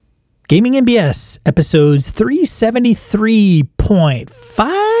Gaming NBS episodes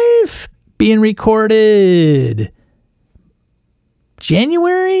 373.5 being recorded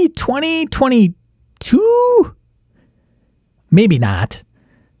January 2022? Maybe not.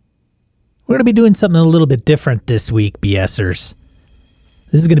 We're going to be doing something a little bit different this week, BSers.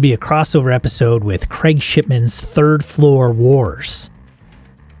 This is going to be a crossover episode with Craig Shipman's Third Floor Wars.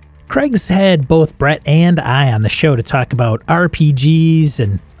 Craig's had both Brett and I on the show to talk about RPGs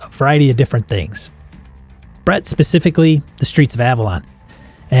and a variety of different things. Brett specifically, the Streets of Avalon.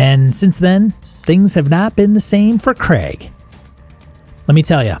 And since then, things have not been the same for Craig. Let me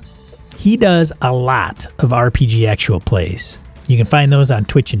tell you, he does a lot of RPG actual plays. You can find those on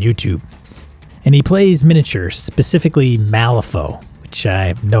Twitch and YouTube. And he plays miniatures, specifically Malifaux, which I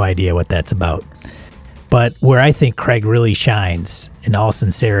have no idea what that's about. But where I think Craig really shines, in all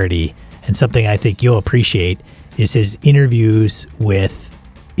sincerity, and something I think you'll appreciate, is his interviews with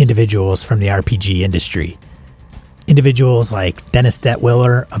individuals from the RPG industry. Individuals like Dennis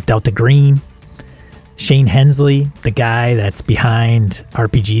Detwiller of Delta Green, Shane Hensley, the guy that's behind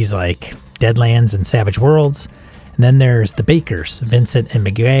RPGs like Deadlands and Savage Worlds. And then there's the Bakers, Vincent and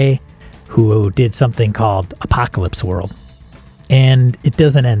McGay, who did something called Apocalypse World. And it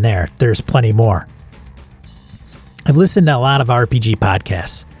doesn't end there. There's plenty more. I've listened to a lot of RPG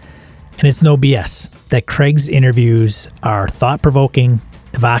podcasts, and it's no BS that Craig's interviews are thought-provoking,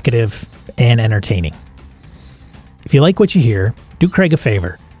 evocative, and entertaining. If you like what you hear, do Craig a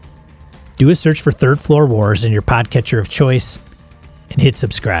favor. Do a search for Third Floor Wars in your podcatcher of choice and hit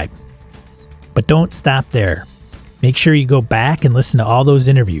subscribe. But don't stop there. Make sure you go back and listen to all those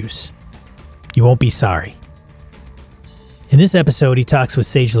interviews. You won't be sorry. In this episode, he talks with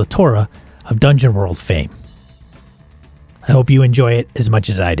Sage LaTorra of Dungeon World fame. I hope you enjoy it as much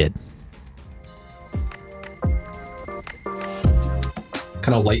as I did.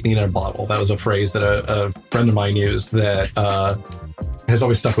 Kind of lightning in a bottle. That was a phrase that a friend of mine used that has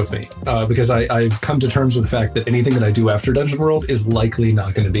always stuck with me because I've come to terms with the fact that anything that I do after Dungeon World is likely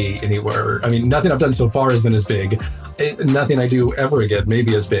not going to be anywhere. I mean, nothing I've done so far has been as big. Nothing I do ever again may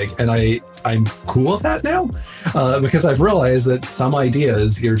be as big. And I'm cool with that now because I've realized that some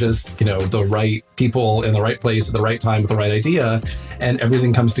ideas, you're just, the right people in the right place at the right time with the right idea, and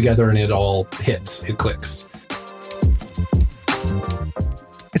everything comes together and it all hits, it clicks.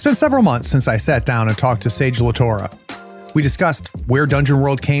 It's been several months since I sat down and talked to Sage LaTorra. We discussed where Dungeon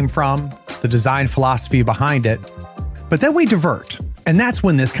World came from, the design philosophy behind it, but then we divert, and that's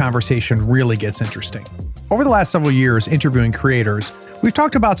when this conversation really gets interesting. Over the last several years interviewing creators, we've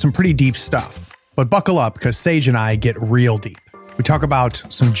talked about some pretty deep stuff, but buckle up because Sage and I get real deep. We talk about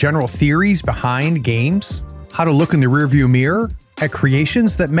some general theories behind games, how to look in the rearview mirror at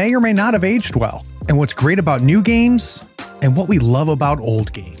creations that may or may not have aged well, and what's great about new games, and what we love about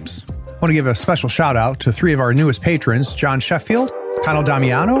old games. I want to give a special shout out to three of our newest patrons, John Sheffield, Connell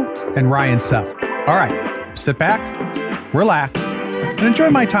Damiano, and Ryan Sell. All right, sit back, relax, and enjoy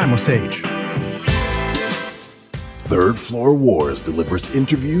my time with Sage. Third Floor Wars delivers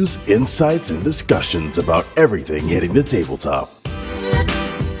interviews, insights, and discussions about everything hitting the tabletop.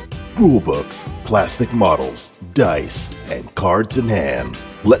 Rulebooks, plastic models, dice, and cards in hand.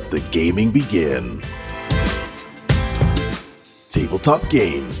 Let the gaming begin. Tabletop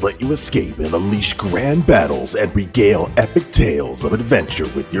games let you escape and unleash grand battles and regale epic tales of adventure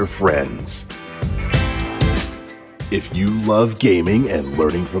with your friends. If you love gaming and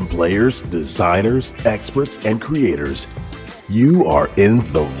learning from players, designers, experts, and creators, you are in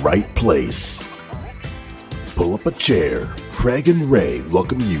the right place. Pull up a chair. Craig and Ray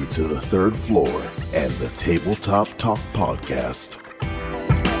welcome you to the Third Floor and the Tabletop Talk Podcast.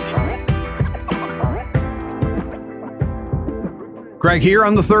 Greg here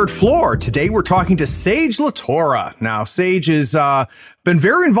on the Third Floor. Today we're talking to Sage LaTorra. Now, Sage has been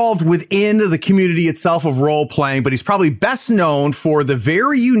very involved within the community itself of role-playing, but he's probably best known for the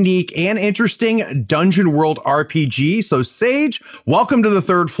very unique and interesting Dungeon World RPG. So, Sage, welcome to the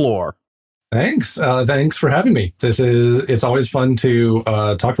Third Floor. Thanks. Thanks for having me. It's always fun to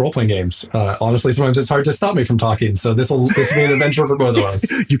talk role-playing games. Honestly, sometimes it's hard to stop me from talking. So this will be an adventure for both of us.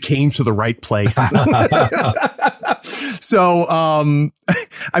 You came to the right place. So I'm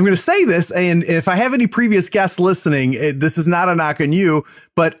going to say this, and if I have any previous guests listening, this is not a knock on you,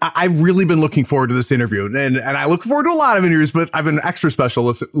 but I've really been looking forward to this interview. And I look forward to a lot of interviews, but I've been extra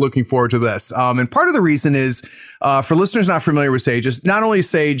special looking forward to this. And part of the reason is, for listeners not familiar with Sage, is not only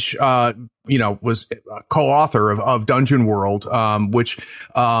Sage was a co-author of Dungeon World, which,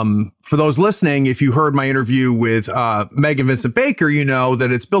 for those listening, if you heard my interview with Megan Vincent Baker, you know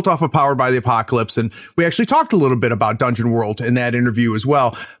that it's built off of Powered by the Apocalypse. And we actually talked a little bit about Dungeon World in that interview as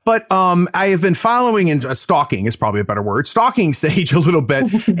well. But I have been following and stalking is probably a better word, stalking Sage a little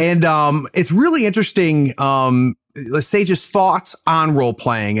bit. And it's really interesting. Sage's thoughts on role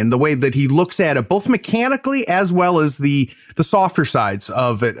playing and the way that he looks at it, both mechanically as well as the softer sides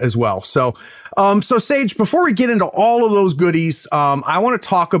of it as well. So Sage, before we get into all of those goodies, I want to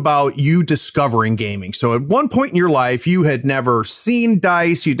talk about you discovering gaming. So at one point in your life, you had never seen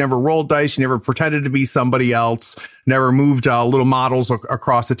dice, you'd never rolled dice, you never pretended to be somebody else, never moved little models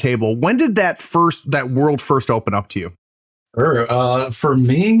across the table. When did that world first open up to you? Sure. For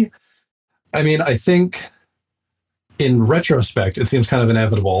me, I mean, I think in retrospect, it seems kind of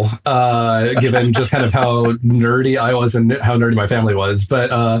inevitable, given just kind of how nerdy I was and how nerdy my family was.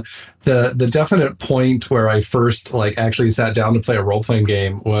 But the definite point where I first actually sat down to play a role-playing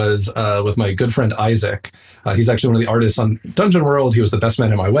game was with my good friend Isaac. He's actually one of the artists on Dungeon World. He was the best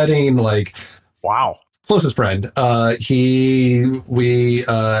man at my wedding. Wow. Closest friend. We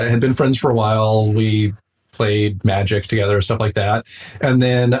had been friends for a while. We played Magic together, stuff like that. And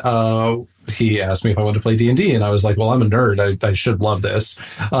then he asked me if I wanted to play D&D, and I was like, well, I'm a nerd. I should love this.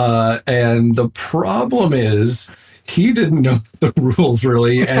 And the problem is he didn't know the rules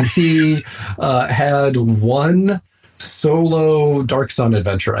really, and he had one solo Dark Sun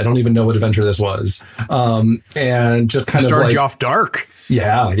adventure. I don't even know what adventure this was. And just kind of started you off dark.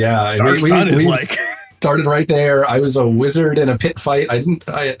 Yeah. Dark Sun is started right there. I was a wizard in a pit fight. I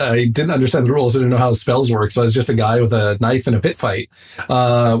didn't understand the rules. I didn't know how spells work. So I was just a guy with a knife in a pit fight.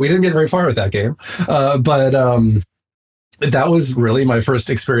 We didn't get very far with that game. But that was really my first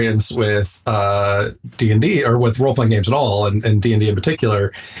experience with D&D, or with role-playing games at all, and D&D in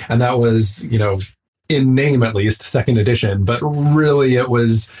particular. And that was, in name at least, second edition. But really it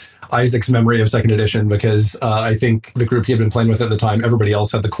was Isaac's memory of second edition, because I think the group he had been playing with at the time, everybody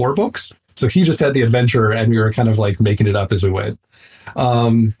else had the core books. So he just had the adventure, and we were kind of making it up as we went.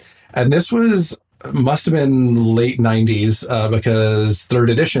 And this must have been late 90s, because third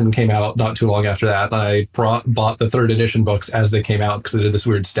edition came out not too long after that. I bought the third edition books as they came out, because they did this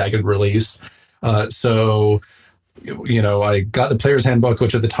weird staggered release. So I got the player's handbook,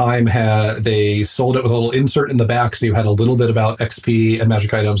 which at the time they sold it with a little insert in the back. So you had a little bit about XP and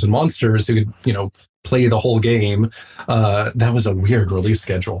magic items and monsters. So you could, play the whole game. That was a weird release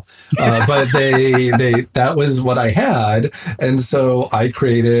schedule, but that was what I had. And so I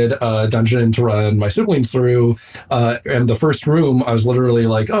created a dungeon to run my siblings through. And the first room, I was literally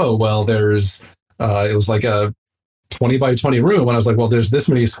like, oh, well, it was like a 20 by 20 room, and I was like, well, there's this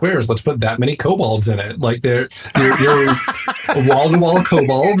many squares, let's put that many kobolds in it. They're wall-to-wall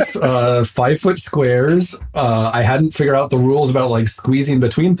kobolds, 5-foot squares. I hadn't figured out the rules about squeezing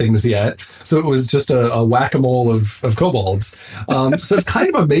between things yet, so it was just a whack-a-mole of kobolds. So it's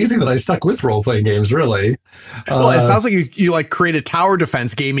kind of amazing that I stuck with role-playing games, really. Well, it sounds like you created tower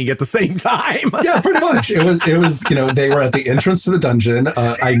defense gaming at the same time. Yeah, pretty much. It was they were at the entrance to the dungeon.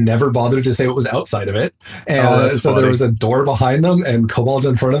 I never bothered to say what was outside of it, and so there was a door behind them and kobolds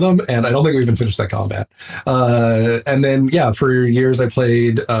in front of them, and I don't think we even finished that combat. And then, for years I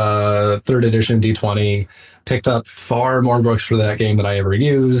played third edition D20, picked up far more books for that game than I ever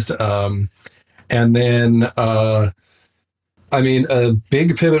used. And then, a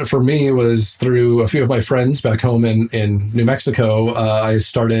big pivot for me was through a few of my friends back home in New Mexico. I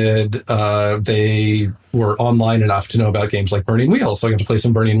started, they were online enough to know about games like Burning Wheel. So I got to play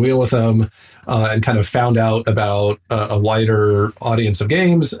some Burning Wheel with them, and kind of found out about a wider audience of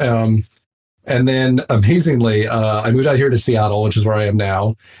games. And then amazingly, I moved out here to Seattle, which is where I am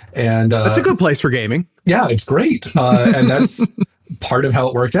now. And that's a good place for gaming. Yeah, it's great. And that's part of how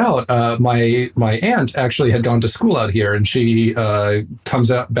it worked out. My aunt actually had gone to school out here, and she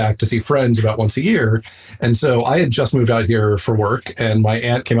comes back to see friends about once a year. And so I had just moved out here for work, and my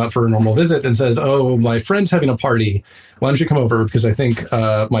aunt came out for a normal visit and says, oh, my friend's having a party. Why don't you come over? Because I think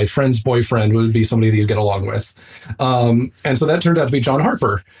my friend's boyfriend would be somebody that you'd get along with. And so that turned out to be John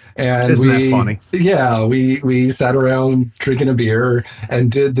Harper. And Isn't that funny? Yeah, we sat around drinking a beer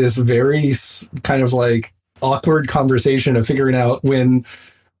and did this very kind of awkward conversation of figuring out when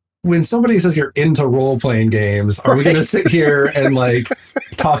somebody says you're into role-playing games, are we going to sit here and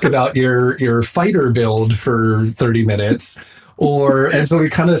talk about your fighter build for 30 minutes? And so we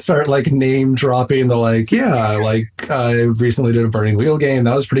kind of start name dropping the I recently did a Burning Wheel game.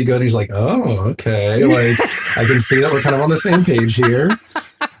 That was pretty good. And he's like, oh, okay. I can see that we're kind of on the same page here.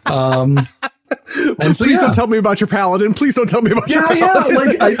 And so, please don't tell me about your paladin. Please don't tell me about your paladin.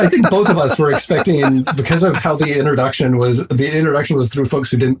 Like I think both of us were expecting, because of how the introduction was through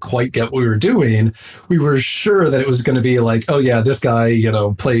folks who didn't quite get what we were doing. We were sure that it was going to be like, oh yeah, this guy,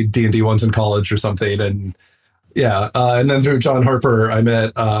 played D&D once in college or something. And and then through John Harper, I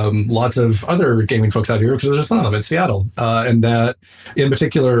met lots of other gaming folks out here because there's just none of them in Seattle. And that, in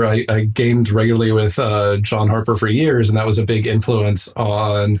particular, I gamed regularly with John Harper for years, and that was a big influence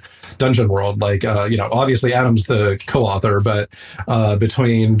on Dungeon World. Like, obviously Adam's the co-author, but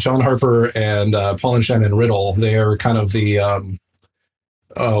between John Harper and Paul and Shannon Riddle, they're kind of the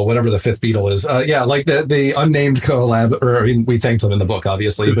whatever the fifth Beatle is. Like the unnamed collab, or I mean, we thanked them in the book,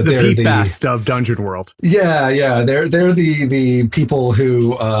 obviously, but they're the best of Dungeon World. Yeah. They're the people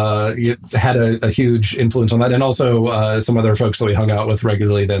who had a huge influence on that. And also some other folks that we hung out with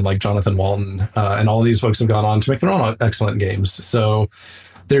regularly then, like Jonathan Walton, and all these folks have gone on to make their own excellent games. So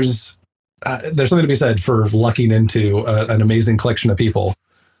there's something to be said for lucking into an amazing collection of people.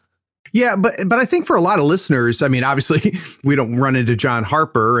 Yeah, but I think for a lot of listeners, I mean, obviously we don't run into John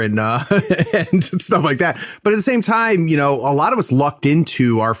Harper and and stuff like that. But at the same time, a lot of us lucked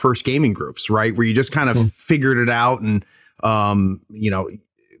into our first gaming groups, right? Where you just kind of figured it out, and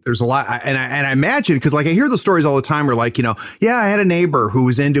there's a lot. And I imagine, because like I hear the stories all the time where like, I had a neighbor who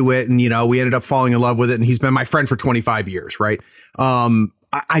was into it, and we ended up falling in love with it, and he's been my friend for 25 years, right?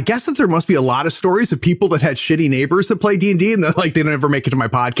 I guess that there must be a lot of stories of people that had shitty neighbors that play D&D and they don't ever make it to my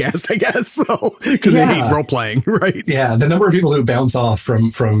podcast, I guess. So, because they hate role playing, right? Yeah. The number of people who bounce off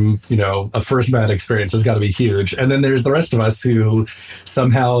from a first bad experience has got to be huge. And then there's the rest of us who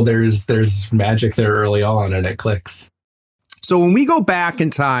somehow there's magic there early on and it clicks. So when we go back in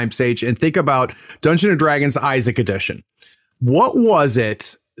time, Sage, and think about Dungeons & Dragons Isaac Edition, what was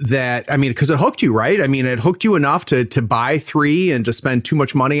it that, I mean, because it hooked you, right? I mean, it hooked you enough to buy 3 and to spend too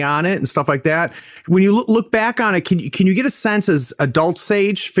much money on it and stuff like that. When you look back on it, can you get a sense as adult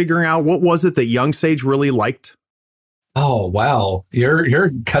Sage figuring out what was it that young Sage really liked? Oh, wow.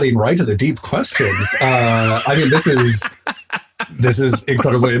 You're cutting right to the deep questions. I mean, this is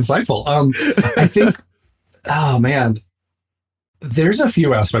incredibly insightful. I think, oh man, there's a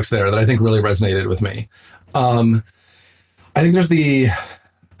few aspects there that I think really resonated with me. I think there's the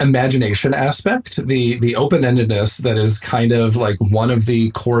imagination aspect, the open-endedness that is kind of like one of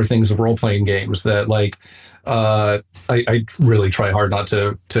the core things of role-playing games that like I really try hard not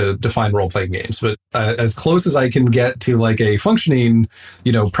to define role-playing games, but as close as I can get to like a functioning,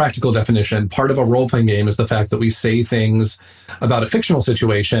 practical definition, part of a role-playing game is the fact that we say things about a fictional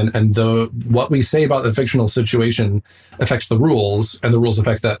situation, and what we say about the fictional situation affects the rules, and the rules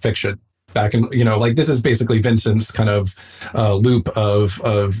affect that fiction. Back in, like this is basically Vincent's kind of loop of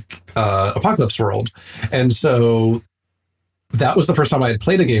Apocalypse World. And so that was the first time I had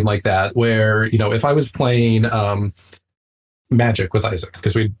played a game like that, where, if I was playing Magic with Isaac,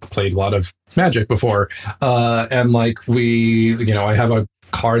 because we'd played a lot of Magic before, and like I have a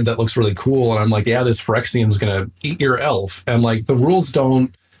card that looks really cool, and I'm like, yeah, this Phyrexian's going to eat your elf. And like the rules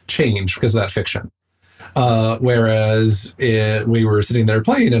don't change because of that fiction. Whereas we were sitting there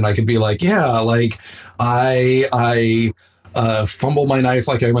playing, and I could be like, yeah, like I fumble my knife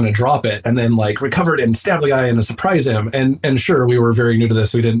like I'm going to drop it, and then like recover it and stab the guy and surprise him. And sure, we were very new to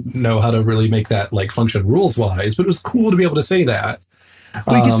this. We didn't know how to really make that like function rules wise, but it was cool to be able to say that.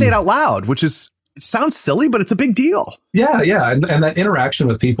 Well, you can say it out loud, which it sounds silly, but it's a big deal. Yeah. And that interaction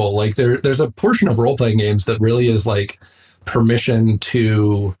with people, like there's a portion of role-playing games that really is like permission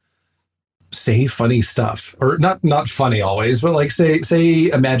to say funny stuff, or not funny always, but like say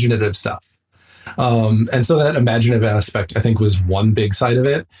imaginative stuff. And so that imaginative aspect, I think, was one big side of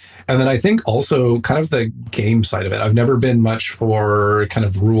it. And then I think also kind of the game side of it. I've never been much for kind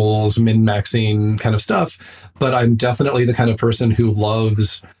of rules, min-maxing kind of stuff, but I'm definitely the kind of person who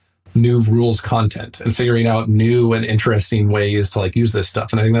loves new rules content and figuring out new and interesting ways to like use this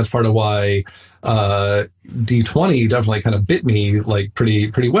stuff. And I think that's part of why D20 definitely kind of bit me like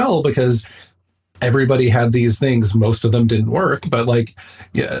pretty well, because everybody had these things. Most of them didn't work, but like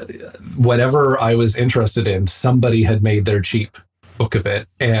whatever I was interested in, somebody had made their cheap book of it,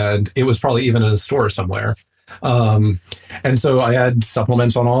 and it was probably even in a store somewhere. And so I had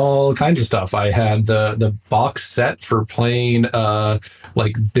supplements on all kinds of stuff. I had the box set for playing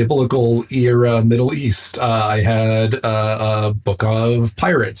like biblical era Middle East. I had a book of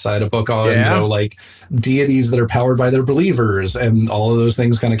pirates. I had a book on like deities that are powered by their believers, and all of those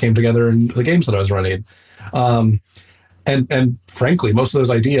things kind of came together in the games that I was running. and frankly, most of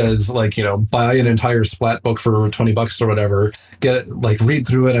those ideas, like, buy an entire splat book for $20 or whatever, get it, like, read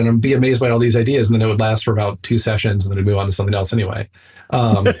through it and be amazed by all these ideas, and then it would last for about 2 sessions, and then it'd move on to something else anyway.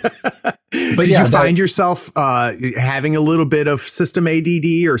 But did you find yourself having a little bit of system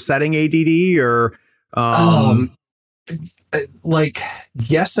ADD or setting ADD or? Like,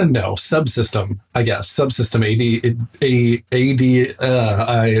 yes and no. Subsystem, I guess. Subsystem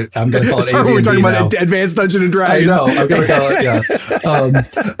I'm going to call it AD. We're talking about Advanced Dungeons and Dragons. I know. I'm going to call it, yeah.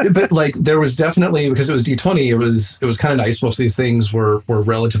 But like, there was definitely, because it was D20, it was kind of nice. Most of these things were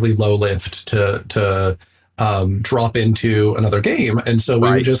relatively low lift to drop into another game. And so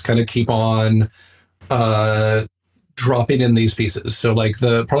we would just kind of keep on dropping in these pieces. So like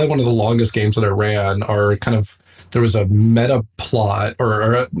probably one of the longest games that I ran are kind of, there was a meta plot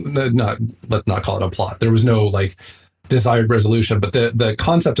or not, let's not call it a plot. There was no like desired resolution, but the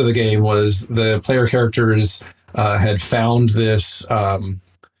concept of the game was the player characters had found this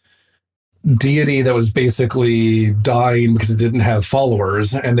deity that was basically dying because it didn't have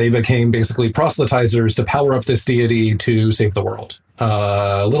followers, and they became basically proselytizers to power up this deity to save the world.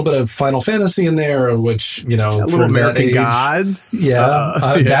 A little bit of Final Fantasy in there, which, a little American Gods. That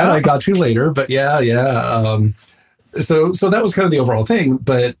I got to later, but yeah. So that was kind of the overall thing.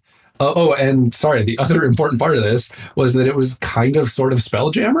 But and sorry, the other important part of this was that it was kind of sort of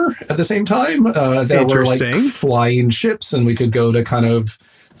Spelljammer at the same time. There were like flying ships, and we could go to kind of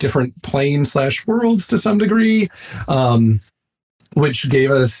different plane/worlds to some degree, which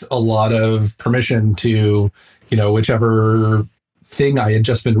gave us a lot of permission to, whichever thing I had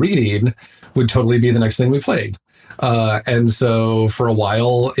just been reading would totally be the next thing we played. And so for a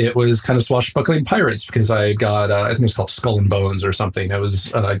while, it was kind of swashbuckling pirates, because I got, I think it was called Skull and Bones or something. It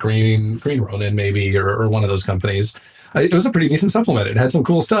was Green Ronin maybe, or one of those companies. It was a pretty decent supplement. It had some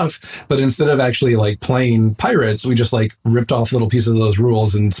cool stuff, but instead of actually like playing pirates, we just like ripped off little pieces of those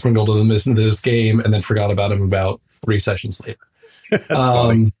rules and sprinkled them into this game, and then forgot about them about 3 sessions later. That's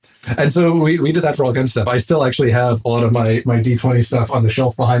funny. And so we did that for all kinds of stuff. I still actually have a lot of my D20 stuff on the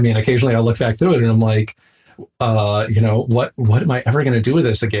shelf behind me, and occasionally I'll look back through it and I'm like, what am I ever going to do with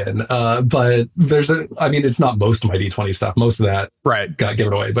this again? But it's not most of my D20 stuff. Most of that got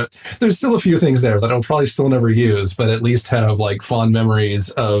given away, but there's still a few things there that I'll probably still never use, but at least have like fond memories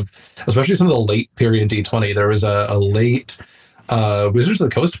of, especially some of the late period D20. There was a late Wizards of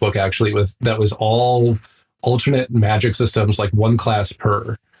the Coast book actually that was all alternate magic systems, like 1 class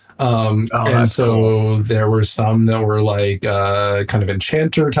per. And so cool. There were some that were like kind of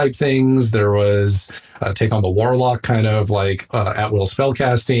enchanter type things. There was take on the warlock, kind of like at will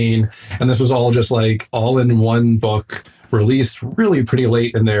spellcasting, and this was all just like all in one book, released really pretty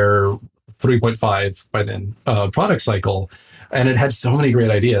late in their 3.5 by then product cycle. And it had so many great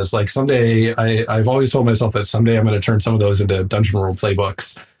ideas. Like someday, I've always told myself that someday I'm going to turn some of those into Dungeon World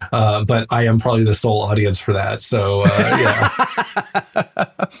playbooks. But I am probably the sole audience for that. So, yeah.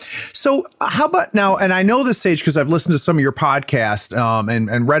 So how about now, and I know this, Sage, because I've listened to some of your podcasts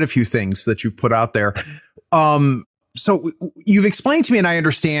and read a few things that you've put out there. So you've explained to me, and I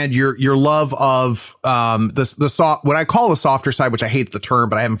understand your love of what I call the softer side, which I hate the term,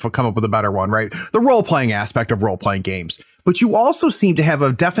 but I haven't come up with a better one, right? The role-playing aspect of role-playing games. But you also seem to have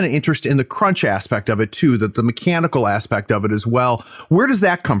a definite interest in the crunch aspect of it too, the mechanical aspect of it as well. Where does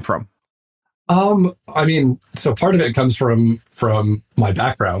that come from? So part of it comes from my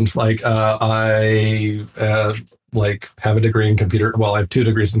background. Like I have a degree in computer. Well, I have 2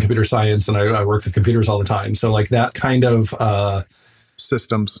 degrees in computer science, and I work with computers all the time. So like that kind of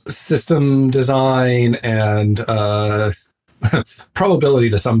system design and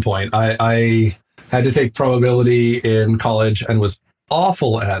probability to some point. I had to take probability in college and was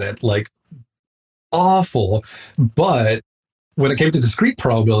awful at it, like awful. But when it came to discrete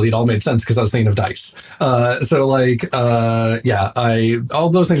probability, it all made sense because I was thinking of dice. All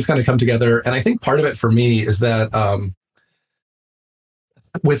those things kind of come together. And I think part of it for me is that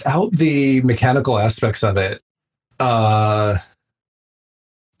without the mechanical aspects of it,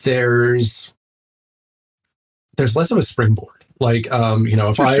 there's less of a springboard. Like,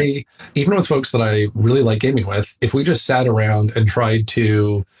 if even with folks that I really like gaming with, if we just sat around and tried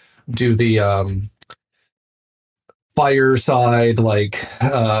to do the fireside, like,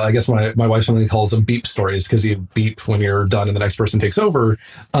 I guess my wife something calls them beep stories, because you beep when you're done and the next person takes over,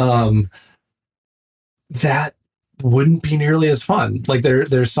 that wouldn't be nearly as fun. Like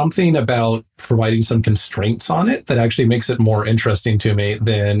there's something about providing some constraints on it that actually makes it more interesting to me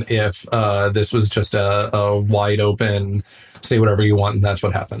than if this was just a wide open, say whatever you want and that's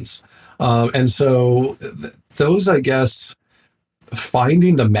what happens. And so those, I guess,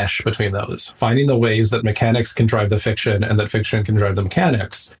 finding the mesh between those, finding the ways that mechanics can drive the fiction and that fiction can drive the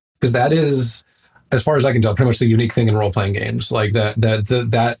mechanics, because that is, as far as I can tell, pretty much the unique thing in role-playing games, like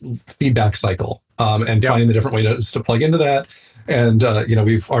that feedback cycle, and finding the different ways to plug into that. And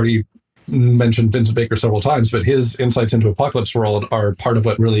we've already mentioned Vincent Baker several times, but his insights into Apocalypse World are part of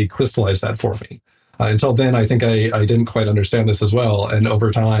what really crystallized that for me. Until then, I think I didn't quite understand this as well. And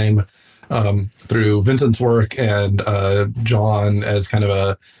over time, through Vincent's work and John as kind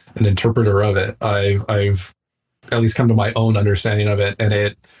of an interpreter of it, I've at least come to my own understanding of it, and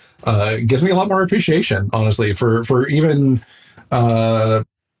it gives me a lot more appreciation, honestly, for even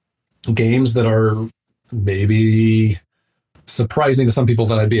games that are maybe surprising to some people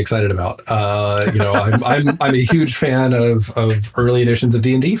that I'd be excited about. I'm a huge fan of early editions of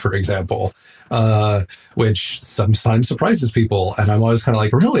D&D, for example, which sometimes surprises people, and I'm always kind of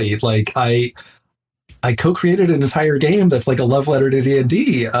like, really? Like I co-created an entire game that's like a love letter to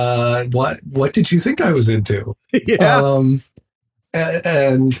D&D. What did you think I was into? Yeah.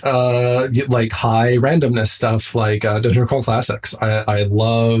 And like high randomness stuff, like Dungeon Crawl Classics. I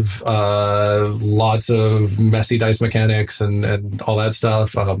love lots of messy dice mechanics and all that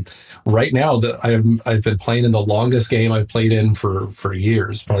stuff. Right now, I've been playing in the longest game I've played in for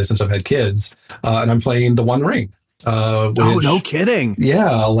years, probably since I've had kids, and I'm playing The One Ring. Oh, no kidding!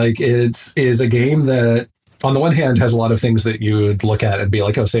 Yeah, like it is a game that, on the one hand, has a lot of things that you would look at and be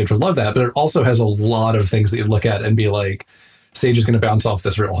like, oh, Sage would love that, but it also has a lot of things that you'd look at and be like, Sage is going to bounce off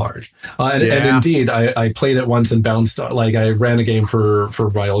this real hard. And indeed, I played it once and bounced. Like I ran a game for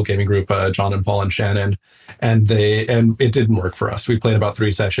my old gaming group, John and Paul and Shannon, and it didn't work for us. We played about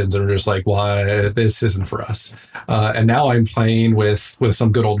 3 sessions and we're just like, why, this isn't for us. And now I'm playing with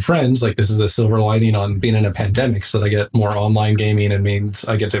some good old friends. Like this is a silver lining on being in a pandemic, so that I get more online gaming and means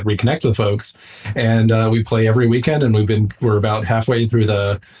I get to reconnect with folks. And we play every weekend, and we're about halfway through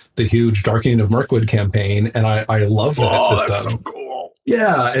the huge Darkening of Mirkwood campaign, and I love that system. That's so cool.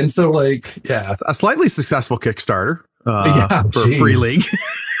 Yeah, and so a slightly successful Kickstarter for geez. Free League.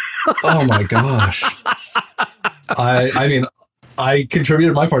 Oh my gosh. I mean, I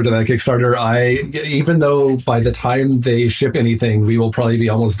contributed my part to that Kickstarter. Even though by the time they ship anything, we will probably be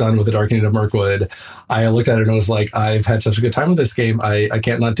almost done with the Darkening of Mirkwood, I looked at it and I was like, I've had such a good time with this game. I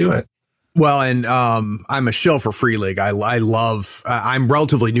can't not do it. Well, and I'm a shill for Free League. I love, I'm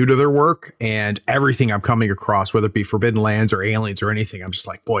relatively new to their work, and everything I'm coming across, whether it be Forbidden Lands or Aliens or anything, I'm just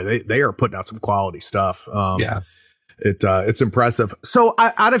like, boy, they are putting out some quality stuff. It's impressive. So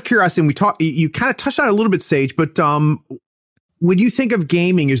out of curiosity, you kind of touched on it a little bit, Sage, but when you think of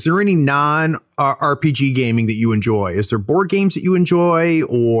gaming, is there any non-RPG gaming that you enjoy? Is there board games that you enjoy,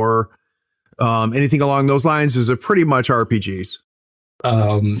 or anything along those lines? Is it pretty much RPGs?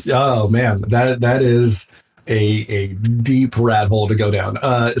 Oh man, that is a deep rat hole to go down.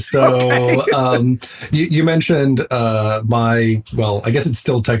 You mentioned I guess it's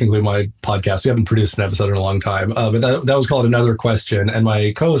still technically my podcast. We haven't produced an episode in a long time, but that was called Another Question. And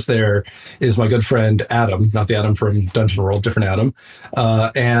my co-host there is my good friend Adam, not the Adam from Dungeon World, different Adam.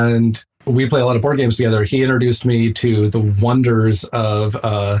 And we play a lot of board games together. He introduced me to the wonders of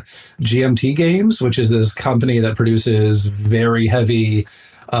GMT Games, which is this company that produces very heavy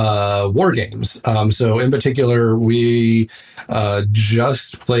war games. So in particular, we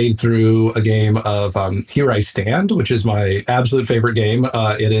just played through a game of Here I Stand, which is my absolute favorite game.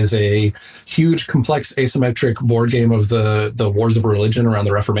 It is a huge, complex, asymmetric board game of the wars of religion around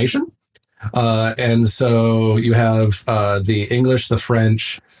the Reformation. And so you have the English, the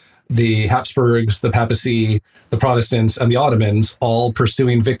French, the Habsburgs, the Papacy, the Protestants, and the Ottomans all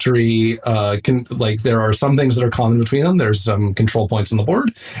pursuing victory. There are some things that are common between them. There's some control points on the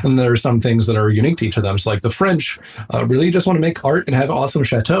board, and there are some things that are unique to each of them. So like the French really just want to make art and have awesome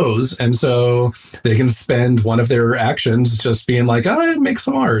chateaus. And so they can spend one of their actions just being like, make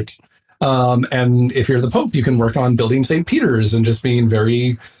some art. And if you're the Pope, you can work on building St. Peter's and just being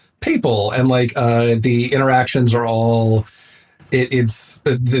very papal. And the interactions are all... This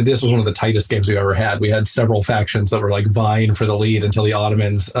was one of the tightest games we've ever had. We had several factions that were vying for the lead until the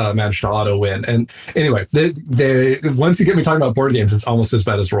Ottomans managed to auto win. And anyway, once you get me talking about board games, it's almost as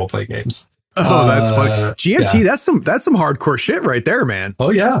bad as role playing games. Oh, that's funny. GMT, yeah. That's some hardcore shit right there, man.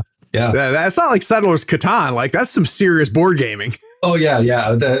 Oh yeah, yeah. That's not like Settlers Catan. That's some serious board gaming. Oh yeah,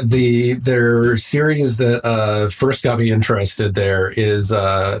 yeah. Their series that first got me interested there is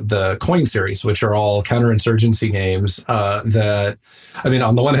the Coin series, which are all counterinsurgency games. That, I mean,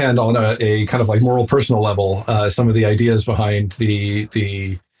 on the one hand, on a kind of moral personal level, some of the ideas behind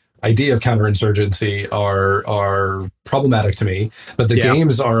the idea of counterinsurgency are problematic to me, but the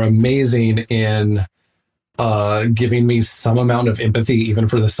games are amazing in giving me some amount of empathy, even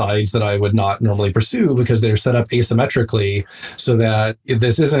for the sides that I would not normally pursue, because they're set up asymmetrically so that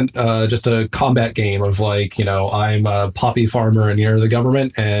this isn't just a combat game of like, I'm a poppy farmer and you're the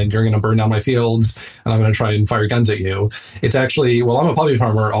government and you're going to burn down my fields and I'm going to try and fire guns at you. It's actually, well, I'm a poppy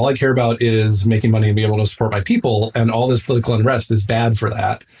farmer. All I care about is making money and being able to support my people. And all this political unrest is bad for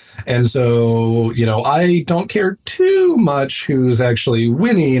that. And so, I don't care too much who's actually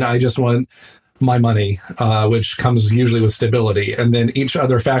winning. I just want my money, which comes usually with stability. And then each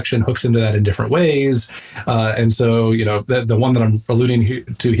other faction hooks into that in different ways. And so, the one that I'm alluding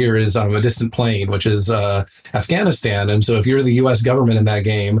to here is A Distant Plain, which is Afghanistan. And so if you're the US government in that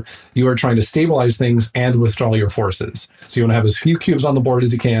game, you are trying to stabilize things and withdraw your forces. So you want to have as few cubes on the board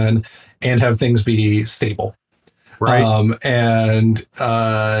as you can and have things be stable. Right.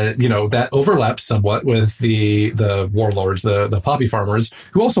 That overlaps somewhat with the warlords, the poppy farmers,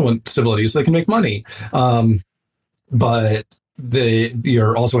 who also want stability so they can make money. But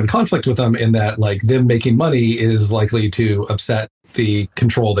you're also in conflict with them in that, like, them making money is likely to upset the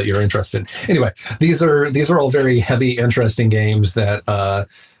control that you're interested in. Anyway, these are all very heavy, interesting games that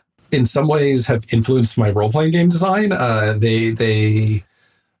in some ways have influenced my role-playing game design. They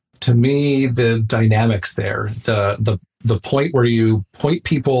to me, the dynamics there, the point where you point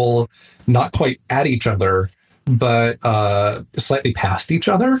people not quite at each other, but slightly past each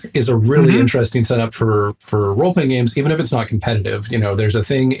other, is a really interesting setup for role-playing games, even if it's not competitive. There's a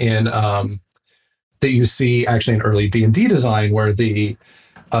thing in that you see actually in early D&D design where the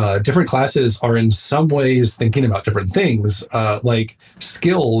different classes are in some ways thinking about different things. Like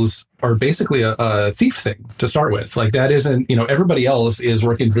skills are basically a thief thing to start with. Like that isn't, everybody else is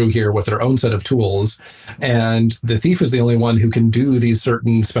working through here with their own set of tools. And the thief is the only one who can do these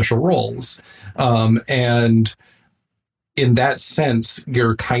certain special roles. And in that sense,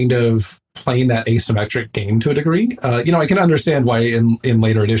 you're kind of playing that asymmetric game to a degree. I can understand why in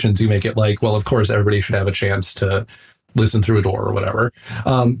later editions you make it like, well, of course, everybody should have a chance to listen through a door or whatever.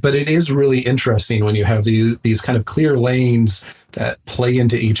 But it is really interesting when you have these kind of clear lanes that play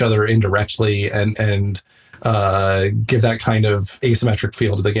into each other indirectly and give that kind of asymmetric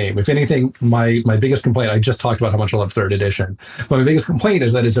feel to the game. If anything, my biggest complaint, I just talked about how much I love third edition, but my biggest complaint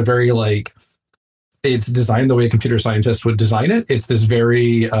is that it's a very it's designed the way a computer scientist would design it. It's this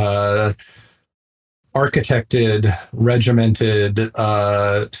very architected, regimented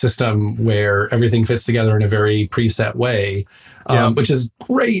system where everything fits together in a very preset way, which is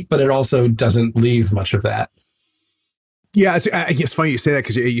great, but it also doesn't leave much of that. Yeah, it's funny you say that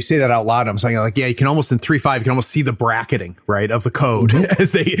because you say that out loud. I'm saying like, yeah, you can almost in 3.5, you can almost see the bracketing, right, of the code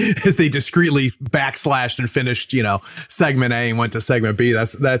as they discreetly backslashed and finished, segment A and went to segment B.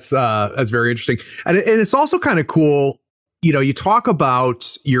 That's very interesting, and it's also kind of cool. You talk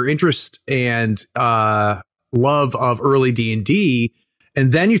about your interest and love of early D&D,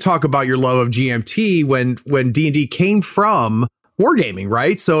 and then you talk about your love of GMT when D&D came from wargaming,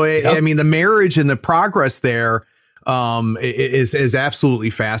 right? So I mean, the marriage and the progress there is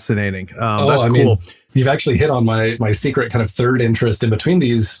absolutely fascinating. That's cool. Mean, you've actually hit on my secret kind of third interest in between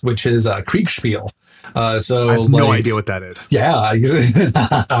these, which is Kriegspiel. So I have no idea what that is. Yeah,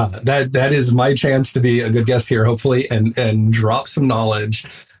 that is my chance to be a good guest here, hopefully, and drop some knowledge.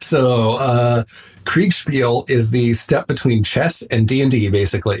 So Kriegspiel is the step between chess and D&D,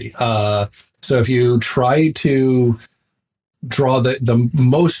 basically. So if you try to draw the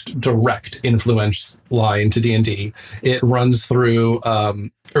most direct influence line to D&D, it runs through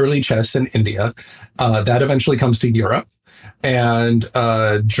early chess in India. That eventually comes to Europe. And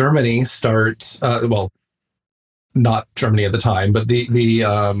Germany starts, not Germany at the time, but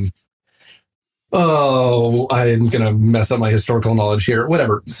I'm going to mess up my historical knowledge here.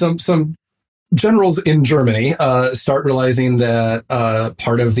 Whatever. Some generals in Germany start realizing that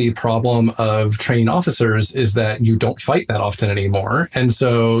part of the problem of training officers is that you don't fight that often anymore. And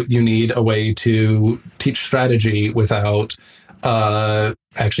so you need a way to teach strategy without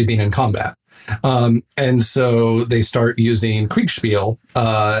actually being in combat. And so they start using Kriegspiel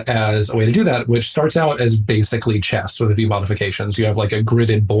as a way to do that, which starts out as basically chess with a few modifications. You have like a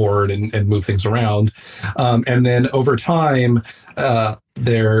gridded board and move things around. And then over time,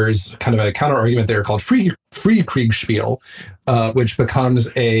 there's kind of a counter argument there called free Kriegspiel, which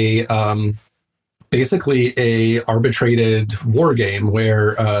becomes basically a arbitrated war game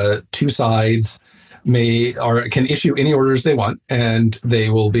where two sides can issue any orders they want, and they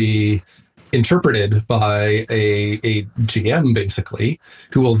will be interpreted by a GM, basically,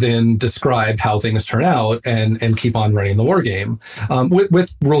 who will then describe how things turn out and keep on running the war game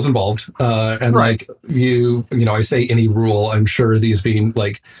with rules involved. And right. I say any rule, I'm sure these being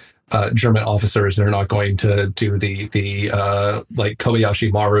like German officers. They're not going to do the like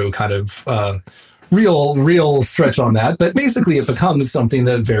Kobayashi Maru kind of real stretch on that. But basically, it becomes something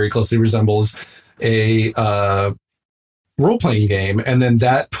that very closely resembles a role-playing game, and then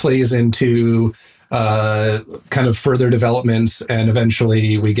that plays into kind of further developments, and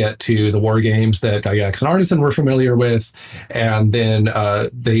eventually we get to the war games that Gygax and Arneson were familiar with, and then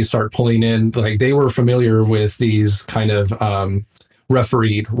they start pulling in, like, they were familiar with these kind of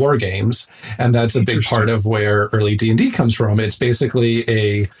refereed war games, and that's a big part of where early D&D comes from. It's basically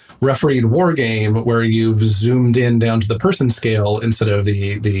a refereed war game where you've zoomed in down to the person scale instead of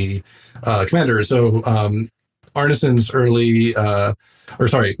the commander. So Arneson's early, or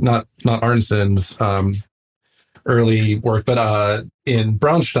sorry, not Arneson's early work, but in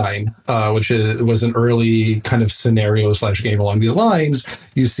Braunstein, which was an early kind of scenario / game along these lines,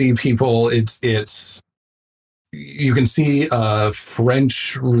 you see people, you can see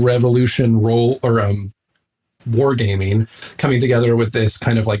French Revolution role or wargaming coming together with this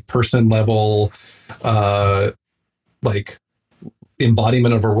kind of like person level like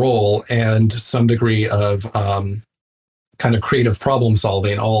embodiment of a role and some degree of kind of creative problem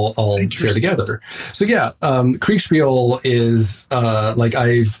solving all here together. So yeah, Kriegspiel is like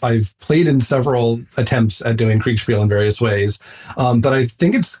I've played in several attempts at doing Kriegspiel in various ways, but I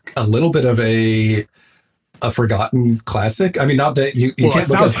think it's a little bit of a forgotten classic. I mean, not that you well, can't it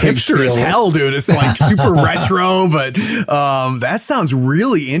sounds hipster as hell, dude. It's like super retro, but that sounds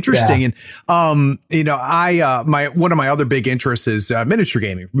really interesting. Yeah. And you know, one of my other big interests is miniature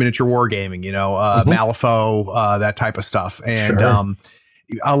gaming, miniature war gaming. You know, Malifaux, that type of stuff. And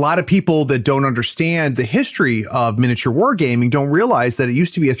a lot of people that don't understand the history of miniature wargaming don't realize that it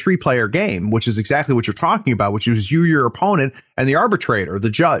used to be a 3-player game, which is exactly what you're talking about, which is you, your opponent, and the arbitrator,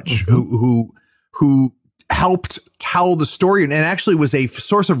 the judge, who helped tell the story and actually was a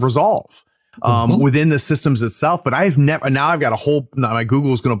source of resolve within the systems itself. But I've never, now I've got a whole, my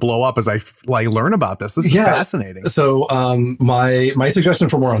Google is going to blow up as I like learn about this. This is fascinating. So my suggestion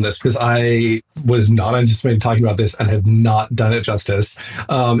for more on this, because I was not anticipating talking about this and have not done it justice,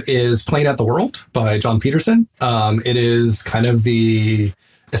 is Playing at the World by John Peterson. It is kind of the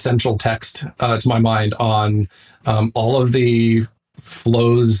essential text to my mind on all of the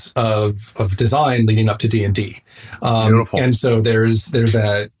flows of design leading up to D&D. And so there's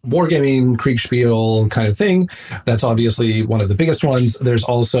that wargaming Kriegspiel kind of thing. That's obviously one of the biggest ones. There's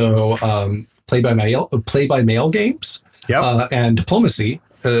also play by mail games and diplomacy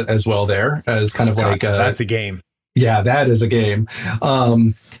as well there as kind of like that's a game. Yeah, that is a game.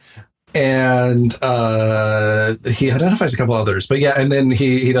 And he identifies a couple others, but yeah, and then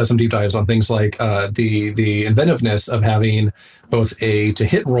he does some deep dives on things like the inventiveness of having both a to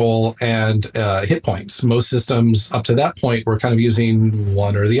hit roll and hit points. Most systems up to that point were kind of using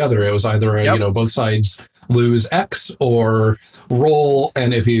one or the other. It was either both sides lose X or roll,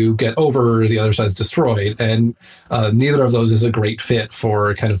 and if you get over, the other side's destroyed. And neither of those is a great fit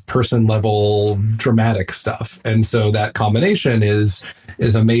for kind of person level dramatic stuff. And so that combination is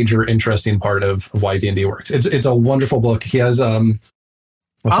a major interesting part of why D&D works. It's a wonderful book. He has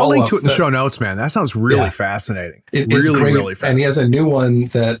I'll link to it in the show notes, man. That sounds really fascinating. It's really fascinating. And he has a new one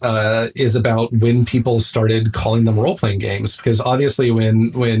that is about when people started calling them role-playing games. Because obviously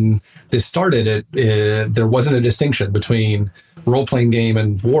when this started, there wasn't a distinction between role-playing game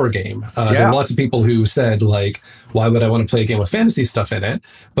and war game. There were lots of people who said, like, why would I want to play a game with fantasy stuff in it?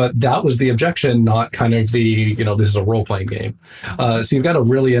 But that was the objection, not kind of the, this is a role-playing game. So you've got a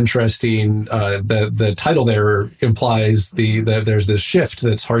really interesting, the title there implies there's this shift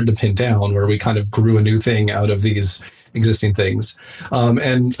that's hard to pin down, where we kind of grew a new thing out of these existing things.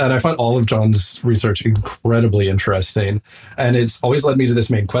 And I find all of John's research incredibly interesting. And it's always led me to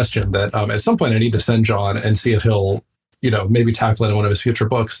this main question that at some point I need to send John and see if he'll maybe tackle it in one of his future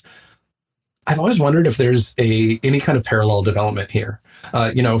books. I've always wondered if there's any kind of parallel development here.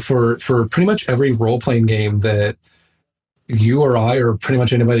 For pretty much every role-playing game that you or I or pretty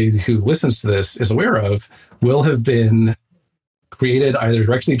much anybody who listens to this is aware of will have been created either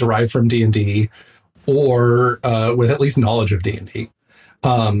directly derived from D&D or with at least knowledge of D&D.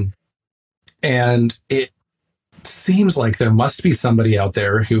 And it seems like there must be somebody out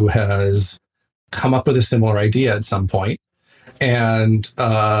there who has come up with a similar idea at some point, and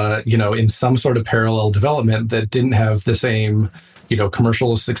in some sort of parallel development that didn't have the same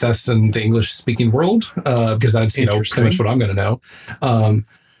commercial success in the English speaking world, because that's pretty much what I'm going to know.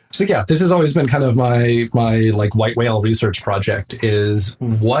 So yeah, this has always been kind of my like white whale research project, is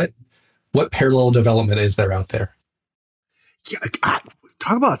what parallel development is there out there? Yeah,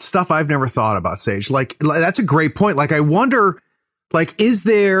 talk about stuff I've never thought about, Sage. Like that's a great point. Like I wonder, Like, is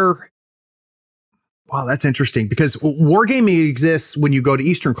there... Wow, that's interesting, because wargaming exists when you go to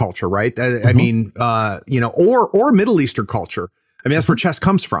Eastern culture, right? I mean, or Middle Eastern culture. I mean, that's where chess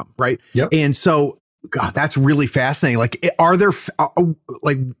comes from, right? Yep. And so, God, that's really fascinating. Like, are there,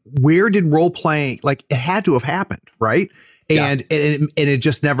 where did role playing, like, it had to have happened, right? And it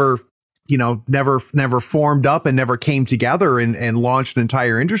just never, never formed up and never came together and launched an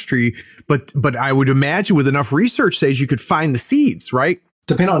entire industry. But I would imagine with enough research, Sage, you could find the seeds, right?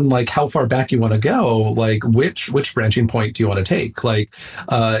 Depending on like how far back you want to go, like which branching point do you want to take? Like,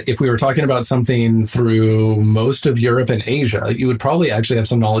 if we were talking about something through most of Europe and Asia, you would probably actually have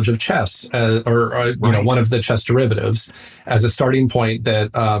some knowledge of chess, or one of the chess derivatives as a starting point.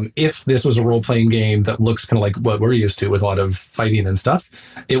 That if this was a role playing game that looks kind of like what we're used to with a lot of fighting and stuff,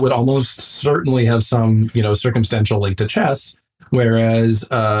 it would almost certainly have some circumstantial link to chess. Whereas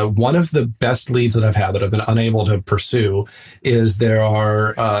one of the best leads that I've had that I've been unable to pursue is there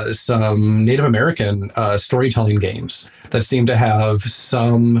are some Native American storytelling games that seem to have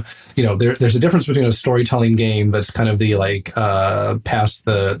some, there's a difference between a storytelling game that's kind of the like pass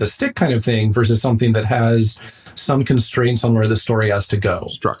the stick kind of thing versus something that has some constraints on where the story has to go.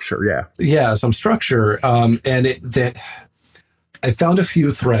 Structure, yeah. Yeah, some structure. I found a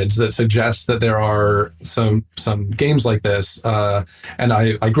few threads that suggest that there are some games like this. And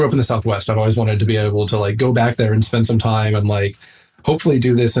I grew up in the Southwest. I've always wanted to be able to like go back there and spend some time and like hopefully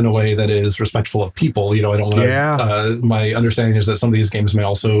do this in a way that is respectful of people. I don't want to, my understanding is that some of these games may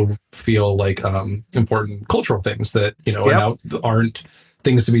also feel like important cultural things that, aren't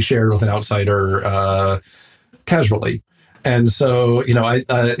things to be shared with an outsider casually. And so,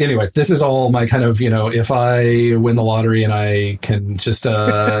 anyway, this is all my kind of, if I win the lottery and I can just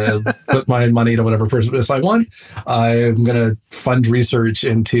put my money to whatever purpose I want, I'm going to fund research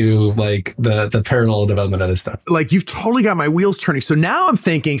into like the parallel development of this stuff. Like, you've totally got my wheels turning. So now I'm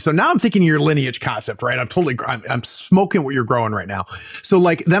thinking your lineage concept, right? I'm smoking what you're growing right now. So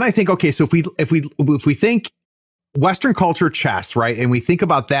like, then I think, okay, so if we think Western culture chess, right? And we think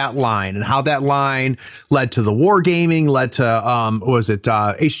about that line and how that line led to the wargaming, led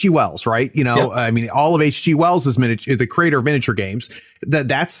to, H.G. Wells, right? I mean, all of H.G. Wells is the creator of miniature games.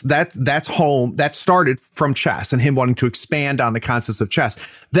 That's home. That started from chess and him wanting to expand on the concepts of chess.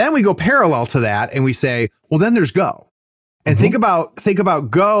 Then we go parallel to that and we say, well, then there's Go. And think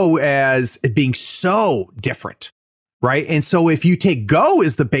about Go as it being so different, right? And so if you take Go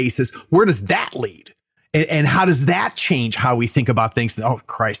as the basis, where does that lead? And how does that change how we think about things? Oh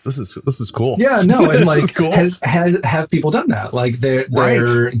Christ, this is cool. Yeah, no, and like cool. have people done that? Like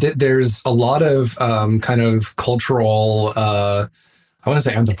there's a lot of kind of cultural. I want to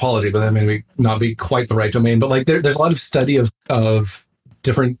say anthropology, but that may not be quite the right domain. But like there's a lot of study of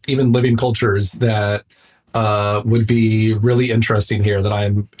different even living cultures that would be really interesting here that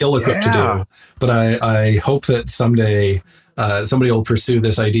I'm ill-equipped to do. But I hope that someday. Somebody will pursue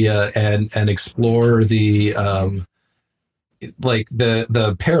this idea and explore the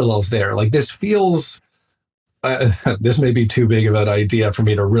parallels there. Like this feels, this may be too big of an idea for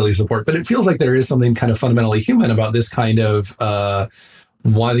me to really support, but it feels like there is something kind of fundamentally human about this kind of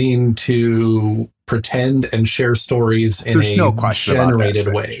wanting to pretend and share stories in a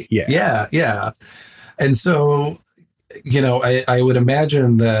generated way. Yeah. And so, I would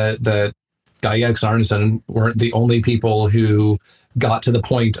imagine that Gygax and Arneson weren't the only people who got to the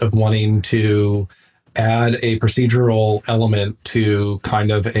point of wanting to add a procedural element to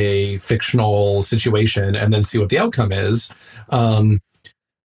kind of a fictional situation and then see what the outcome is. I'm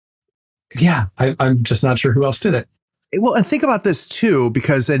just not sure who else did it. Well, and think about this too,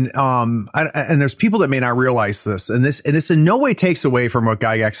 because and there's people that may not realize this, and this in no way takes away from what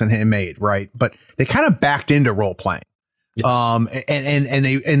Gygax and him made, right? But they kind of backed into role playing. Yes.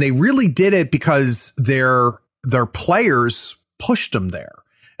 And they really did it because their players pushed them there.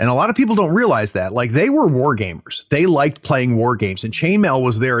 And a lot of people don't realize that. Like, they were war gamers. They liked playing war games, and Chainmail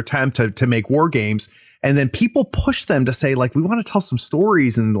was their attempt to make war games. And then people pushed them to say, like, we want to tell some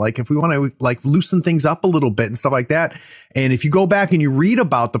stories, and like, if we want to like loosen things up a little bit and stuff like that. And if you go back and you read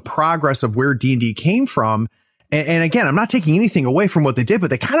about the progress of where D&D came from, and again, I'm not taking anything away from what they did, but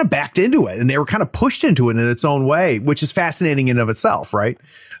they kind of backed into it and they were kind of pushed into it in its own way, which is fascinating in and of itself, right?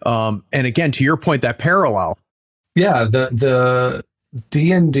 And again, to your point, that parallel. Yeah, the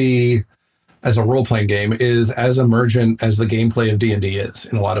D&D as a role-playing game is as emergent as the gameplay of D&D is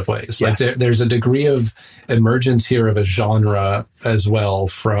in a lot of ways. Yes. Like there's a degree of emergence here of a genre as well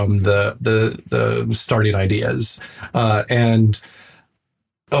from the starting ideas. And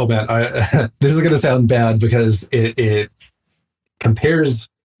oh man, this is going to sound bad because it compares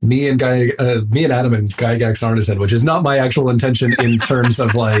me and Adam and Gygax and Artisan, which is not my actual intention in terms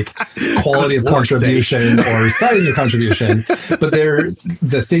of like quality of contribution or size of contribution. But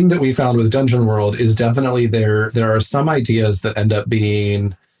the thing that we found with Dungeon World is definitely there are some ideas that end up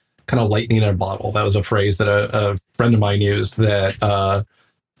being kind of lightning in a bottle. That was a phrase that a friend of mine used that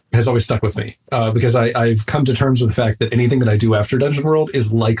has always stuck with me because I've come to terms with the fact that anything that I do after Dungeon World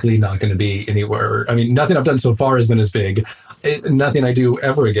is likely not going to be anywhere. I mean, nothing I've done so far has been as big. Nothing I do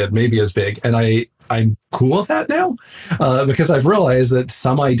ever again may be as big. And I'm cool with that now because I've realized that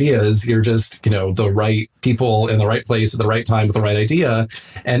some ideas, you're just, the right people in the right place at the right time with the right idea,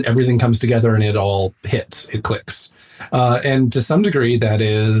 and everything comes together and it all hits, it clicks. And to some degree, that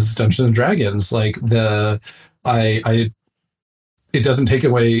is Dungeons and Dragons. Like it doesn't take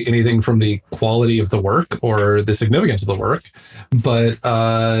away anything from the quality of the work or the significance of the work, but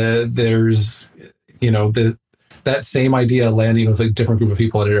there's, that same idea landing with a different group of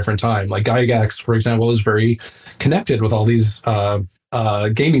people at a different time. Like Gygax, for example, is very connected with all these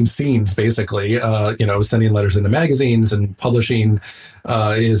gaming scenes, basically, sending letters into magazines and publishing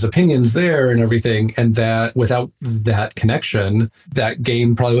his opinions there and everything. And that without that connection, that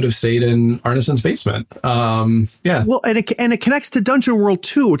game probably would have stayed in Arnesen's basement. Yeah. Well, and it connects to Dungeon World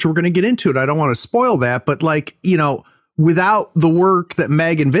too, which we're going to get into it. I don't want to spoil that, but without the work that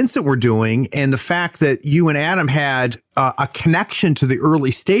Meg and Vincent were doing and the fact that you and Adam had a connection to the early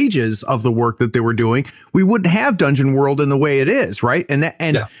stages of the work that they were doing, we wouldn't have Dungeon World in the way it is, right?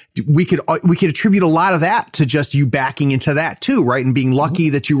 We could attribute a lot of that to just you backing into that too, right? And being lucky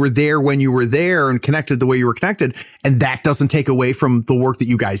that you were there when you were there and connected the way you were connected, and that doesn't take away from the work that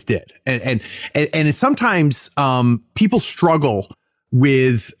you guys did. And sometimes people struggle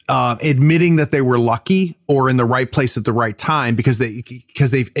with admitting that they were lucky or in the right place at the right time because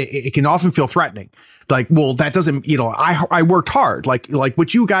it can often feel threatening. Like, well, that doesn't, I worked hard. Like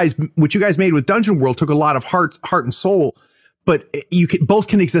what you guys made with Dungeon World took a lot of heart and soul, but both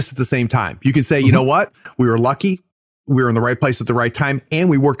can exist at the same time. You can say, you know what, we were lucky, we were in the right place at the right time, and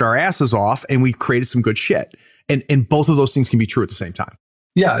we worked our asses off and we created some good shit. And both of those things can be true at the same time.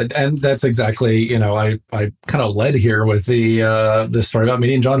 Yeah, and that's exactly, I kind of led here with the story about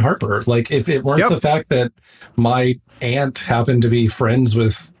meeting John Harper. Like, if it weren't the fact that my aunt happened to be friends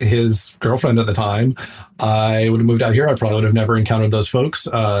with his girlfriend at the time, I would have moved out here. I probably would have never encountered those folks.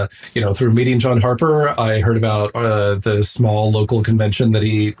 Through meeting John Harper, I heard about the small local convention that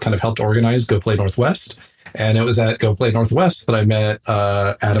he kind of helped organize, Go Play Northwest. And it was at Go Play Northwest that I met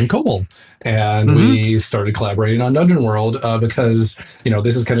Adam Koebel. And we started collaborating on Dungeon World because,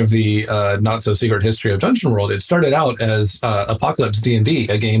 this is kind of the not so secret history of Dungeon World. It started out as Apocalypse D&D,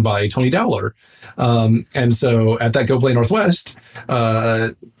 a game by Tony Dowler. And so at that Go Play Northwest,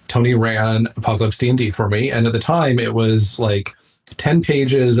 Tony ran Apocalypse D&D for me. And at the time, it was like 10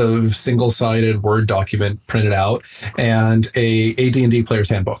 pages of single-sided Word document printed out and a AD&D player's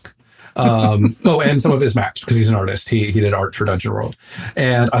handbook. And some of his maps, because he's an artist. He did art for Dungeon World.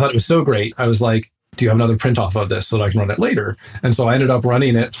 And I thought it was so great. I was like, do you have another print off of this so that I can run it later? And so I ended up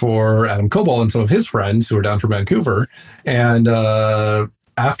running it for Adam Koebel and some of his friends who were down from Vancouver. And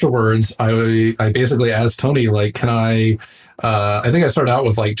afterwards, I basically asked Tony, like, can I think I started out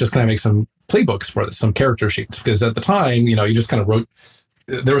with like, just can I make some playbooks for this, some character sheets? Because at the time, you just kind of wrote,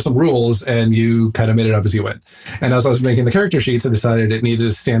 there were some rules and you kind of made it up as you went. And as I was making the character sheets, I decided it needed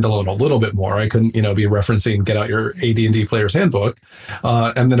to stand alone a little bit more. I couldn't, be referencing, get out your AD&D player's handbook.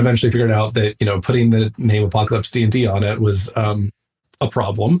 And then eventually figured out that, putting the name Apocalypse D&D on it was a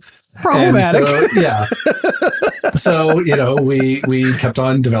problem. Problematic. So, we kept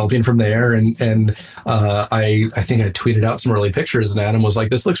on developing from there. And I think I tweeted out some early pictures and Adam was like,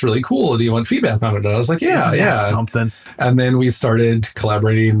 this looks really cool. Do you want feedback on it? And I was like, yeah. Something. And then we started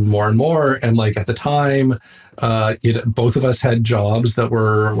collaborating more and more. And like at the time, both of us had jobs that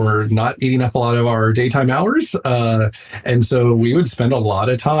were not eating up a lot of our daytime hours. And so we would spend a lot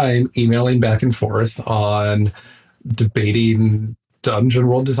of time emailing back and forth on debating Dungeon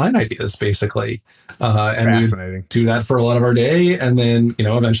World design ideas, basically. And fascinating. We do that for a lot of our day. And then,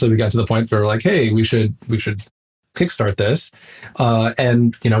 eventually we got to the point where we're like, hey, we should kickstart this.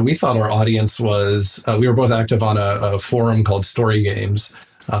 And, we thought our audience was, we were both active on a forum called Story Games.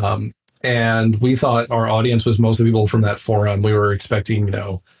 And we thought our audience was mostly people from that forum. We were expecting,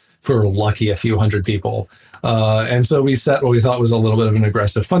 if we were lucky, a few hundred people. And so we set what we thought was a little bit of an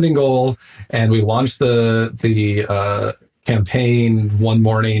aggressive funding goal. And we launched the campaign one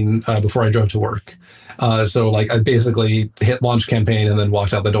morning before I drove to work. So like I basically hit launch campaign and then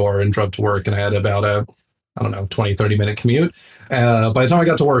walked out the door and drove to work. And I had about a I don't know, 20, 30-minute commute. By the time I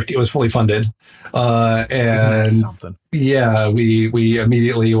got to work, it was fully funded. And something? Yeah, we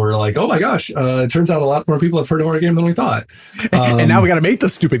immediately were like, oh my gosh, it turns out a lot more people have heard of our game than we thought. And now we got to make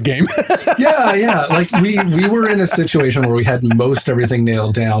this stupid game. Yeah. Like we were in a situation where we had most everything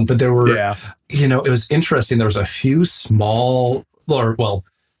nailed down, but there were, it was interesting. There was a few small,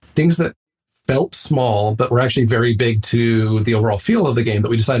 things that felt small, but were actually very big to the overall feel of the game that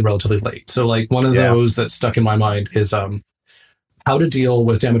we decided relatively late. So like one of those that stuck in my mind is how to deal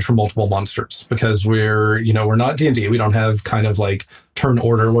with damage from multiple monsters, because we're not D&D. We don't have kind of like turn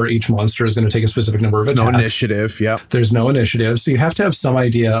order where each monster is going to take a specific number of attacks. No initiative. Yeah. There's no initiative. So you have to have some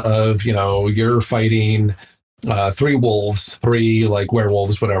idea of, you're fighting 3 wolves, 3 like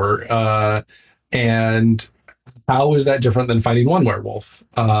werewolves, whatever. And how is that different than fighting 1 werewolf?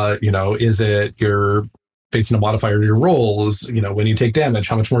 Is it you're facing a modifier to your rolls? When you take damage,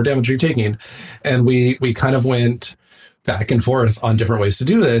 how much more damage are you taking? And we kind of went back and forth on different ways to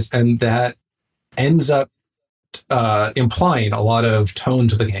do this, and that ends up implying a lot of tone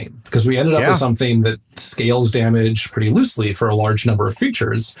to the game, because we ended up with something that scales damage pretty loosely for a large number of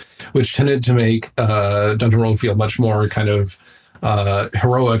creatures, which tended to make Dungeon World feel much more kind of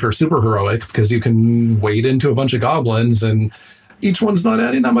heroic or super heroic, because you can wade into a bunch of goblins and each one's not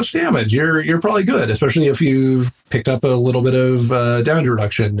adding that much damage. You're probably good, especially if you've picked up a little bit of damage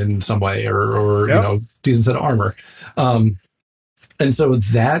reduction in some way, or decent set of armor. And so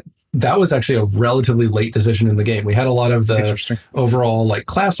that was actually a relatively late decision in the game. We had a lot of the overall like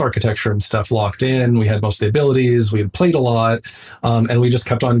class architecture and stuff locked in. We had most of the abilities. We had played a lot, and we just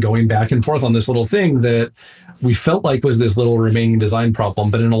kept on going back and forth on this little thing that we felt like was this little remaining design problem,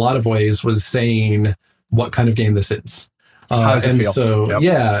 but in a lot of ways was saying what kind of game this is. How does it feel? So,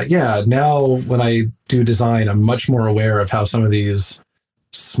 now when I do design, I'm much more aware of how some of these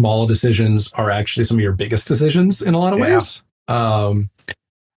small decisions are actually some of your biggest decisions in a lot of ways.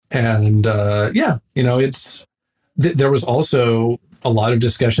 There was also a lot of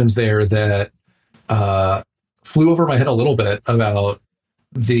discussions there that flew over my head a little bit about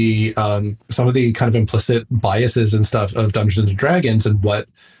the some of the kind of implicit biases and stuff of Dungeons and Dragons, and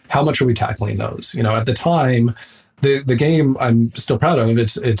how much are we tackling those? At the time, the game I'm still proud of.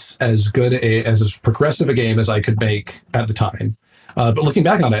 It's as good as progressive a game as I could make at the time. But looking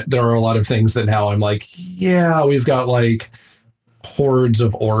back on it, there are a lot of things that now I'm like, we've got like hordes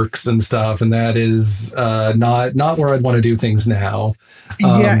of orcs and stuff, and that is not where I'd want to do things now.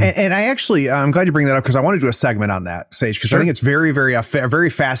 And I actually, I'm glad you bring that up, because I want to do a segment on that, Sage, because I think it's very, very a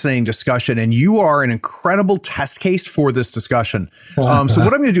very fascinating discussion, and you are an incredible test case for this discussion. So what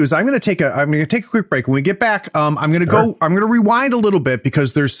I'm going to do is I'm going to take a quick break. When we get back, I'm going to rewind a little bit,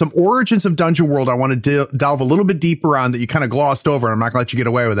 because there's some origins of Dungeon World I want to delve a little bit deeper on that you kind of glossed over, and I'm not going to let you get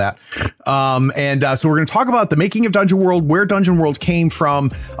away with that. So we're going to talk about the making of Dungeon World, where Dungeon World came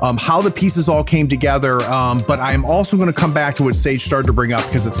from, how the pieces all came together. But I'm also going to come back to what Sage started to bring up,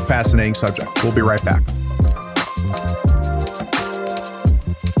 because it's a fascinating subject. We'll be right back.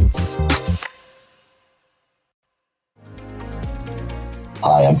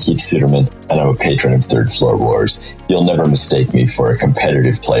 Hi, I'm Keith Suderman, and I'm a patron of Third Floor Wars. You'll never mistake me for a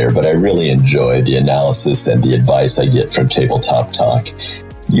competitive player, but I really enjoy the analysis and the advice I get from Tabletop Talk.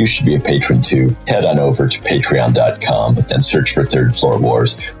 You should be a patron too. Head on over to patreon.com and search for Third Floor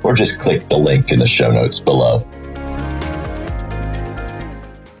Wars, or just click the link in the show notes below.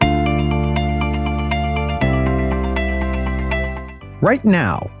 Right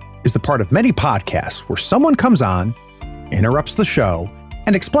Now is the part of many podcasts where someone comes on, interrupts the show,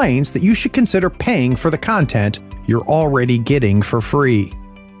 and explains that you should consider paying for the content you're already getting for free.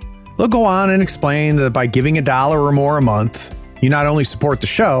 They'll go on and explain that by giving $1 or more a month, you not only support the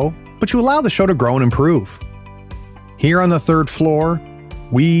show, but you allow the show to grow and improve. Here on the Third Floor,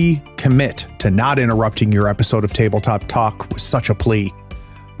 we commit to not interrupting your episode of Tabletop Talk with such a plea.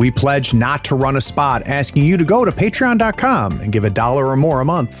 We pledge not to run a spot asking you to go to patreon.com and give $1 or more a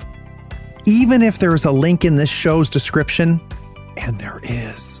month. Even if there's a link in this show's description, and there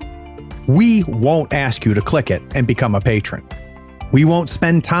is, we won't ask you to click it and become a patron. We won't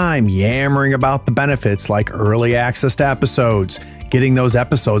spend time yammering about the benefits like early access to episodes, getting those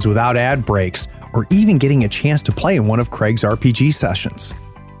episodes without ad breaks, or even getting a chance to play in one of Craig's RPG sessions.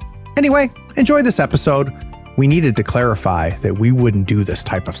 Anyway, enjoy this episode. We needed to clarify that we wouldn't do this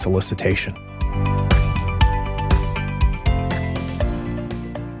type of solicitation.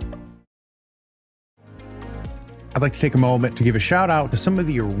 I'd like to take a moment to give a shout out to some of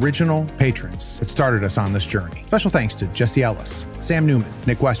the original patrons that started us on this journey. Special thanks to Jesse Ellis, Sam Newman,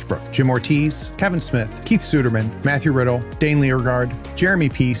 Nick Westbrook, Jim Ortiz, Kevin Smith, Keith Suderman, Matthew Riddle, Dane Leargard, Jeremy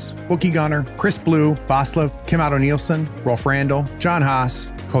Peace, Wookie Gunner, Chris Blue, Vaslav, Kim Otto Nielsen, Rolf Randall, John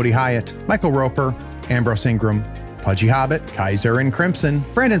Haas, Cody Hyatt, Michael Roper, Ambrose Ingram, Pudgy Hobbit, Kaiser and Crimson,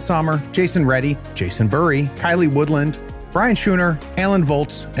 Brandon Sommer, Jason Reddy, Jason Burry, Kylie Woodland, Brian Schooner, Alan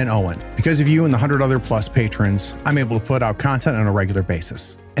Volts, and Owen. Because of you and the 100 other plus patrons, I'm able to put out content on a regular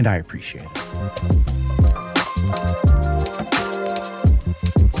basis, and I appreciate it.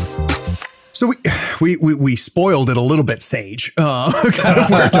 So we spoiled it a little bit, Sage, kind of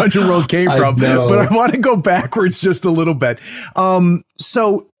where Dungeon World came from, but I want to go backwards just a little bit.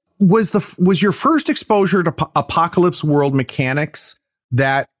 So was your first exposure to Apocalypse World mechanics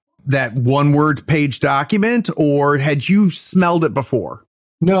that one-word page document, or had you smelled it before?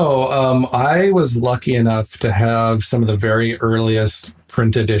 No, I was lucky enough to have some of the very earliest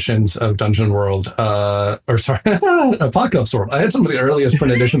print editions of Dungeon World, Apocalypse World. I had some of the earliest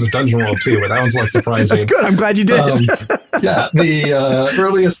print editions of Dungeon World too, but that one's less surprising. That's good. I'm glad you did. Yeah, the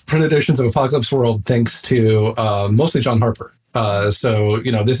earliest print editions of Apocalypse World, thanks to mostly John Harper. So,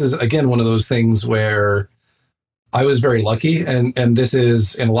 this is, again, one of those things where I was very lucky, and this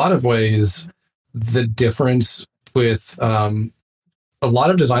is in a lot of ways the difference with a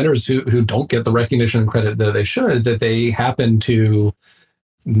lot of designers who don't get the recognition and credit that they should, that they happen to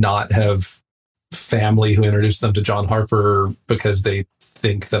not have family who introduced them to John Harper because they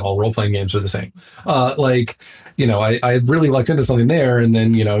think that all role-playing games are the same. I really lucked into something there, and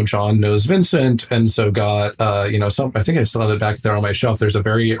then, John knows Vincent, and so got, I think I still have it back there on my shelf. There's a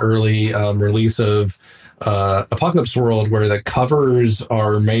very early release of Apocalypse World where the covers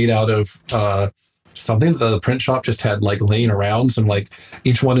are made out of something that the print shop just had laying around. Some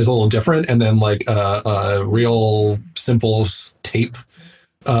each one is a little different, and then a real simple tape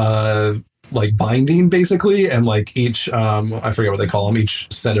binding basically, and each I forget what they call them,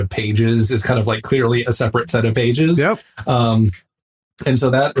 each set of pages is kind of clearly a separate set of pages. Yep. And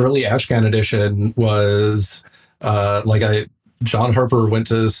so that early Ashcan edition was John Harper went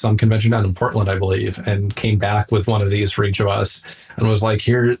to some convention down in Portland, I believe, and came back with one of these for each of us and was like,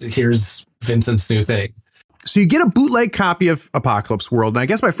 here's Vincent's new thing. So you get a bootleg copy of Apocalypse World. And I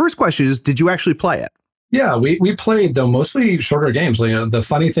guess my first question is, did you actually play it? Yeah, we played, though, mostly shorter games. The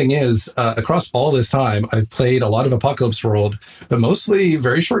funny thing is, across all this time, I've played a lot of Apocalypse World, but mostly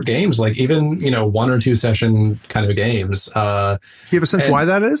very short games, even, 1 or 2 session kind of games. Do you have a sense why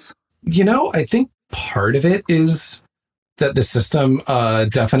that is? I think part of it is that the system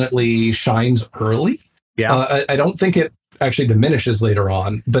definitely shines early. Yeah. I don't think it actually diminishes later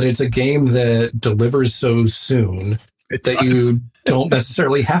on, but it's a game that delivers so soon that you don't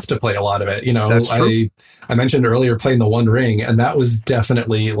necessarily have to play a lot of it. That's true. I mentioned earlier playing the One Ring, and that was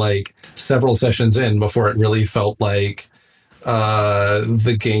definitely several sessions in before it really felt like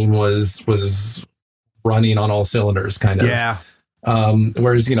the game was running on all cylinders, kind of. Yeah.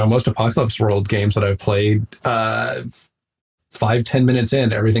 Whereas, most Apocalypse World games that I've played, 5-10 minutes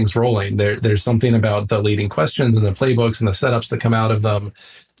in, everything's rolling. There's something about the leading questions and the playbooks and the setups that come out of them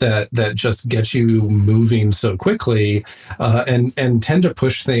that just get you moving so quickly, and tend to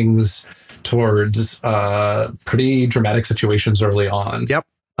push things towards pretty dramatic situations early on. Yep.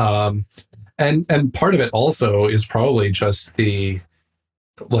 And part of it also is probably just the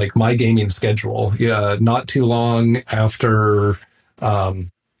my gaming schedule. Yeah, not too long after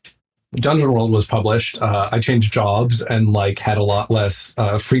Dungeon World was published, I changed jobs and had a lot less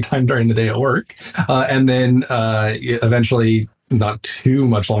free time during the day at work, and then eventually, not too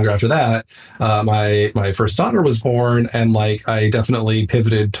much longer after that, my first daughter was born, and I definitely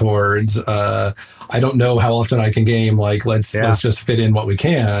pivoted towards I don't know how often I can game. Let's just fit in what we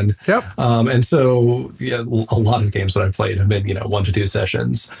can. Yep. And so a lot of games that I've played have been 1 to 2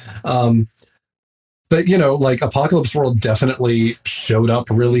 sessions. But, Apocalypse World definitely showed up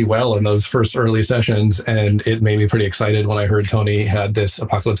really well in those first early sessions, and it made me pretty excited when I heard Tony had this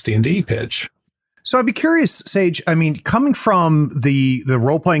Apocalypse D&D pitch. So I'd be curious, Sage, coming from the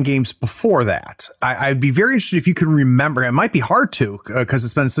role-playing games before that, I'd be very interested if you can remember. It might be hard to, because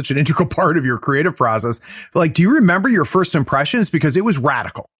it's been such an integral part of your creative process. But do you remember your first impressions? Because it was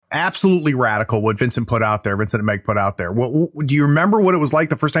radical. Absolutely radical what Vincent and Meg put out there. Do you remember what it was like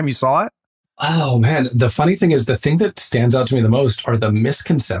the first time you saw it? Oh, man. The funny thing is, the thing that stands out to me the most are the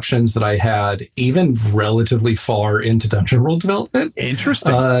misconceptions that I had even relatively far into Dungeon World development.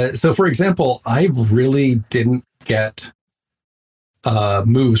 Interesting. So, for example, I really didn't get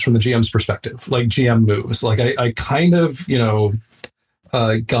moves from the GM's perspective, GM moves. I kind of,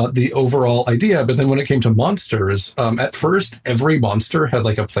 got the overall idea. But then when it came to monsters, at first every monster had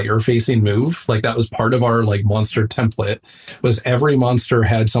like a player facing move. Like that was part of our like monster template, was every monster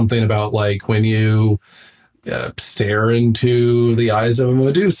had something about like when you stare into the eyes of a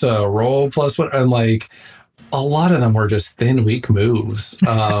Medusa, roll +1, and like a lot of them were just thin, weak moves.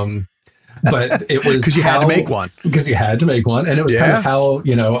 But it was because you had to make one. Because you had to make one. And it was kind of how,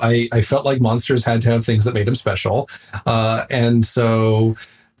 you know, I felt like monsters had to have things that made them special. And so,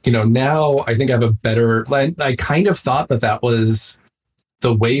 you know, now I think I have a better, I kind of thought that that was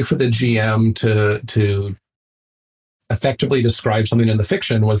the way for the GM to effectively describe something in the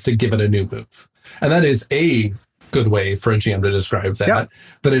fiction, was to give it a new move. And that is a good way for a GM to describe that,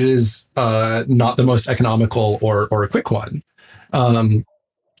 but it is not the most economical or a quick one.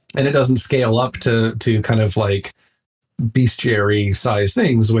 And it doesn't scale up to kind of like bestiary size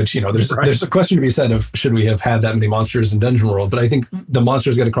things, which, you know, there's a question to be said of should we have had that many monsters in Dungeon World, but I think the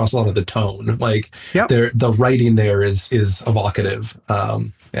monsters get across a lot of the tone. Like the writing there is evocative.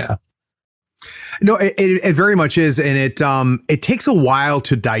 Yeah. No, it very much is, and it takes a while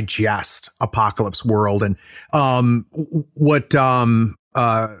to digest Apocalypse World, and what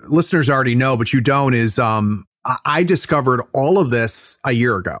listeners already know, but you don't, is I discovered all of this a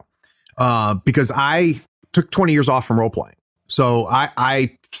year ago because I took 20 years off from role playing, so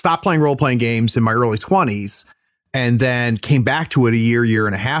I stopped playing role playing games in my early 20s. And then came back to it a year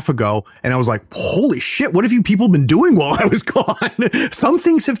and a half ago. And I was like, holy shit, what have you people been doing while I was gone? Some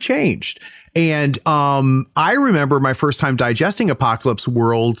things have changed. And I remember my first time digesting Apocalypse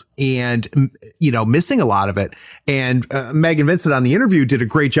World and, you know, missing a lot of it. And Megan Vincent on the interview did a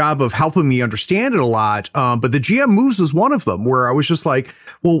great job of helping me understand it a lot. But the GM moves was one of them where I was just like,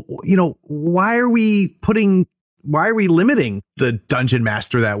 well, you know, why are we limiting the dungeon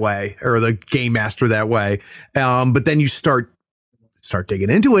master that way, or the game master that way? But then you start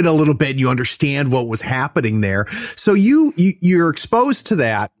digging into it a little bit and you understand what was happening there. So you're exposed to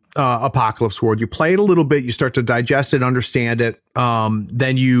that Apocalypse World. You play it a little bit, you start to digest it, understand it.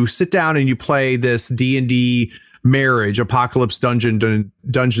 Then you sit down and you play this D&D marriage, Apocalypse Dungeons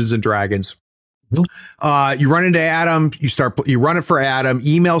and Dragons. You run into Adam, you run it for Adam,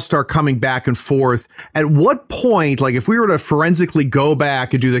 emails start coming back and forth. At what point, like if we were to forensically go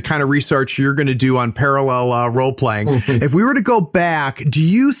back and do the kind of research you're going to do on parallel role playing, if we were to go back, do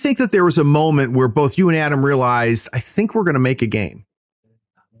you think that there was a moment where both you and Adam realized, I think we're going to make a game?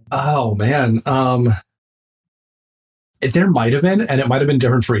 Oh man. There might have been, and it might have been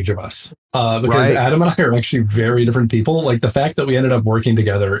different for each of us, because Adam and I are actually very different people. Like the fact that we ended up working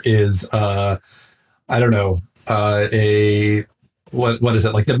together is, I don't know, what is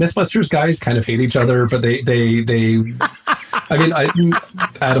it? Like the Mythbusters guys kind of hate each other, but they I mean,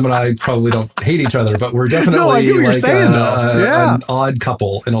 Adam and I probably don't hate each other, but we're definitely like an odd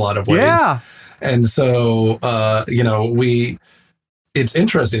couple in a lot of ways. Yeah. And so, you know, it's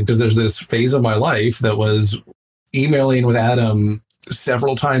interesting because there's this phase of my life that was emailing with Adam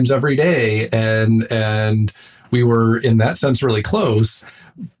several times every day, and we were in that sense really close,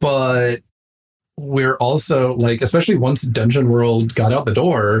 but we're also like, especially once Dungeon World got out the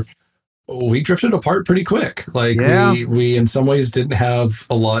door, we drifted apart pretty quick. Like we in some ways didn't have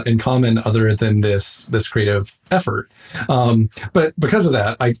a lot in common other than this creative effort. But because of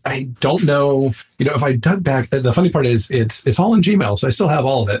that, I don't know, you know, if I dug back, the funny part is it's all in Gmail. So I still have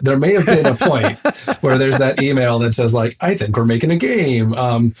all of it. There may have been a point where there's that email that says like, I think we're making a game.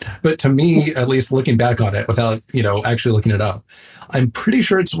 But to me, at least looking back on it without, you know, actually looking it up, I'm pretty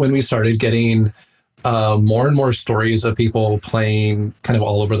sure it's when we started getting more and more stories of people playing kind of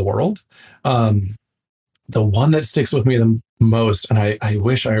all over the world. The one that sticks with me the most, and I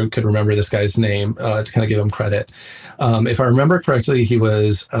wish I could remember this guy's name to kind of give him credit. If I remember correctly, he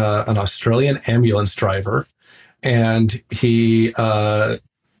was an Australian ambulance driver, and he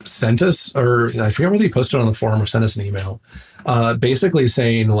sent us, or I forget whether he posted on the forum or sent us an email, basically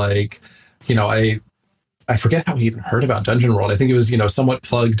saying like, you know, I forget how he even heard about Dungeon World. I think it was, you know, somewhat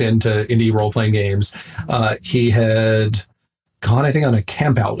plugged into indie role-playing games. He had gone, I think, on a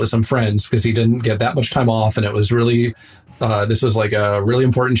camp out with some friends because he didn't get that much time off. And it was really, this was like a really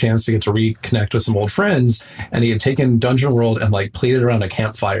important chance to get to reconnect with some old friends. And he had taken Dungeon World and like played it around a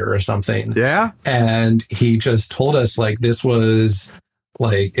campfire or something. Yeah. And he just told us like, this was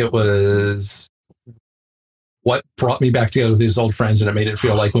like, it was what brought me back together with these old friends, and it made it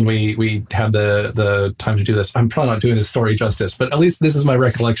feel like when we had the time to do this. I'm probably not doing his story justice, but at least this is my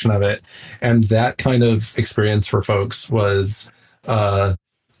recollection of it. And that kind of experience for folks was the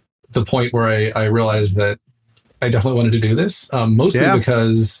point where I realized that I definitely wanted to do this, mostly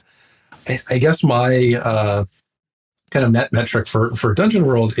because I guess my kind of net metric for Dungeon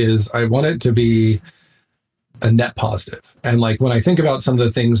World is I want it to be a net positive. And like when I think about some of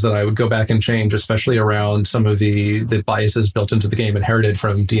the things that I would go back and change, especially around some of the biases built into the game inherited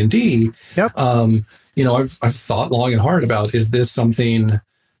from D&D, Yep. you know, I've thought long and hard about, is this something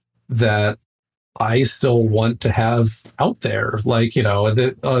that I still want to have out there? Like, you know,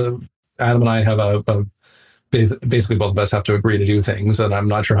 Adam and I have basically both of us have to agree to do things, and I'm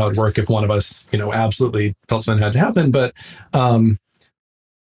not sure how it'd work if one of us, you know, absolutely felt something had to happen. But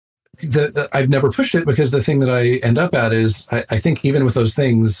I've never pushed it, because the thing that I end up at is I think even with those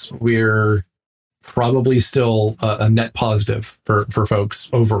things, we're probably still a net positive for folks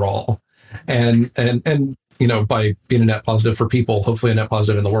overall. And you know, by being a net positive for people, hopefully a net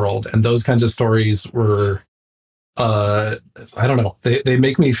positive in the world. And those kinds of stories were, I don't know, they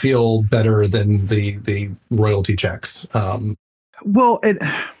make me feel better than the royalty checks. Well,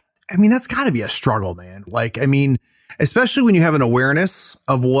 I mean, that's got to be a struggle, man. Like, I mean, especially when you have an awareness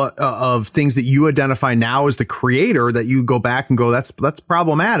of what of things that you identify now as the creator, that you go back and go, that's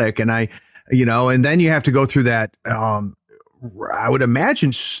problematic. And you know, and then you have to go through that. I would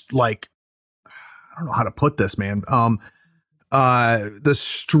imagine, like, I don't know how to put this, man. The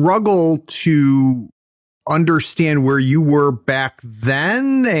struggle to understand where you were back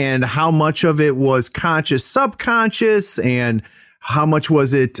then, and how much of it was conscious, subconscious, and how much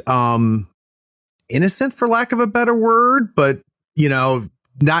was it innocent, for lack of a better word, but, you know,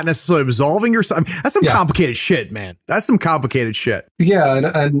 not necessarily absolving yourself. I mean, that's some complicated shit, man. That's some complicated shit.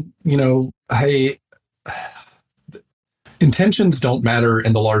 Yeah. And you know, intentions don't matter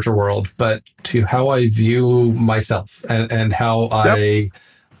in the larger world, but to how I view myself and how I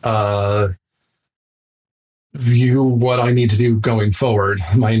view what I need to do going forward,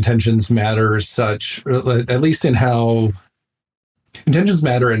 my intentions matter as such, at least in how intentions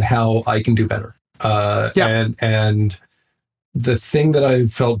matter and how I can do better. And the thing that I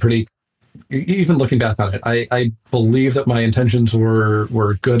felt pretty, even looking back on it, I believe that my intentions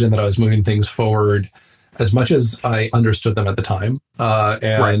were good and that I was moving things forward as much as I understood them at the time.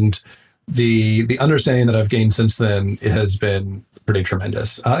 The understanding that I've gained since then has been pretty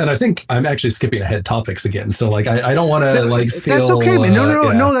tremendous. And I think I'm actually skipping ahead topics again. So like, I don't want to like steal. That's okay, man.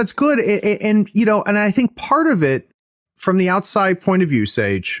 No, that's good. And you know, and I think part of it from the outside point of view,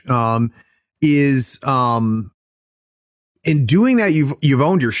 Sage, is in doing that, you've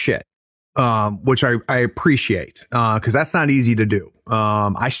owned your shit, which I appreciate, because that's not easy to do.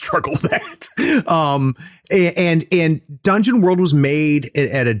 I struggle with that. And Dungeon World was made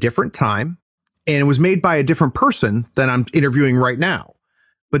at a different time, and it was made by a different person than I'm interviewing right now.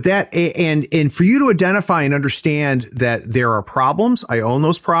 But that, and for you to identify and understand that there are problems, I own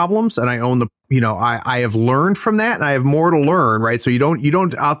those problems, and I own I have learned from that, and I have more to learn, right? So you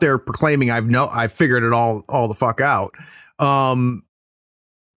don't out there proclaiming I've figured it all the fuck out.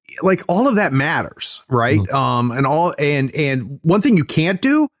 Like, all of that matters, right? Mm-hmm. And one thing you can't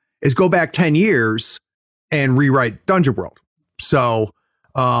do is go back 10 years and rewrite Dungeon World. So,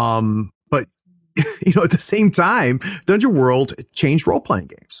 but you know, at the same time, Dungeon World changed role-playing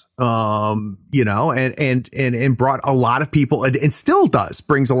games, you know, and brought a lot of people, and still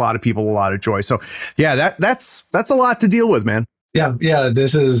brings a lot of people a lot of joy. So yeah, that's a lot to deal with, man. Yeah.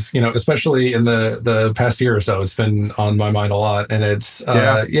 This is, you know, especially in the past year or so, it's been on my mind a lot, and it's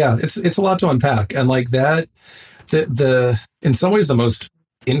it's a lot to unpack. And like that, the in some ways the most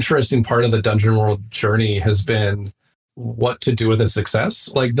interesting part of the Dungeon World journey has been what to do with a success.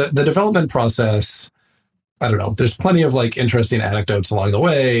 Like the development process, I don't know, there's plenty of like interesting anecdotes along the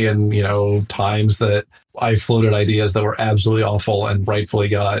way, and, you know, times that I floated ideas that were absolutely awful and rightfully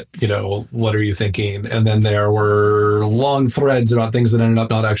got, you know, what are you thinking? And then there were long threads about things that ended up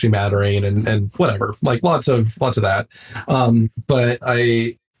not actually mattering, and whatever, like lots of that. But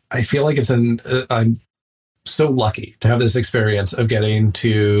I feel like I'm so lucky to have this experience of getting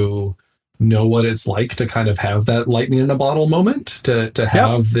to know what it's like to kind of have that lightning in a bottle moment, to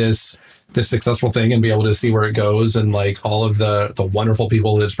have this successful thing and be able to see where it goes, and like all of the wonderful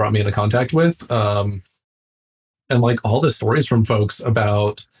people that it's brought me into contact with. And like all the stories from folks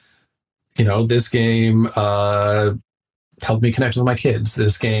about, you know, this game helped me connect with my kids.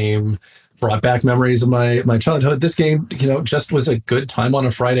 This game brought back memories of my childhood. This game, you know, just was a good time on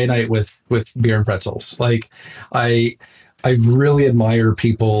a Friday night with beer and pretzels. Like I really admire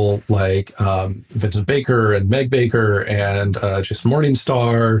people like Vincent Baker and Meg Baker and just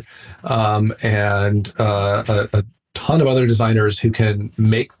Morningstar, and a ton of other designers who can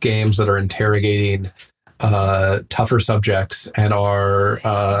make games that are interrogating tougher subjects and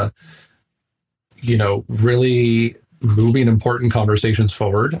are, you know, really moving important conversations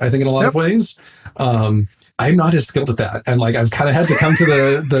forward, I think, in a lot of ways. I'm not as skilled at that. And like, I've kind of had to come to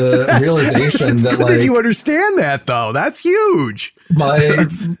the realization that like, you understand that though. That's huge. My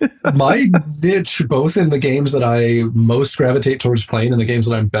niche, both in the games that I most gravitate towards playing and the games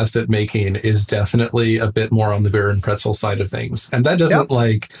that I'm best at making, is definitely a bit more on the beer and pretzel side of things. And that doesn't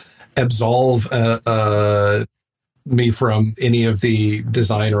like absolve me from any of the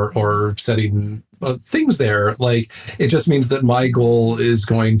design or setting things there. Like, it just means that my goal is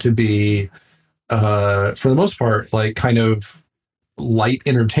going to be, for the most part, like kind of light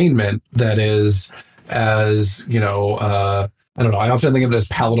entertainment that is, as I don't know, I often think of it as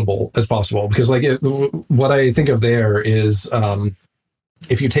palatable as possible, because like what I think of there is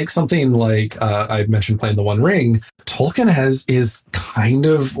if you take something like I mentioned playing The One Ring, Tolkien is kind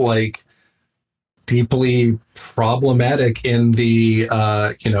of like deeply problematic in the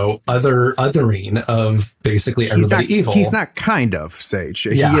othering of basically everybody evil. He's not kind of, Sage.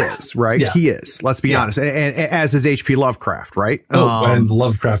 He is, right? Yeah. He is. Let's be honest. And as is H.P. Lovecraft, right? And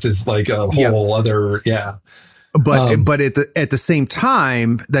Lovecraft is like a whole other But at the same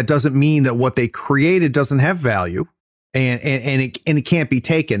time, that doesn't mean that what they created doesn't have value. And it can't be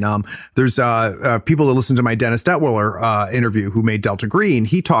taken. There's people that listen to my Dennis Detwiller interview who made Delta Green.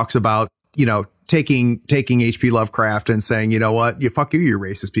 He talks about taking H.P. Lovecraft and saying, you know what, you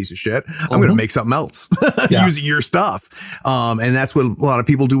racist piece of shit. I'm going to make something else using your stuff. And that's what a lot of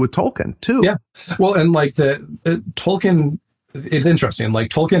people do with Tolkien too. Yeah. Well, and like Tolkien, it's interesting. Like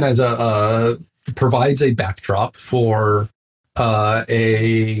Tolkien as provides a backdrop for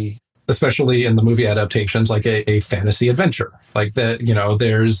especially in the movie adaptations, like a fantasy adventure. Like that,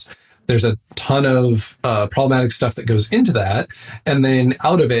 there's a ton of problematic stuff that goes into that, and then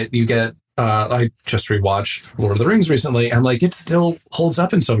out of it you get I just rewatched Lord of the Rings recently, and like it still holds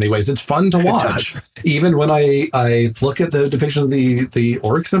up in so many ways. It's fun to watch, even when I look at the depiction of the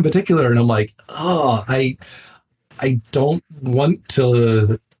orcs in particular, and I'm like, oh, I don't want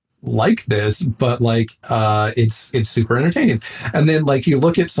to like this, but like it's super entertaining. And then like you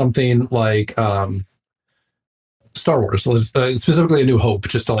look at something like Star Wars, specifically A New Hope,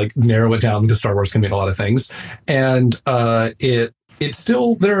 just to like narrow it down, because Star Wars can mean a lot of things, and it's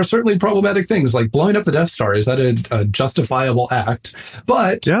still, there are certainly problematic things like blowing up the Death Star. Is that a justifiable act?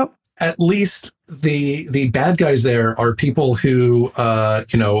 But at least the bad guys there are people who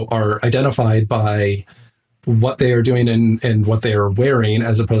are identified by what they are doing and what they are wearing,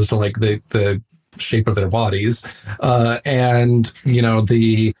 as opposed to like the shape of their bodies. And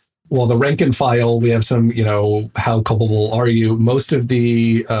the rank and file, we have some, how culpable are you? Most of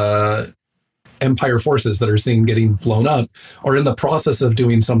the Empire forces that are seen getting blown up are in the process of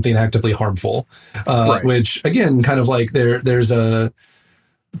doing something actively harmful, which again, kind of like there's to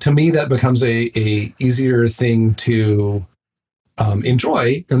me, that becomes a easier thing to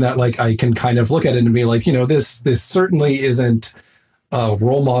enjoy, and that like I can kind of look at it and be like, this certainly isn't a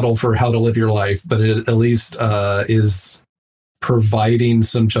role model for how to live your life, but it at least is providing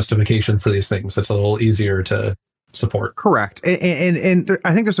some justification for these things that's a little easier to support. Correct. And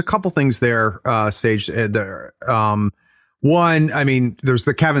I think there's a couple things there, Sage. One, I mean, there's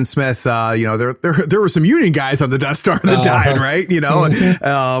the Kevin Smith, there were some Union guys on the Death Star that died, right?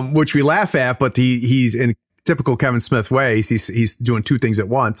 Which we laugh at, but he's in typical Kevin Smith way. He's doing two things at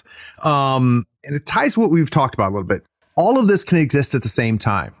once. And it ties to what we've talked about a little bit. All of this can exist at the same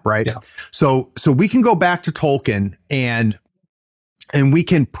time, right? Yeah. So we can go back to Tolkien and we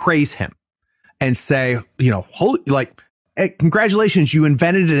can praise him and say, hey, congratulations, you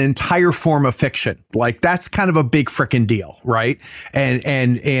invented an entire form of fiction. Like that's kind of a big freaking deal, right? And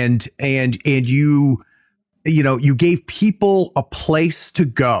you gave people a place to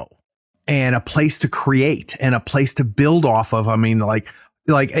go and a place to create and a place to build off of. I mean, I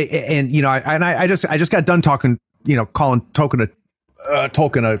just got done talking, calling Tolkien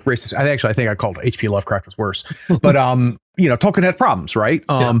a racist. I think I called H.P. Lovecraft was worse, but Tolkien had problems, right?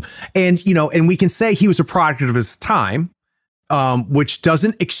 And we can say he was a product of his time, which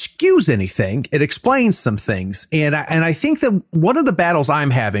doesn't excuse anything. It explains some things. And I think that one of the battles I'm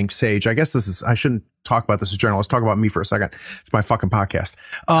having, Sage, I guess I shouldn't talk about this as general. Let's talk about me for a second. It's my fucking podcast.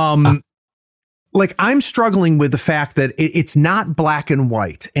 Like I'm struggling with the fact that it's not black and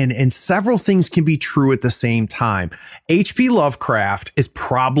white, and several things can be true at the same time. H.P. Lovecraft is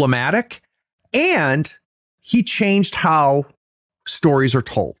problematic, and he changed how stories are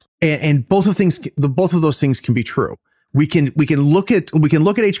told, and both of those things can be true. We can look at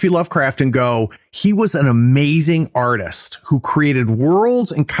H.P. Lovecraft and go, he was an amazing artist who created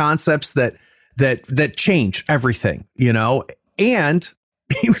worlds and concepts that change everything, and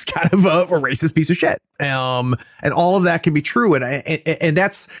he was kind of a racist piece of shit. And all of that can be true. And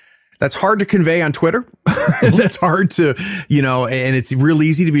that's that's hard to convey on Twitter. That's hard to, and it's real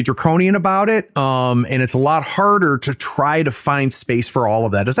easy to be draconian about it. And it's a lot harder to try to find space for all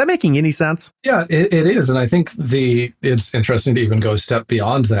of that. Is that making any sense? Yeah, it is. And I think it's interesting to even go a step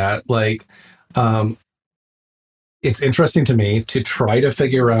beyond that. Like, it's interesting to me to try to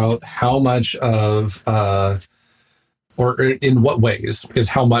figure out how much of, or in what ways is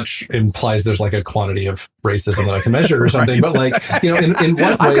how much implies there's like a quantity of racism that I can measure or something. Right. But like, in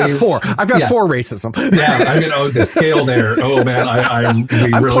what ways? I've got four racism. Yeah. I mean, the scale there. Oh man,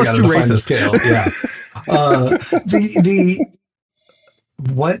 we really got to define the scale. Yeah.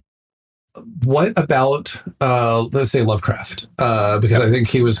 What about, let's say Lovecraft? Because I think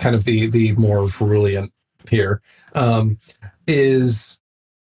he was kind of the more brilliant here, is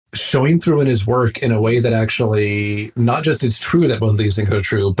showing through in his work in a way that actually not just it's true that both of these things are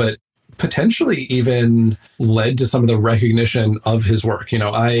true, but potentially even led to some of the recognition of his work.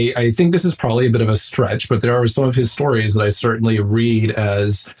 I think this is probably a bit of a stretch, but there are some of his stories that I certainly read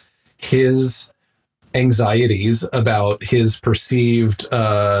as his anxieties about his perceived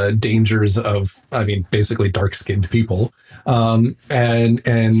dangers of, basically dark-skinned people,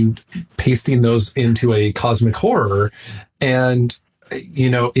 and pasting those into a cosmic horror. And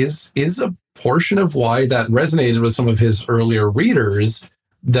is a portion of why that resonated with some of his earlier readers,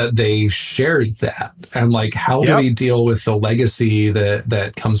 that they shared that. And like, how do we deal with the legacy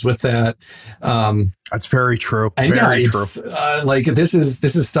that comes with that? That's very true. And very true. Like this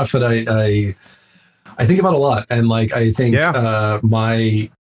is stuff that I think about a lot. And like, I think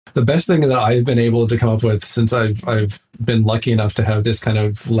the best thing that I've been able to come up with since I've been lucky enough to have this kind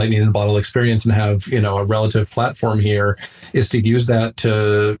of lightning in a bottle experience and have, a relative platform here, is to use that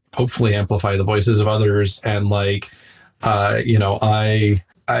to hopefully amplify the voices of others. And like, I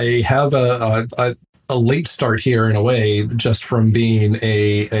have a late start here in a way, just from being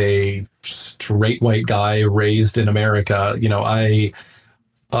a straight white guy raised in America.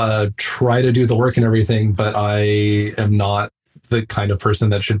 I try to do the work and everything, but I am not the kind of person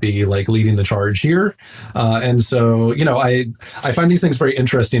that should be like leading the charge here. And so, I find these things very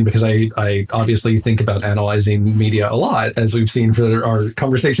interesting because I obviously think about analyzing media a lot, as we've seen for our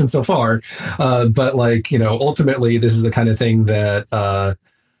conversation so far. But like, ultimately this is the kind of thing that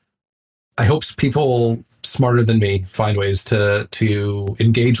I hope people smarter than me find ways to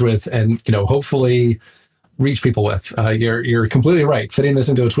engage with and, hopefully reach people with. You're completely right. Fitting this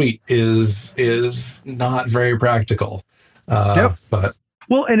into a tweet is not very practical. Yep. But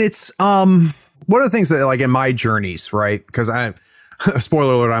and it's one of the things that, like, in my journeys, right? Because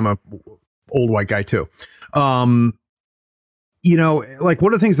spoiler alert, I'm a old white guy too. Like, one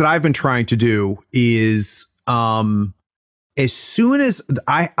of the things that I've been trying to do is as soon as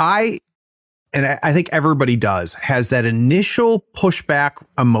I think everybody has that initial pushback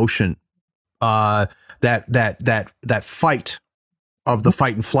emotion, that fight of the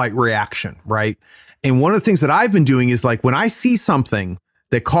fight and flight reaction, right? And one of the things that I've been doing is, like, when I see something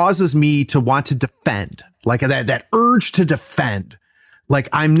that causes me to want to defend, like that urge to defend, like,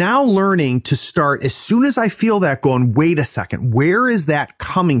 I'm now learning to start, as soon as I feel that, going, wait a second, where is that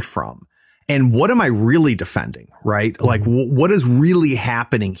coming from? And what am I really defending, right? Mm-hmm. Like, what is really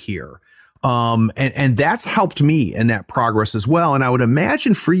happening here? And that's helped me in that progress as well. And I would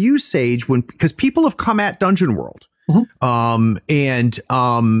imagine for you, Sage, because people have come at Dungeon World,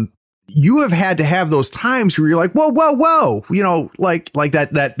 you have had to have those times where you're like, whoa, like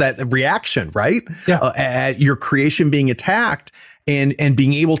that reaction, right? Yeah. At your creation being attacked and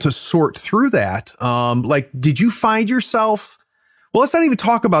being able to sort through that. Like, did you find yourself, well, let's not even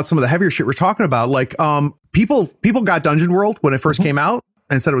talk about some of the heavier shit we're talking about. Like, people got Dungeon World when it first came out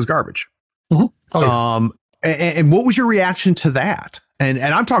and said it was garbage. Mm-hmm. Oh, yeah. And what was your reaction to that? And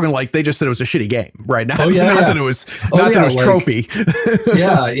I'm talking like they just said it was a shitty game, right? Not that it was that it was trophy.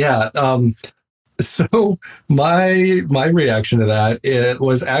 Yeah. So my reaction to that, it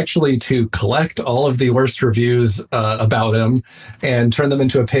was actually to collect all of the worst reviews about him and turn them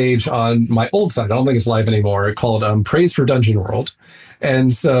into a page on my old site. I don't think it's live anymore. Called Praise for Dungeon World.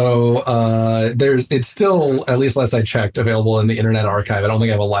 And so it's still, at least last I checked, available in the Internet Archive. I don't think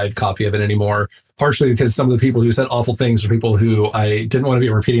I have a live copy of it anymore, partially because some of the people who said awful things are people who I didn't want to be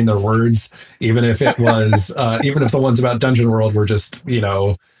repeating their words, even if it was, even if the ones about Dungeon World were just,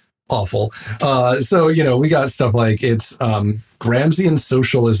 awful. So, we got stuff like it's Gramscian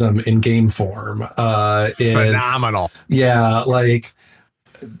socialism in game form. Phenomenal. Yeah, like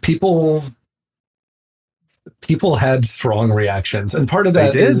people had strong reactions, and part of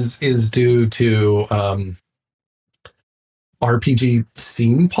that is due to RPG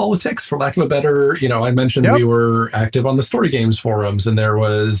scene politics, for lack of a better, I mentioned we were active on the story games forums, and there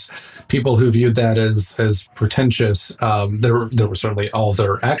was people who viewed that as pretentious. There were certainly all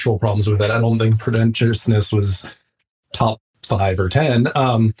their actual problems with it. I don't think pretentiousness was top 5 or 10.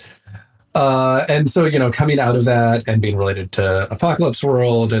 And so, coming out of that and being related to Apocalypse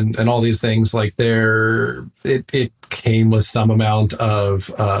World and all these things, like it came with some amount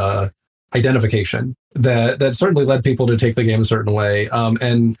of identification that certainly led people to take the game a certain way.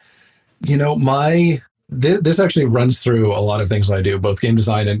 This actually runs through a lot of things I do, both game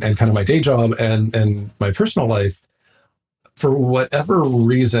design and kind of my day job and my personal life. For whatever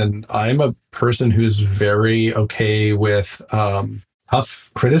reason, I'm a person who's very okay with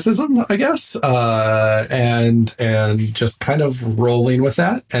tough criticism, I guess, and just kind of rolling with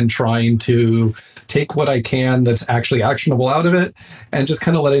that and trying to take what I can that's actually actionable out of it, and just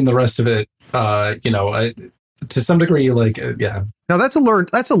kind of letting the rest of it, to some degree, yeah. Now that's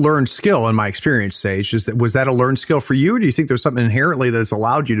a learned skill in my experience, Sage. Was that a learned skill for you? Or do you think there's something inherently that's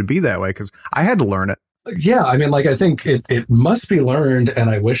allowed you to be that way? Because I had to learn it. Yeah, I mean, I think it must be learned, and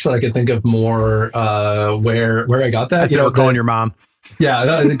I wish that I could think of more where I got that. That's calling your mom.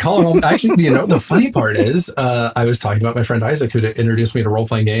 Yeah, calling home. Actually, the funny part is, I was talking about my friend Isaac, who introduced me to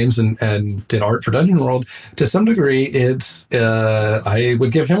role-playing games and did art for Dungeon World. To some degree, I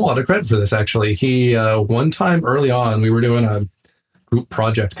would give him a lot of credit for this, actually. He, one time early on, we were doing a group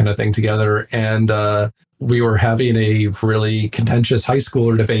project kind of thing together, and we were having a really contentious high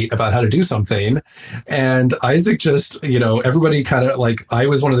schooler debate about how to do something. And Isaac just, everybody kind of I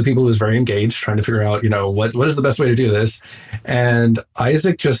was one of the people who was very engaged, trying to figure out, what is the best way to do this. And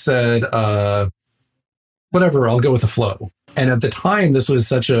Isaac just said, whatever, I'll go with the flow. And at the time, this was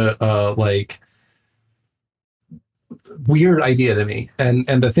such a weird idea to me. And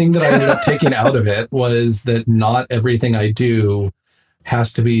the thing that I ended up taking out of it was that not everything I do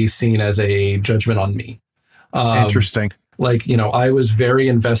has to be seen as a judgment on me. Interesting. I was very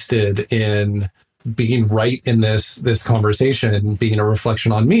invested in being right in this conversation and being a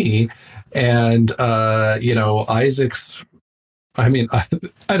reflection on me. And, Isaac's, I mean, I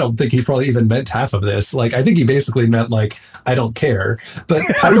don't think he probably even meant half of this. I think he basically meant I don't care. But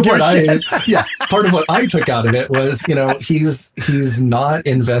part of what I took out of it was, he's not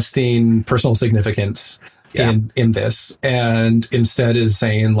investing personal significance in this, and instead is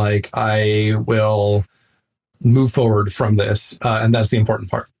saying I will move forward from this, and that's the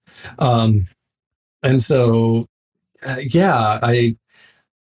important part. And so I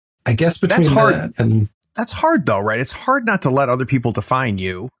guess between that's hard. that and that's hard though, right? It's hard not to let other people define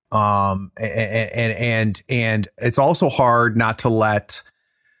you, and it's also hard not to let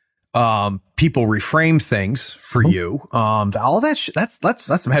people reframe things for you. All that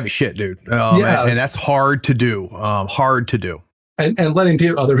that's some heavy shit, dude. And that's hard to do. And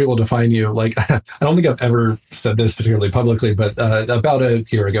letting other people define you. I don't think I've ever said this particularly publicly, but about a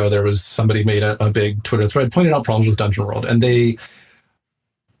year ago, there was somebody made a big Twitter thread pointing out problems with Dungeon World, and the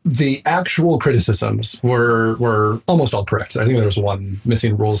actual criticisms were almost all correct. I think there was one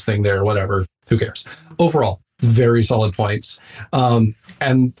missing rules thing there, whatever. Who cares? Overall, very solid points.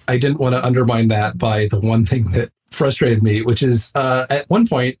 And I didn't want to undermine that by the one thing that frustrated me, which is at one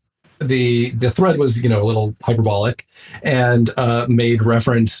point, the thread was, a little hyperbolic and made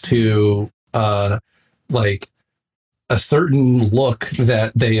reference to a certain look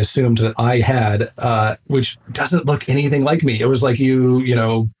that they assumed that I had, which doesn't look anything like me. It was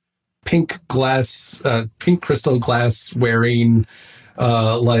pink crystal glass wearing,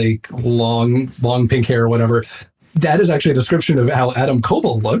 long pink hair or whatever. That is actually a description of how Adam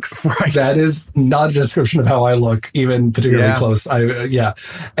Koebel looks. Right. That is not a description of how I look, even particularly close.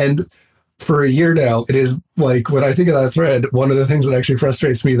 And for a year now, it is when I think of that thread, one of the things that actually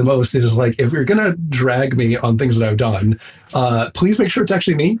frustrates me the most is if you're going to drag me on things that I've done, please make sure it's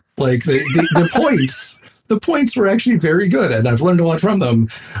actually me. The points were actually very good, and I've learned a lot from them.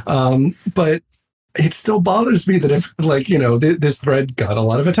 But it still bothers me that if this thread got a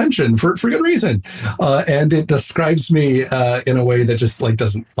lot of attention for good reason, and it describes me in a way that just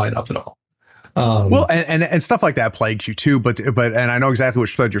doesn't line up at all. Well, and stuff like that plagues you too, but and I know exactly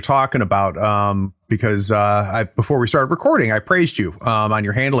which thread you're talking about, because before we started recording, I praised you on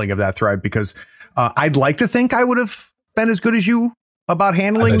your handling of that thread, because I'd like to think I would have been as good as you about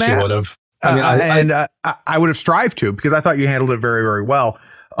handling that. You would have. I would have strived to, because I thought you handled it very, very well.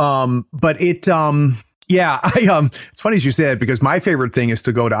 But it, it's funny as you say it, because my favorite thing is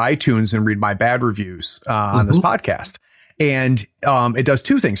to go to iTunes and read my bad reviews on this podcast. And it does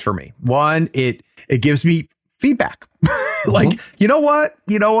two things for me. One, it gives me feedback. Like, you know what?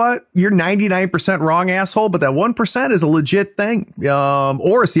 You're 99% wrong, asshole, but that 1% is a legit thing.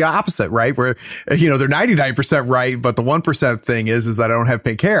 Or it's the opposite, right? Where, they're 99% right, but the 1% thing is that I don't have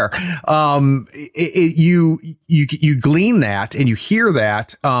pink hair. You glean that and you hear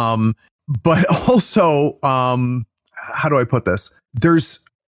that. But also, how do I put this?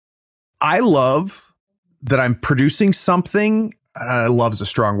 I love that I'm producing something. Love is a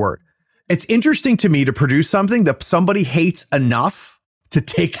strong word. It's interesting to me to produce something that somebody hates enough to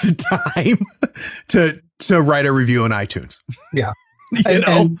take the time to write a review on iTunes. Yeah.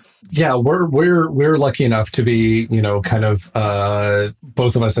 And yeah, we're lucky enough to be, kind of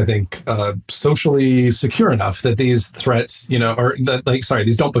both of us, I think, socially secure enough that these threats,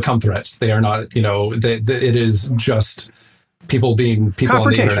 these don't become threats. They are not, it is just people being people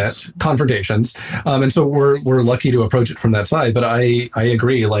on the internet, confrontations. And so we're lucky to approach it from that side. But I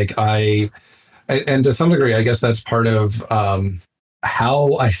agree. And to some degree, I guess that's part of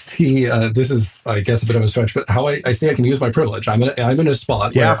how I see, this is, I guess, a bit of a stretch, but how I see I can use my privilege. I'm in a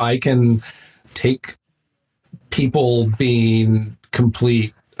spot where I can take people being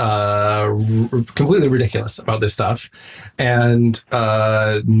completely ridiculous about this stuff and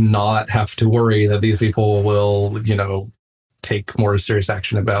not have to worry that these people will, take more serious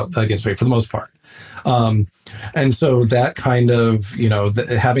action against me for the most part. And so that kind of,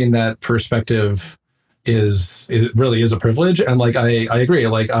 having that perspective is really a privilege. And I agree.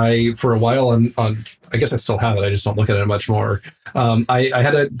 For a while on, I guess I still have it. I just don't look at it much more. I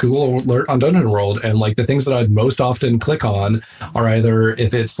had a Google alert on Dungeon World, and the things that I'd most often click on are either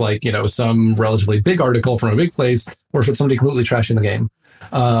if it's some relatively big article from a big place, or if it's somebody completely trashing the game.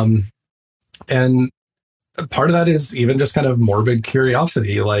 And part of that is even just kind of morbid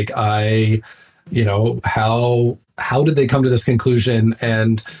curiosity. How did they come to this conclusion?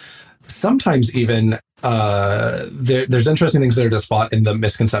 And sometimes even there's interesting things there to spot in the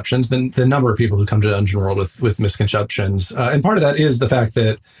misconceptions. The number of people who come to Dungeon World with misconceptions, and part of that is the fact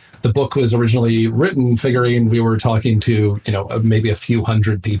that the book was originally written figuring we were talking to maybe a few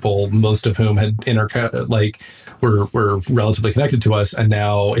hundred people, most of whom had were relatively connected to us, and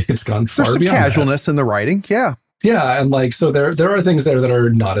now it's gone far beyond. There's some casualness in the writing, yeah. Yeah, and so there are things there that are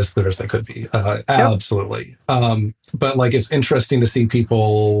not as clear as they could be. Absolutely. But it's interesting to see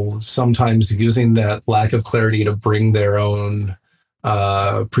people sometimes using that lack of clarity to bring their own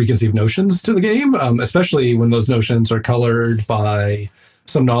preconceived notions to the game, especially when those notions are colored by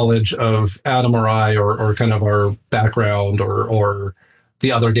some knowledge of Adam or I, or kind of our background or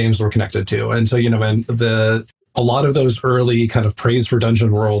the other games we're connected to. And so, a lot of those early kind of praise for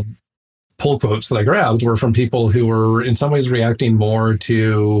Dungeon World pull quotes that I grabbed were from people who were in some ways reacting more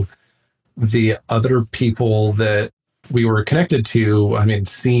to the other people that we were connected to. I mean,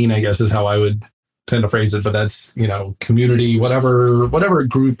 scene, I guess, is how I would tend to phrase it, but that's, community, whatever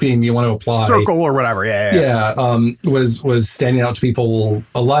grouping you want to apply. Circle or whatever. Yeah. Was standing out to people,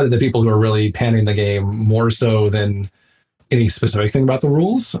 a lot of the people who are really panning the game more so than any specific thing about the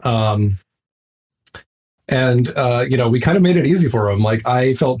rules. And, we kind of made it easy for them.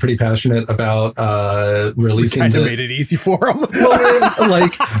 I felt pretty passionate about releasing. We kind of made it easy for them.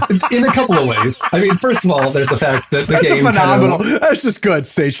 Well, in a couple of ways. I mean, first of all, there's the fact that the game phenomenal. That's just good,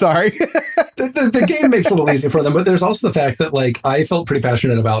 Sage. Sorry. the game makes it a little easy for them, but there's also the fact that I felt pretty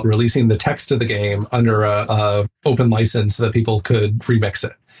passionate about releasing the text of the game under a open license so that people could remix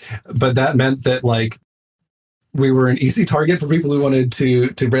it. But that meant that we were an easy target for people who wanted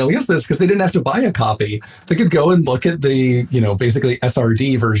to rail against this because they didn't have to buy a copy. They could go and look at the, basically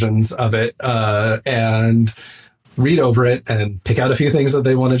SRD versions of it and read over it and pick out a few things that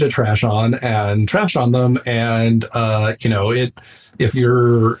they wanted to trash on them. And, if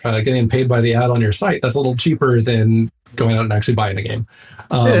you're getting paid by the ad on your site, that's a little cheaper than going out and actually buying a game.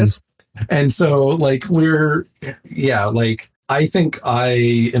 It is. And so I think I,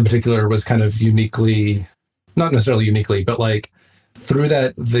 in particular, was kind of uniquely, not necessarily uniquely, but through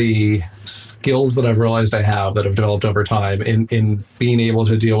that, the skills that I've realized I have that have developed over time in being able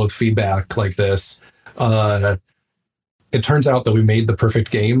to deal with feedback like this, it turns out that we made the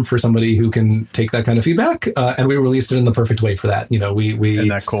perfect game for somebody who can take that kind of feedback, and we released it in the perfect way for that. We Isn't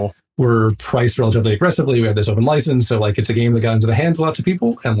that cool? We're priced relatively aggressively. We have this open license, so it's a game that got into the hands of lots of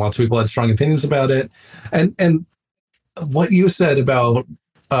people, and lots of people had strong opinions about it. And what you said about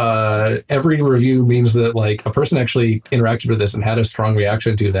every review means that a person actually interacted with this and had a strong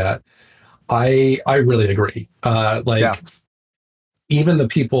reaction to that. I really agree. Even the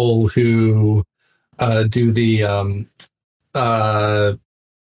people who do the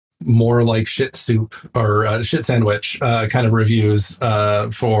more shit soup or shit sandwich kind of reviews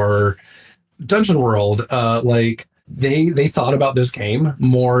for Dungeon World, they thought about this game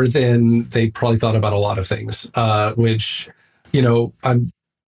more than they probably thought about a lot of things, which, I'm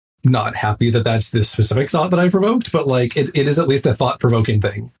not happy that that's this specific thought that I provoked, but like it is at least a thought-provoking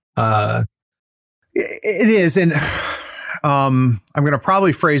thing. It is, and I'm going to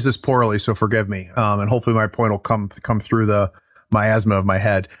probably phrase this poorly, so forgive me, and hopefully my point will come through the miasma of my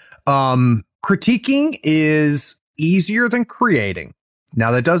head. Critiquing is easier than creating.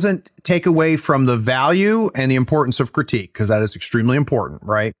 Now, that doesn't take away from the value and the importance of critique, because that is extremely important,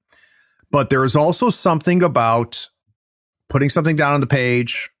 right? But there is also something about putting something down on the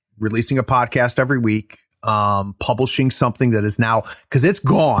page, releasing a podcast every week, publishing something that is now, because it's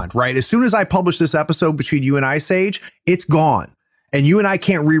gone, right? As soon as I publish this episode between you and I, Sage, it's gone. And you and I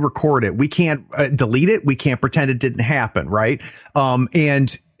can't re-record it. We can't delete it. We can't pretend it didn't happen, right? That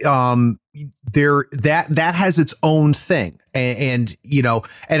has its own thing. And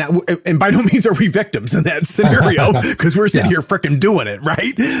by no means are we victims in that scenario, because we're sitting here freaking doing it,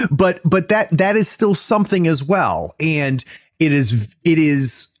 right? But that is still something as well. And it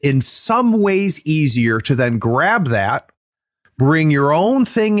is in some ways easier to then grab that, bring your own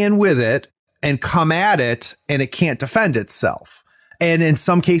thing in with it, and come at it, and it can't defend itself. And in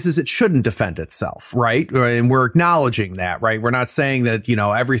some cases, it shouldn't defend itself, right? And we're acknowledging that, right? We're not saying that,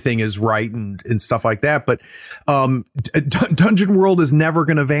 everything is right and stuff like that. But Dungeon World is never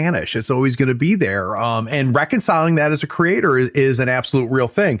going to vanish. It's always going to be there. And reconciling that as a creator is an absolute real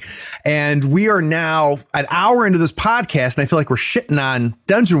thing. And we are now an hour into this podcast, and I feel like we're shitting on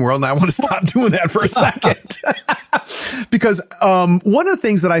Dungeon World, and I want to stop doing that for a second. Because one of the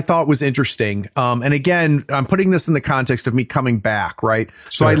things that I thought was interesting, and again, I'm putting this in the context of me coming back, right?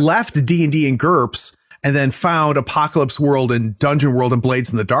 So I left D&D and GURPS and then found Apocalypse World and Dungeon World and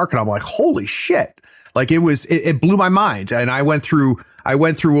Blades in the Dark, and I'm like, holy shit. Like it blew my mind. And I went through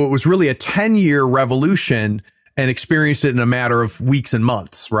what was really a 10-year revolution and experienced it in a matter of weeks and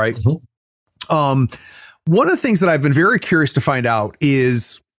months, right? Mm-hmm. One of the things that I've been very curious to find out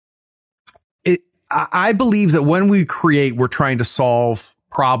is I believe that when we create, we're trying to solve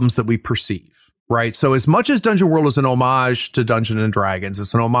problems that we perceive. Right. So as much as Dungeon World is an homage to Dungeons and Dragons,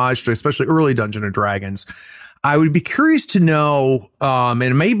 it's an homage to especially early Dungeons and Dragons. I would be curious to know, and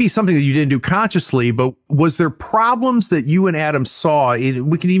it may be something that you didn't do consciously, but was there problems that you and Adam saw?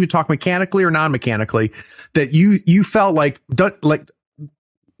 We can even talk mechanically or non-mechanically, that you felt like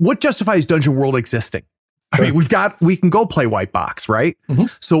what justifies Dungeon World existing? Sure. I mean, we can go play White Box, right? Mm-hmm.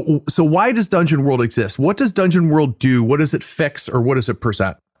 So why does Dungeon World exist? What does Dungeon World do? What does it fix, or what does it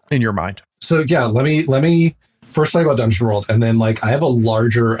present in your mind? So yeah, let me first talk about Dungeon World, and then I have a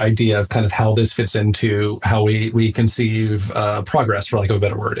larger idea of kind of how this fits into how we conceive progress, for lack of a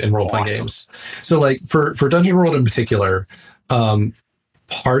better word, in role-playing games. So for Dungeon World in particular,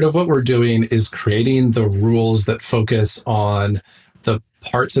 part of what we're doing is creating the rules that focus on the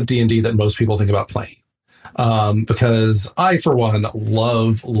parts of D&D that most people think about playing. Because I, for one,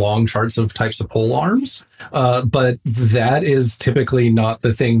 love long charts of types of pole arms, but that is typically not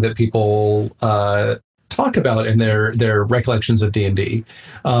the thing that people talk about in their recollections of D&D.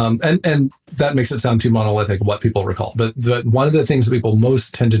 And that makes it sound too monolithic what people recall. But one of the things that people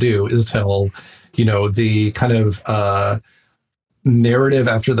most tend to do is tell, the kind of narrative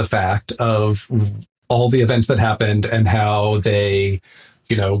after the fact of all the events that happened and how they,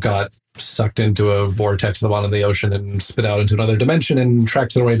 got sucked into a vortex at the bottom of the ocean and spit out into another dimension and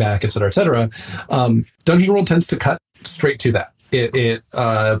tracked their way back, et cetera, et cetera. Dungeon World tends to cut straight to that. It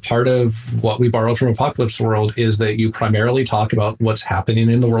part of what we borrowed from Apocalypse World is that you primarily talk about what's happening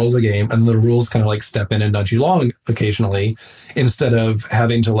in the world of the game, and the rules kind of step in and nudge you along occasionally, instead of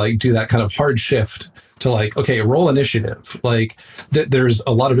having to do that kind of hard shift to okay, roll initiative. There's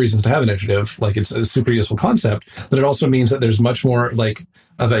a lot of reasons to have initiative. It's a super useful concept, but it also means that there's much more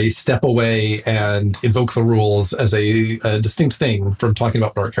of a step away and invoke the rules as a distinct thing from talking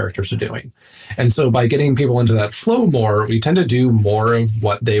about what our characters are doing. And so by getting people into that flow more, we tend to do more of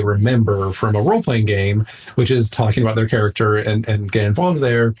what they remember from a role-playing game, which is talking about their character and get involved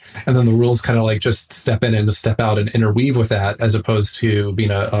there. And then the rules kind of just step in and step out and interweave with that, as opposed to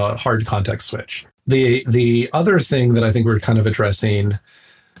being a hard context switch. The other thing that I think we're kind of addressing,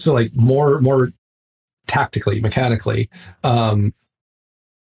 so more tactically, mechanically,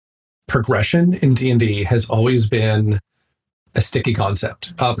 progression in D&D has always been a sticky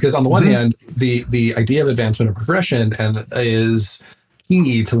concept, because on the one hand, the idea of advancement and progression is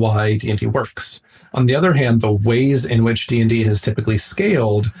key to why D&D works. On the other hand, the ways in which D&D has typically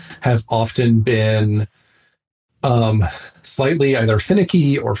scaled have often been slightly either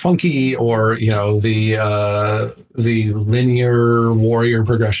finicky or funky, or the linear warrior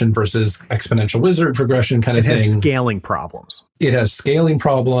progression versus exponential wizard progression kind of thing. It has scaling problems. It has scaling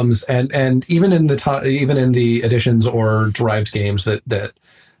problems, and even in the editions or derived games that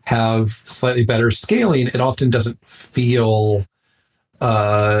have slightly better scaling, it often doesn't feel.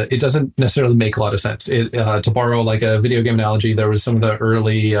 It doesn't necessarily make a lot of sense. To borrow like a video game analogy, there was some of the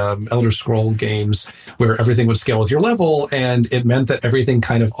early Elder Scroll games where everything would scale with your level, and it meant that everything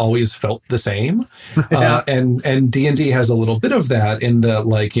kind of always felt the same. Yeah. And D&D has a little bit of that in the,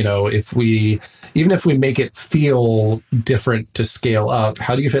 like, even if we make it feel different to scale up,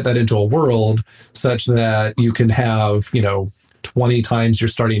 how do you fit that into a world such that you can have 20 times your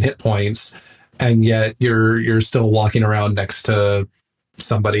starting hit points, and yet you're still walking around next to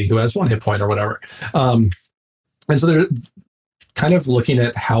somebody who has 1 hit point or whatever. And so they're kind of looking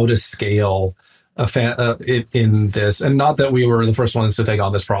at how to scale it in this, and not that we were the first ones to take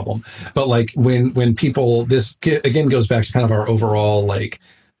on this problem, but like when people, this again goes back to kind of our overall like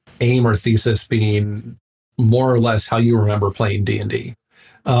aim or thesis being more or less how you remember playing D&D,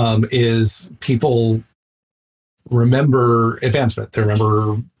 is people remember advancement. They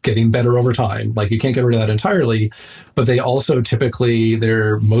remember getting better over time. Like, you can't get rid of that entirely, but they also typically,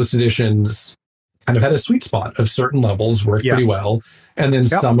 most editions kind of had a sweet spot of certain levels worked pretty well, and then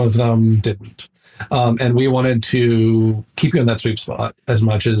some of them didn't. And we wanted to keep you in that sweet spot as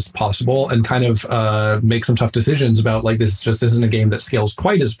much as possible, and kind of make some tough decisions about, like, this just isn't a game that scales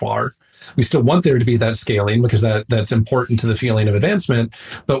quite as far. We still want there to be that scaling because that's important to the feeling of advancement,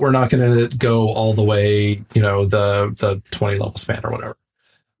 but we're not going to go all the way, the 20 level span or whatever.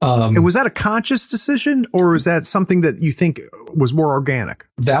 And was that a conscious decision, or is that something that you think was more organic?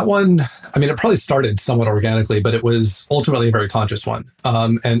 That one, I mean, it probably started somewhat organically, but it was ultimately a very conscious one.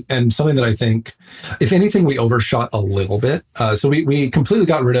 And something that I think, if anything, we overshot a little bit. So we completely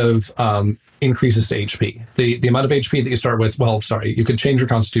got rid of increases to HP. The amount of HP that you start with, you could change your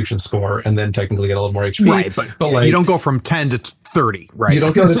constitution score and then technically get a little more HP. Right, but like, you don't go from 10 to 30, right? You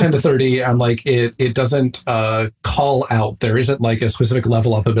don't go to 10 to 30, and like it doesn't call out. There isn't like a specific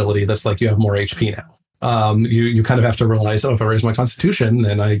level up ability that's like you have more HP now. You kind of have to realize, if I raise my constitution,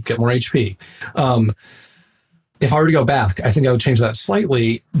 then I get more HP. If I were to go back, I think I would change that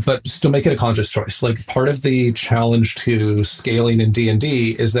slightly, but still make it a conscious choice. Like, part of the challenge to scaling in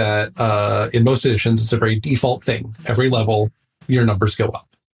D&D is that in most editions, it's a very default thing. Every level, your numbers go up.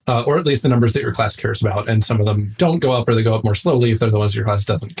 Or at least the numbers that your class cares about. And some of them don't go up, or they go up more slowly if they're the ones your class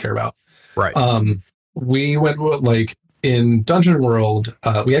doesn't care about. Right. We went like in Dungeon World,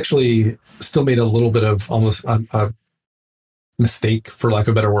 we actually still made a little bit of almost a mistake, for lack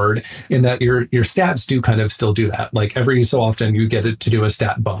of a better word, in that your stats do kind of still do that. Like, every so often you get it to do a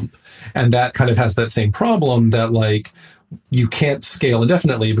stat bump. And that kind of has that same problem that, like, you can't scale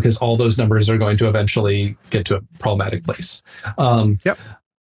indefinitely because all those numbers are going to eventually get to a problematic place. Yep.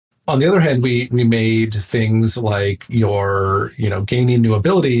 On the other hand, we made things like your, gaining new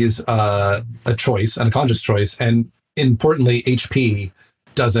abilities a choice and a conscious choice. And importantly, HP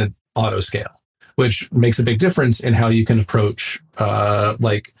doesn't auto scale, which makes a big difference in how you can approach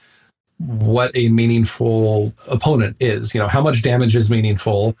like what a meaningful opponent is. How much damage is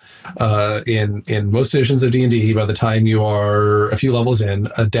meaningful. In most editions of D&D, by the time you are a few levels in,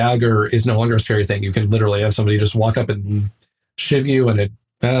 a dagger is no longer a scary thing. You can literally have somebody just walk up and shiv you, and it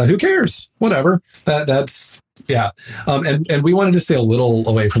who cares? Whatever. That's yeah. And we wanted to stay a little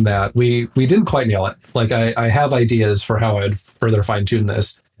away from that. We didn't quite nail it. Like, I have ideas for how I'd further fine tune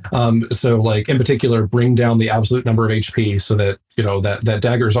this. So, like, in particular, bring down the absolute number of HP so that, that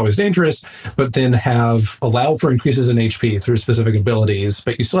dagger is always dangerous, but then allow for increases in HP through specific abilities,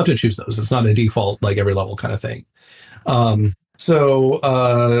 but you still have to choose those. It's not a default, like, every level kind of thing.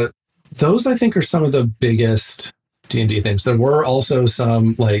 So those, I think, are some of the biggest D&D things. There were also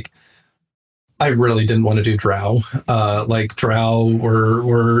some, like, I really didn't want to do drow. Like, drow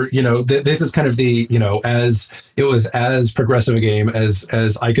were this is kind of the, as it was as progressive a game as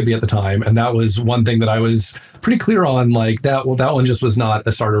I could be at the time. And that was one thing that I was pretty clear on, like, that one just was not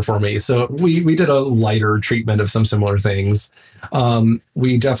a starter for me. So we did a lighter treatment of some similar things.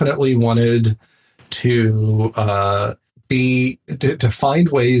 We definitely wanted to find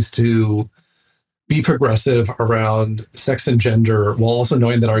ways to be progressive around sex and gender, while also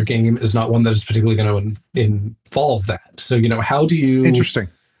knowing that our game is not one that is particularly going to involve that. So, how do you... Interesting.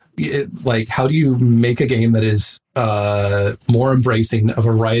 How do you make a game that is more embracing of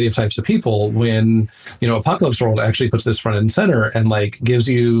a variety of types of people when, Apocalypse World actually puts this front and center and, like, gives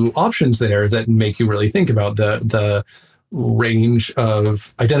you options there that make you really think about the range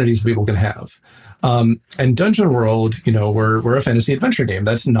of identities that people can have. And Dungeon World, we're a fantasy adventure game.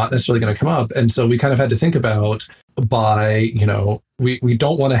 That's not necessarily going to come up. And so we kind of had to think about we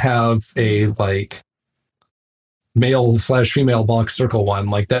don't want to have a like male/female box circle one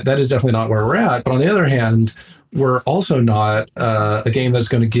like that. That is definitely not where we're at. But on the other hand, we're also not a game that's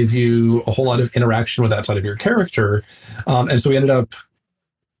going to give you a whole lot of interaction with that side of your character. And so we ended up,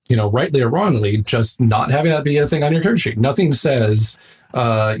 rightly or wrongly, just not having that be a thing on your character sheet. Nothing says,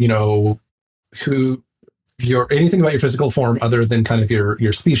 who anything about your physical form other than kind of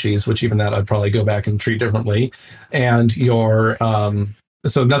your species, which even that I'd probably go back and treat differently. And your,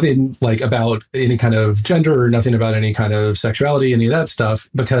 so nothing like about any kind of gender or nothing about any kind of sexuality, any of that stuff,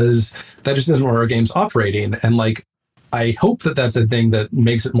 because that just isn't where our game's operating. And like, I hope that that's a thing that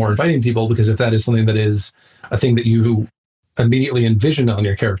makes it more inviting people, because if that is something that is a thing that you immediately envision on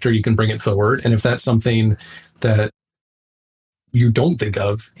your character, you can bring it forward. And if that's something that you don't think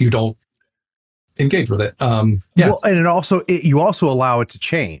of, you don't engage with it. Yeah. Well, and you also allow it to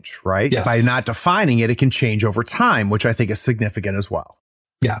change, right? Yes. By not defining it, it can change over time, which I think is significant as well.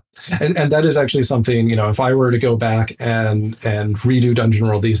 Yeah. And that is actually something, if I were to go back and redo Dungeon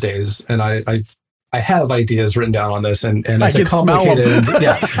World these days, and I have ideas written down on this, and it's a complicated,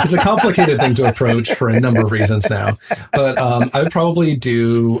 it's a complicated thing to approach for a number of reasons now. But I would probably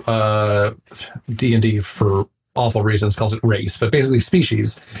do D&D for awful reasons, calls it race, but basically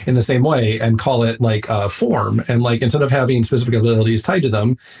species in the same way, and call it like form. And like, instead of having specific abilities tied to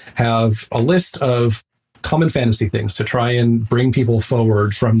them, have a list of common fantasy things to try and bring people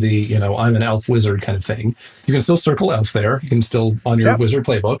forward from the, I'm an elf wizard kind of thing. You can still circle elf there. You can still on your wizard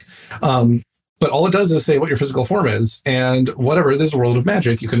playbook. But all it does is say what your physical form is, and whatever, this is a world of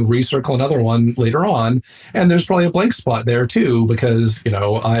magic. You can recircle another one later on. And there's probably a blank spot there too, because,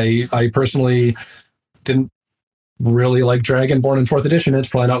 I personally didn't really like Dragonborn in 4th edition. It's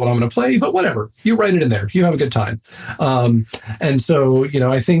probably not what I'm going to play, but whatever. You write it in there. You have a good time. And so,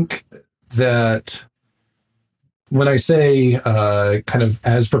 I think that when I say kind of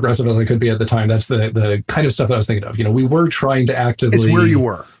as progressive as I could be at the time, that's the kind of stuff that I was thinking of. We were trying to actively it's where you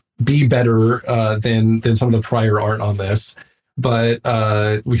were. Be better than some of the prior art on this, but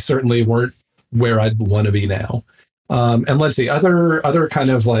we certainly weren't where I'd want to be now. And let's see, other kind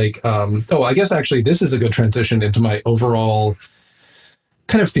of like, I guess actually this is a good transition into my overall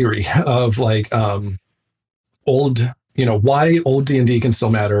kind of theory of like old, why old D&D can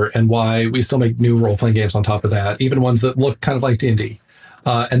still matter, and why we still make new role-playing games on top of that, even ones that look kind of like D&D.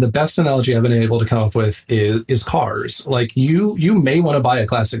 And the best analogy I've been able to come up with is cars. Like you may want to buy a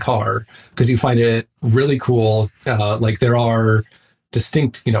classic car because you find it really cool. Like there are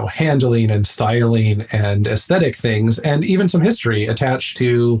distinct, handling and styling and aesthetic things, and even some history attached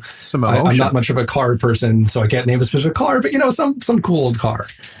to some emotion. I'm not much of a car person, so I can't name a specific car, but some cool old car.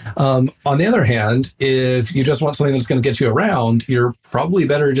 On the other hand, if you just want something that's going to get you around, you're probably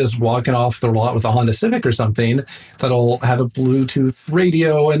better just walking off the lot with a Honda Civic or something that'll have a Bluetooth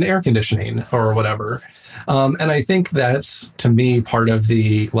radio and air conditioning or whatever. And I think that's, to me, part of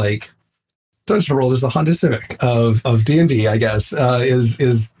the like Dungeon World is the Honda Civic of D&D, I guess, is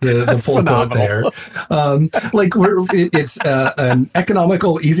the full quote there. It's an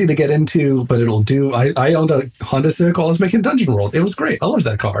economical, easy to get into, but it'll do. I owned a Honda Civic while I was making Dungeon World. It was great. I loved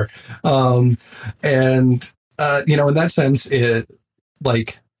that car. In that sense, it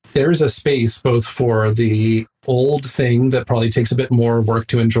like there's a space both for the old thing that probably takes a bit more work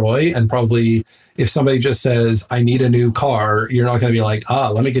to enjoy, and probably if somebody just says, I need a new car, you're not going to be like,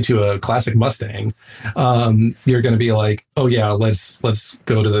 let me get you a classic Mustang. You're going to be like, oh yeah, let's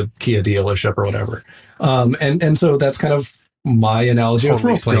go to the Kia dealership or whatever. And so that's kind of my analogy of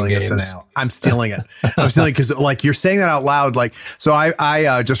role-playing games. I'm stealing it. I'm stealing it because like you're saying that out loud. Like, so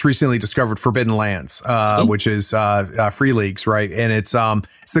I just recently discovered Forbidden Lands, which is Free Leagues, right? And it's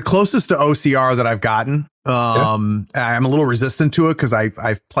the closest to OCR that I've gotten. I'm a little resistant to it because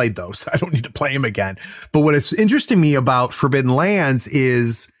I've played those. I don't need to play them again. But what is interesting to me about Forbidden Lands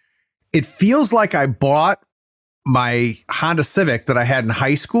is it feels like I bought my Honda Civic that I had in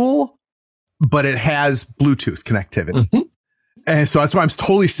high school, but it has Bluetooth connectivity. Mm-hmm. And so that's why I'm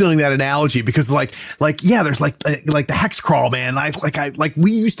totally stealing that analogy, because like there's like the hex crawl, man. Like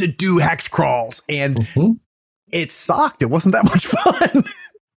we used to do hex crawls, and it sucked. It wasn't that much fun.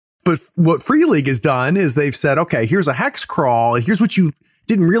 But what Free League has done is they've said, okay, here's a hex crawl, and here's what you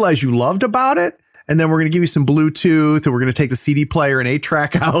didn't realize you loved about it. And then we're going to give you some Bluetooth, and we're going to take the CD player and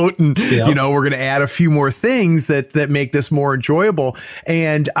 8-track out. And, we're going to add a few more things that make this more enjoyable.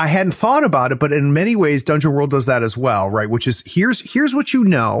 And I hadn't thought about it, but in many ways, Dungeon World does that as well, right? Which is here's what you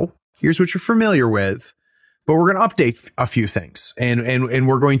know, here's what you're familiar with. but we're going to update a few things, and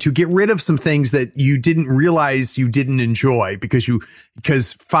we're going to get rid of some things that you didn't realize you didn't enjoy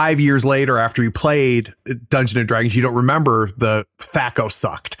because 5 years later after you played Dungeons and Dragons, you don't remember the THAC0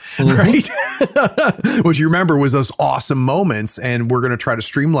 sucked, right? What you remember was those awesome moments, and we're going to try to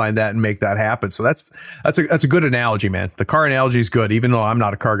streamline that and make that happen. So that's a good analogy, man. The car analogy is good, even though I'm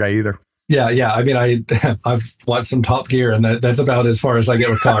not a car guy either. Yeah. I mean, I've watched some Top Gear, and that's about as far as I get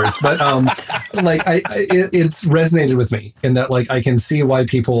with cars. But it's resonated with me in that, like, I can see why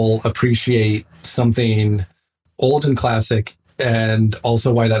people appreciate something old and classic, and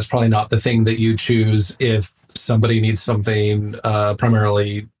also why that's probably not the thing that you choose if somebody needs something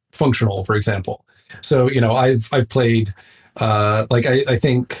primarily functional, for example. So, I've played. I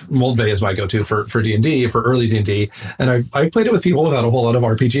think Moldvay is my go-to for D&D, for early D&D, and I've played it with people without a whole lot of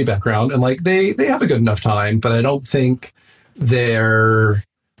RPG background, and like they have a good enough time, but I don't think the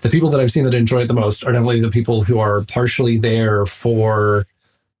people that I've seen that enjoy it the most are definitely the people who are partially there for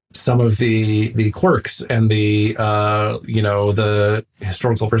some of the quirks and the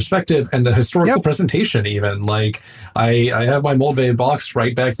historical perspective and the historical presentation. Even like I have my Moldvay box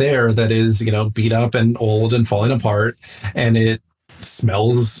right back there that is beat up and old and falling apart, and it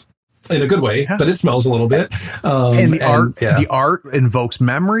smells in a good way, but it smells a little bit. And the art invokes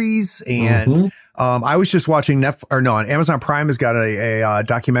memories. And I was just watching on Amazon Prime has got a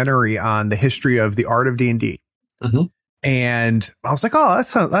documentary on the history of the art of D&D. And I was like, oh,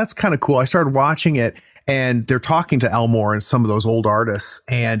 that's kind of cool. I started watching it, and they're talking to Elmore and some of those old artists,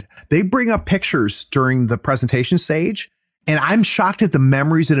 and they bring up pictures during the presentation stage. And I'm shocked at the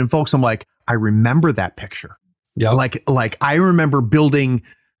memories it invokes. I'm like, I remember that picture. Yeah. Like I remember building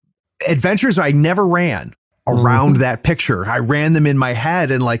adventures I never ran around that picture. I ran them in my head,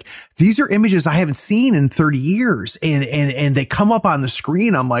 and like, these are images I haven't seen in 30 years. And they come up on the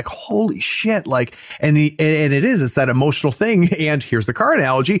screen. I'm like, holy shit. Like, it's that emotional thing. And here's the car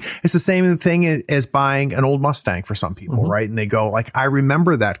analogy. It's the same thing as buying an old Mustang for some people. Right. And they go like, I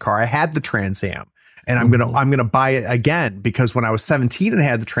remember that car. I had the Trans Am. And I'm going to buy it again, because when I was 17 and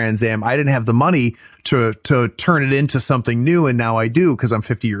had the Trans Am, I didn't have the money to turn it into something new. And now I do, because I'm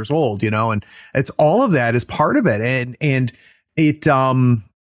 50 years old, and it's all of that is part of it. And it,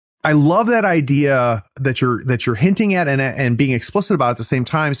 I love that idea that you're hinting at and being explicit about at the same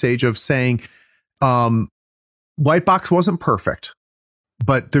time, Sage, of saying, White Box wasn't perfect,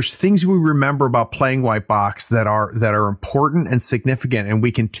 but there's things we remember about playing White Box that are important and significant. And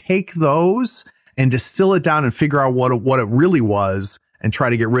we can take those and distill it down and figure out what it really was, and try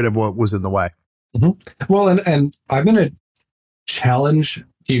to get rid of what was in the way. Well, and I'm going to challenge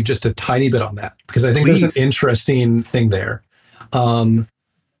you just a tiny bit on that, because I think there's an interesting thing there.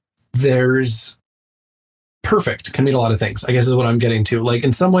 There's perfect can mean a lot of things, I guess, is what I'm getting to. Like,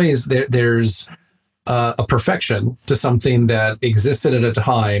 in some ways, there's a perfection to something that existed at a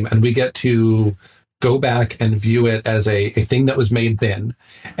time, and we get to go back and view it as a thing that was made then.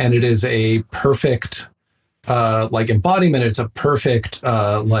 And it is a perfect, embodiment. It's a perfect,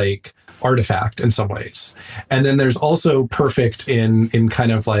 artifact in some ways. And then there's also perfect in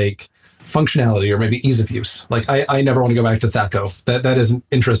kind of like functionality, or maybe ease of use. Like, I never want to go back to THAC0. That isn't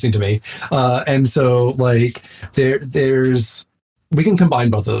interesting to me. And so like there's, we can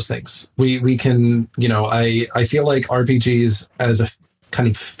combine both of those things. We can, I feel like RPGs as a kind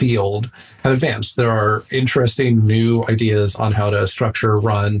of field have advanced. There are interesting new ideas on how to structure,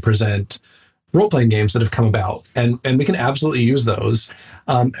 run, present role-playing games that have come about, and we can absolutely use those,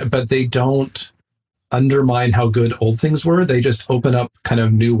 but they don't undermine how good old things were. They just open up kind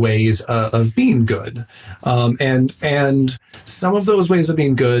of new ways of being good, and some of those ways of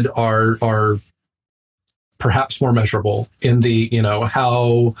being good are perhaps more measurable in the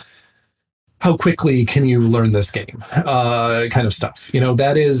how quickly can you learn this game kind of stuff.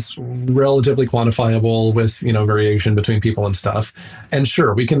 That is relatively quantifiable with, variation between people and stuff. And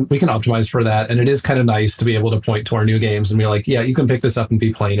sure, we can optimize for that. And it is kind of nice to be able to point to our new games and be like, yeah, you can pick this up and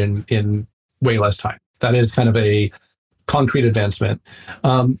be playing in way less time. That is kind of a concrete advancement.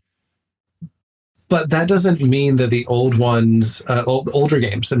 But that doesn't mean that the old ones, older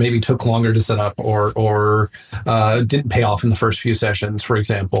games that maybe took longer to set up or didn't pay off in the first few sessions, for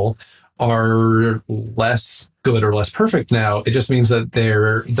example, are less good or less perfect now. It just means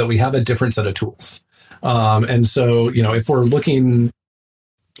that we have a different set of tools. And so, if we're looking,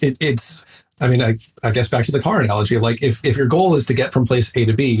 I guess back to the car analogy, like if your goal is to get from place A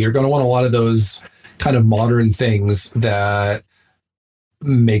to B, you're going to want a lot of those kind of modern things that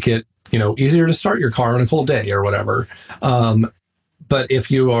make it, easier to start your car on a cold day or whatever. But if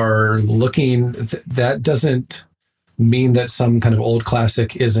you are looking, that doesn't mean that some kind of old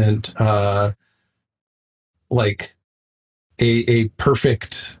classic isn't like a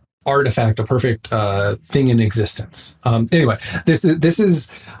perfect artifact, a perfect thing in existence. Anyway, this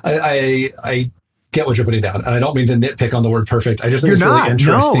is I get what you're putting down, and I don't mean to nitpick on the word perfect. I just think it's really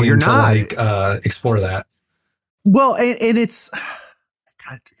interesting to like explore that. Well, and it's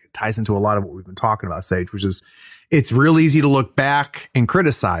kind of ties into a lot of what we've been talking about, Sage, which is it's real easy to look back and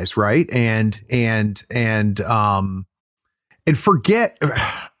criticize, right? And forget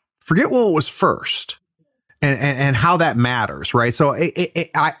what was first and how that matters, right? So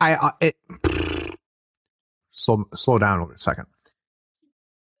slow down a second.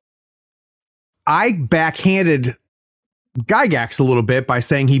 I backhanded Gygax a little bit by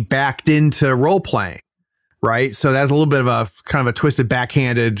saying he backed into role playing, right? So that's a little bit of a kind of a twisted,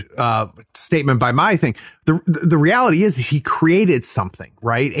 backhanded statement by my thing. The reality is he created something,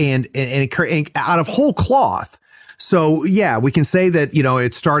 right? And out of whole cloth. So yeah, we can say that, you know,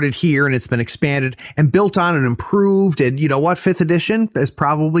 it started here and it's been expanded and built on and improved. And you know what? 5th edition is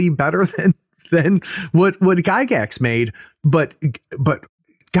probably better than what Gygax made. But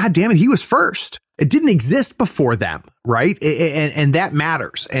God damn it, he was first. It didn't exist before them, right? And that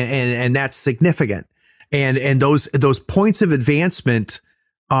matters, and that's significant. And those points of advancement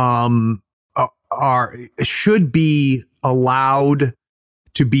should be allowed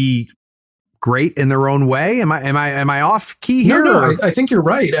to be great in their own way. Am I off key here? No, I think you're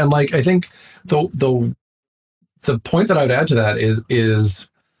right. And like I think the point that I would add to that is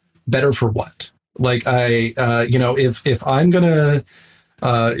better for what? Like if I'm gonna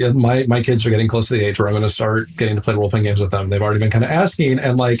my kids are getting close to the age where I'm going to start getting to play role-playing games with them. They've already been kind of asking,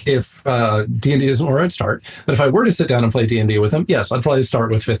 and like if D&D isn't where I'd start, but if I were to sit down and play D&D with them, yes, I'd probably start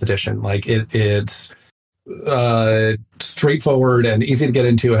with 5th edition. Like it's straightforward and easy to get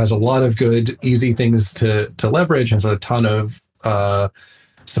into. It has a lot of good, easy things to leverage. Has a ton of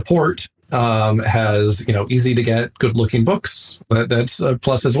support. Has, you know, easy to get, good-looking books. That's a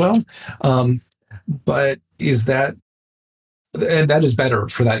plus as well. But is that, and that is better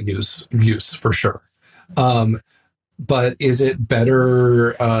for that use for sure. But is it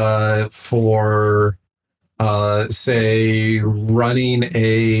better for say running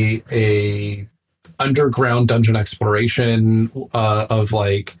a underground dungeon exploration of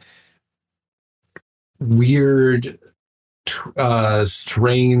like weird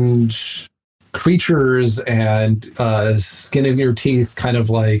strange creatures and skin of your teeth kind of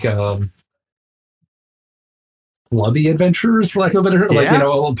like Clubby adventures, for lack of a better, like, you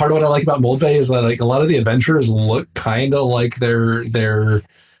know, part of what I like about Moldvay is that like a lot of the adventures look kind of like they're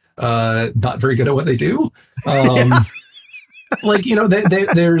not very good at what they do. Like, you know,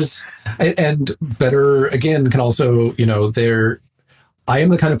 there's and better again can also, you know, I am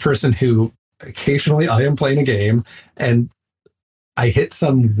the kind of person who occasionally I am playing a game and I hit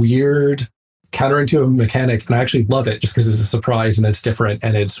some weird counterintuitive mechanic and I actually love it just because it's a surprise and it's different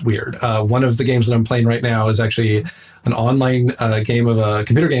and it's weird. One of the games that I'm playing right now is actually an online game of a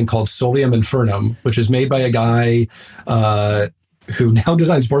computer game called Solium Infernum, which is made by a guy who now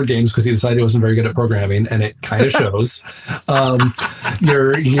designs board games because he decided he wasn't very good at programming, and it kind of shows.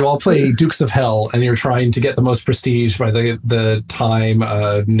 You all play Dukes of Hell, and you're trying to get the most prestige by the time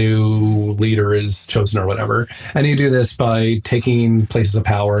a new leader is chosen or whatever. And you do this by taking places of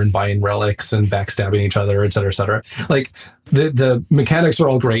power and buying relics and backstabbing each other, et cetera, et cetera. Like the mechanics are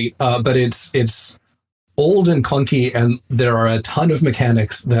all great, but it's old and clunky, and there are a ton of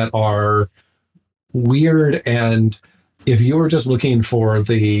mechanics that are weird. And if you were just looking for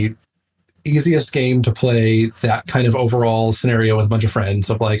the easiest game to play that kind of overall scenario with a bunch of friends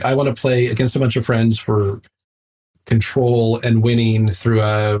of like, I want to play against a bunch of friends for control and winning through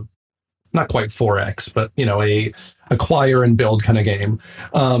a, not quite 4X, but, you know, a acquire and build kind of game.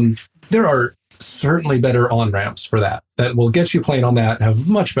 There are certainly better on-ramps for that will get you playing on that, have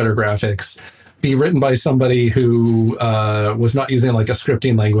much better graphics, be written by somebody who was not using like a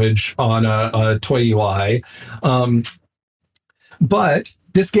scripting language on a toy UI. But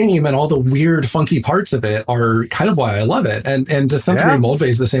this game and all the weird, funky parts of it are kind of why I love it. And to some degree, Moldvay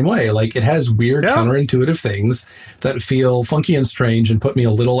is the same way. Like, it has weird, counterintuitive things that feel funky and strange and put me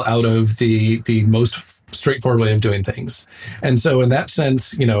a little out of the most straightforward way of doing things. And so in that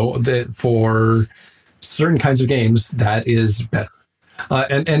sense, you know, for certain kinds of games, that is better.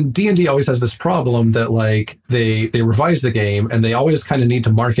 And D&D always has this problem that like they revise the game and they always kind of need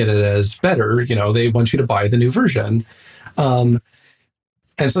to market it as better. You know, they want you to buy the new version.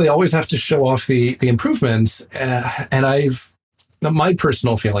 And so they always have to show off the improvements. And my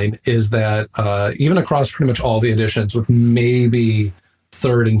personal feeling is that even across pretty much all the editions, with maybe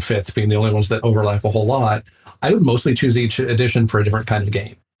 3rd and 5th being the only ones that overlap a whole lot, I would mostly choose each edition for a different kind of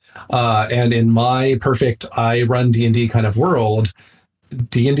game. And in my perfect, I run D&D kind of world,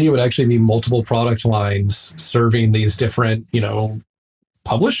 D&D would actually be multiple product lines serving these different,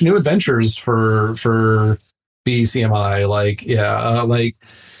 publish new adventures for BCMI.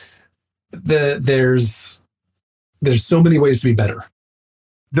 There's so many ways to be better.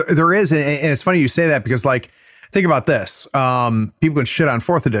 There is, and it's funny you say that because, think about this. People can shit on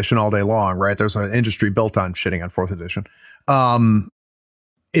 4th edition all day long, right? There's an industry built on shitting on 4th edition.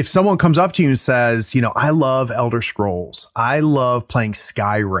 If someone comes up to you and says, I love Elder Scrolls, I love playing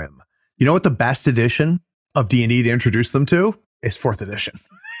Skyrim, you know what the best edition of D&D to introduce them to is 4th edition.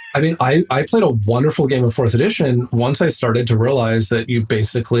 I mean, I played a wonderful game of 4th edition once I started to realize that you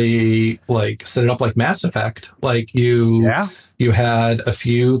basically set it up like Mass Effect. You had a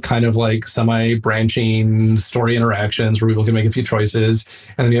few kind of semi-branching story interactions where people can make a few choices,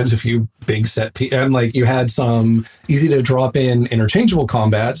 and then you had a few big set and you had some easy to drop in interchangeable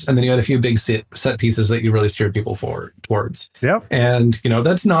combats, and then you had a few big set pieces that you really steered people towards. Yep. And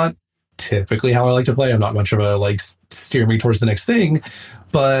that's not typically how I like to play. I'm not much of a steer me towards the next thing.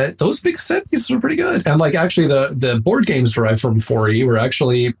 But those big set pieces were pretty good. And actually the board games derived from 4E were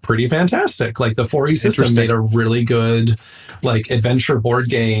actually pretty fantastic. The 4E system made a really good adventure board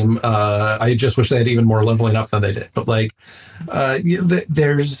game. I just wish they had even more leveling up than they did. But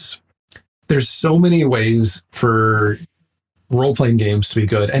there's so many ways for role-playing games to be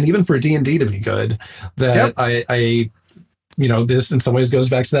good, and even for D&D to be good, that I this in some ways goes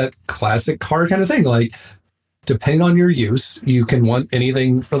back to that classic car kind of thing. Depending on your use, you can want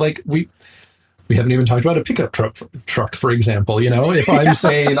anything for we haven't even talked about a pickup truck, for example. If I'm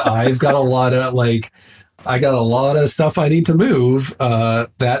saying I've got a lot of I got a lot of stuff I need to move,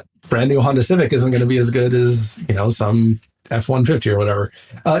 that brand new Honda Civic isn't going to be as good as, some F-150 or whatever.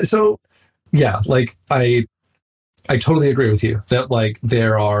 I totally agree with you that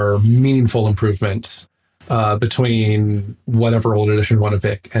there are meaningful improvements between whatever old edition you want to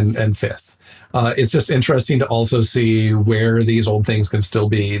pick and 5th. It's just interesting to also see where these old things can still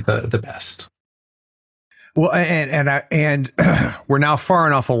be the best. Well, and we're now far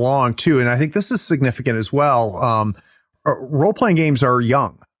enough along too, and I think this is significant as well. Role-playing games are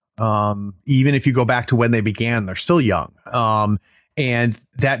young. Even if you go back to when they began, they're still young. And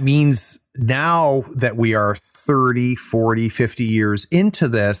that means now that we are 30, 40, 50 years into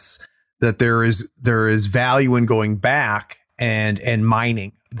this, that there is value in going back and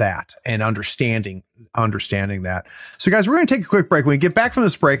mining that and understanding that. So guys, we're going to take a quick break. When we get back from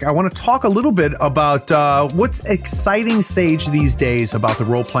this break, I want to talk a little bit about what's exciting Sage these days about the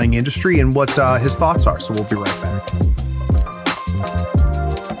role-playing industry and what his thoughts are. So we'll be right back.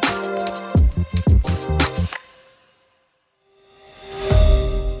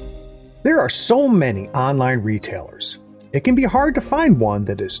 There are so many online retailers. It can be hard to find one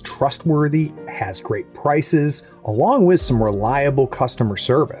that is trustworthy, has great prices, along with some reliable customer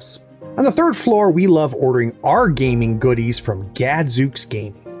service. On the 3rd floor, we love ordering our gaming goodies from Gadzooks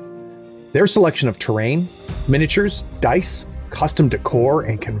Gaming. Their selection of terrain, miniatures, dice, custom decor,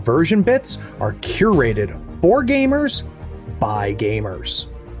 and conversion bits are curated for gamers by gamers.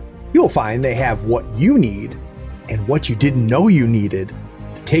 You'll find they have what you need and what you didn't know you needed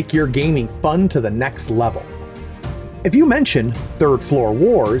to take your gaming fun to the next level. If you mention 3rd Floor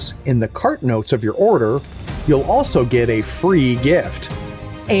Wars in the cart notes of your order, you'll also get a free gift.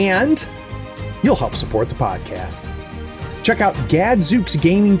 And you'll help support the podcast. Check out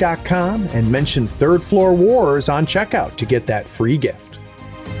GadzooksGaming.com and mention 3rd Floor Wars on checkout to get that free gift.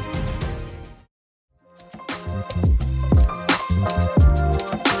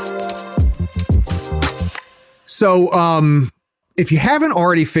 So, if you haven't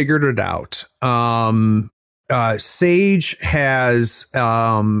already figured it out, Sage has,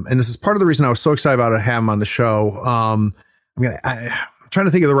 and this is part of the reason I was so excited about it, having him on the show. I'm trying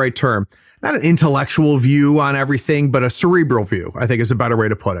to think of the right term. Not an intellectual view on everything, but a cerebral view, I think is a better way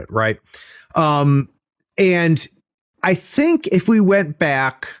to put it, right? And I think if we went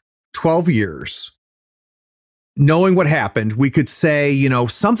back 12 years, knowing what happened, we could say,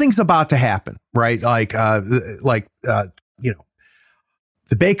 something's about to happen, right?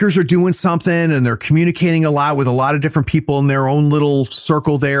 The Bakers are doing something and they're communicating a lot with a lot of different people in their own little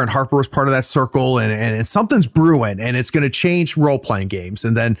circle there. And Harper was part of that circle, and something's brewing and it's going to change role-playing games.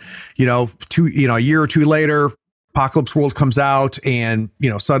 And then, a year or two later, Apocalypse World comes out and,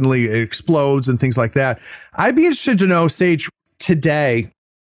 suddenly it explodes and things like that. I'd be interested to know, Sage, today,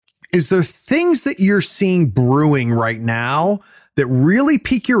 is there things that you're seeing brewing right now that really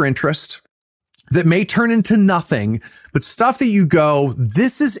pique your interest, that may turn into nothing, but stuff that you go,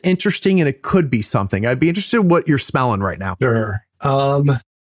 this is interesting and it could be something? I'd be interested in what you're smelling right now. Sure.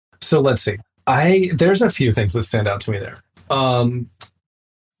 So let's see. There's a few things that stand out to me there.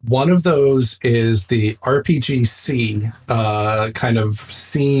 One of those is the RPGC kind of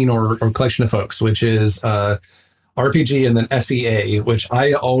scene or collection of folks, which is RPG and then SEA, which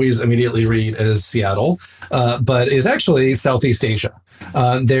I always immediately read as Seattle, but is actually Southeast Asia.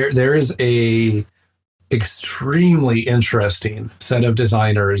 There is a extremely interesting set of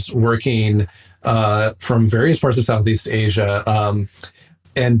designers working from various parts of Southeast Asia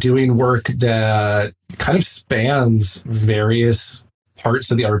and doing work that kind of spans various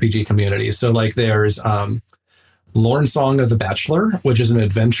parts of the RPG community. So like there's Lorn Song of the Bachelor, which is an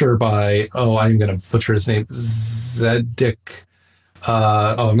adventure by, I'm going to butcher his name, Zedek.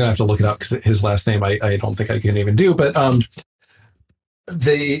 I'm going to have to look it up because his last name I don't think I can even do. But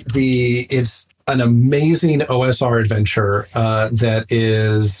it's an amazing OSR adventure that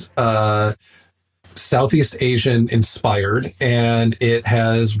is Southeast Asian inspired, and it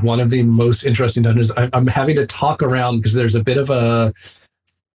has one of the most interesting dungeons. I'm having to talk around because there's a bit of a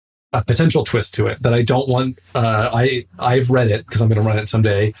potential twist to it that I don't want. I've read it because I'm going to run it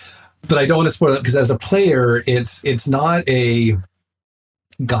someday, but I don't want to spoil it because as a player, it's not a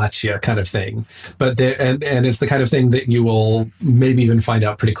gotcha kind of thing, but and it's the kind of thing that you will maybe even find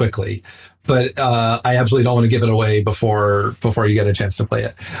out pretty quickly. But I absolutely don't want to give it away before you get a chance to play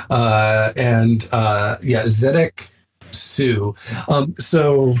it. Zedek Su.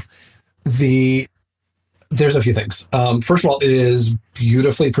 So there's a few things. First of all, it is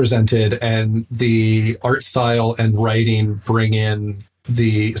beautifully presented, and the art style and writing bring in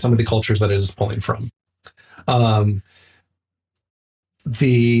some of the cultures that it is pulling from.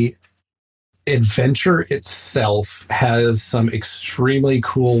 The adventure itself has some extremely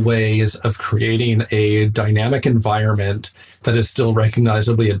cool ways of creating a dynamic environment that is still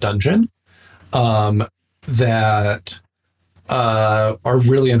recognizably a dungeon that are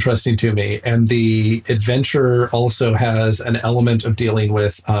really interesting to me. And the adventure also has an element of dealing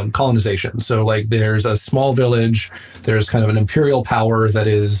with colonization. So like there's a small village, there's kind of an imperial power that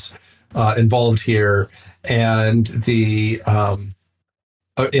is involved here, and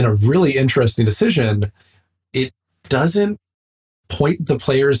in a really interesting decision, it doesn't point the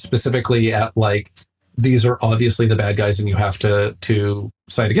players specifically at like, these are obviously the bad guys and you have to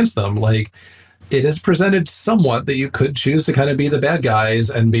side against them. Like, it is presented somewhat that you could choose to kind of be the bad guys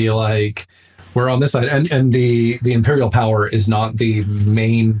and be like, we're on this side. And the imperial power is not the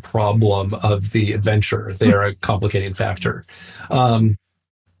main problem of the adventure. They are a complicating factor.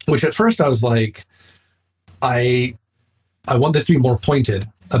 Which at first I was like, I want this to be more pointed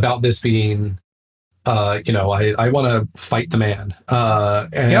about this being, I want to fight the man.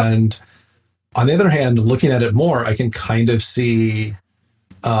 And on the other hand, looking at it more, I can kind of see,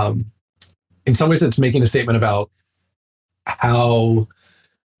 in some ways it's making a statement about how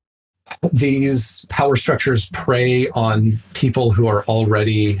these power structures prey on people who are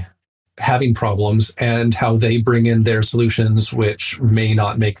already having problems and how they bring in their solutions, which may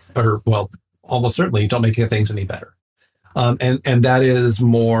not make, almost certainly don't make things any better. And that is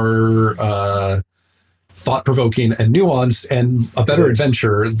more thought-provoking and nuanced and a better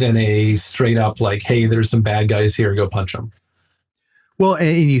adventure than a straight up like, hey, there's some bad guys here, go punch them. Well,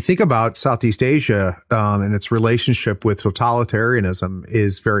 and you think about Southeast Asia and its relationship with totalitarianism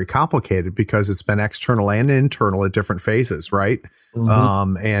is very complicated because it's been external and internal at different phases, right?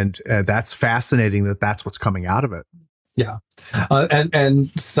 Mm-hmm. And that's fascinating that's what's coming out of it. Yeah. And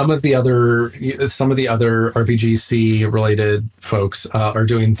some of the other RPGC related folks are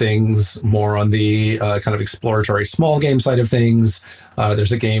doing things more on the kind of exploratory small game side of things.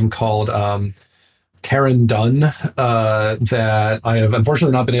 There's a game called Karen Dunn that I have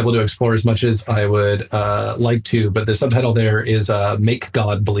unfortunately not been able to explore as much as I would like to, but the subtitle there is Make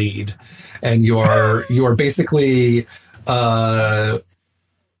God Bleed. And you are basically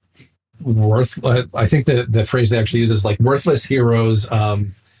I think the phrase they actually use is like worthless heroes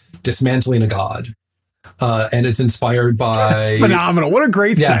dismantling a god, and it's inspired by That's phenomenal. What a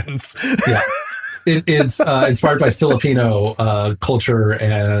great sentence. Yeah, it's inspired by Filipino culture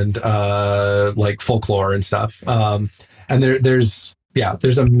and like folklore and stuff. And there's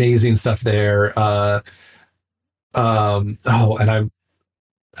amazing stuff there. And I'm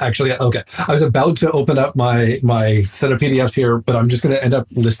actually, okay. I was about to open up my set of PDFs here, but I'm just going to end up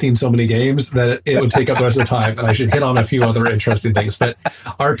listing so many games that it would take up the rest of the time, and I should hit on a few other interesting things. But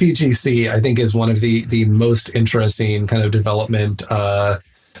RPGC, I think, is one of the most interesting kind of development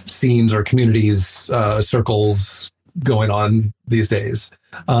scenes or communities, circles going on these days.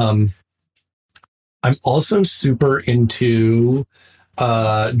 I'm also super into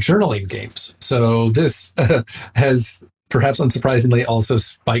journaling games. So this has perhaps unsurprisingly also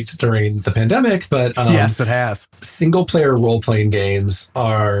spiked during the pandemic, but yes, it has. Single player role-playing games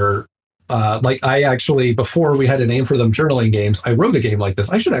are like, I actually, before we had a name for them, journaling games, I wrote a game like this.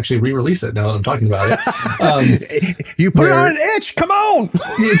 I should actually re-release it now that I'm talking about it. You put it on an itch. Come on.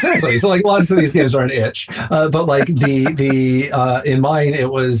 Exactly. So like lots of these games are an itch, but like the in mine,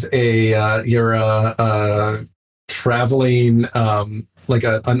 it was you're a traveling like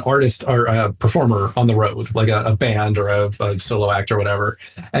an artist or a performer on the road, like a band or a solo act or whatever,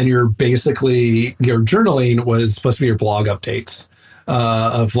 and your journaling was supposed to be your blog updates.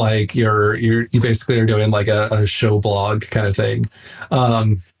 Of like you basically are doing like a show blog kind of thing.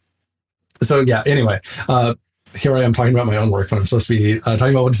 So yeah, anyway, here I am talking about my own work when I'm supposed to be talking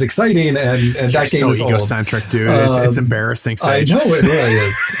about what's exciting, and that game is egocentric, dude. It's embarrassing. Sage. I know it really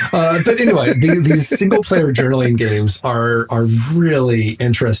is. But anyway, these single player journaling games are really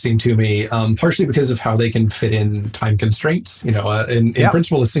interesting to me, partially because of how they can fit in time constraints. You know, in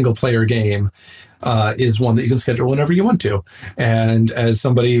principle, a single player game is one that you can schedule whenever you want to. And as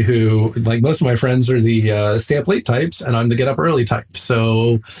somebody who, like most of my friends, are the stay up late types, and I'm the get up early type.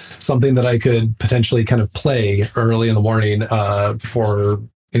 So something that I could potentially kind of play early in the morning before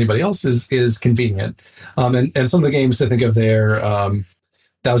anybody else is convenient. And some of the games to think of there,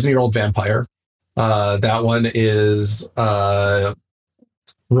 1,000-Year-Old Vampire. That one is probably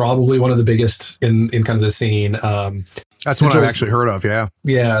one of the biggest in kind of the scene. That's one I've actually heard of, yeah.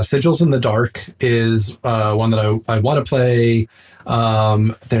 Yeah, Sigils in the Dark is one that I want to play.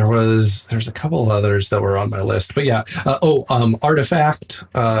 There's a couple of others that were on my list, but yeah. Artifact,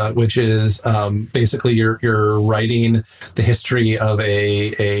 which is basically you're writing the history of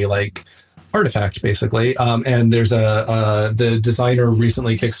a like artifact, basically. And there's the designer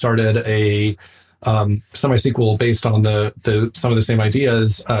recently kickstarted a semi-sequel based on some of the same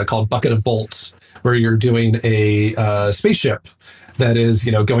ideas called Bucket of Bolts, where you're doing a spaceship that is,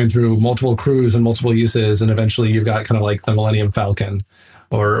 going through multiple crews and multiple uses, and eventually you've got kind of like the Millennium Falcon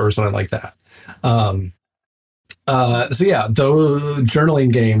or something like that. So yeah, those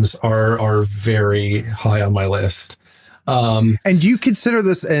journaling games are very high on my list. And do you consider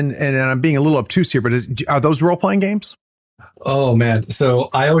this, and I'm being a little obtuse here, but are those role-playing games? Oh man. So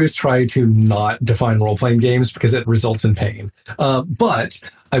I always try to not define role-playing games because it results in pain. But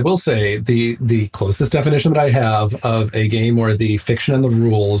I will say the closest definition that I have of a game where the fiction and the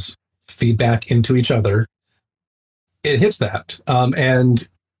rules feed back into each other, it hits that.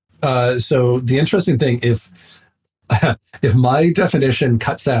 So the interesting thing, if my definition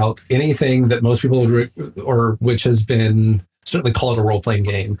cuts out anything that most people would, or which has been certainly called a role-playing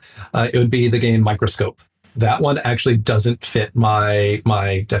game, it would be the game Microscope. That one actually doesn't fit my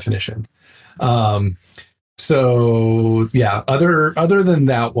definition. So yeah, other than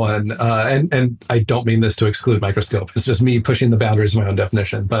that one, and I don't mean this to exclude Microscope. It's just me pushing the boundaries of my own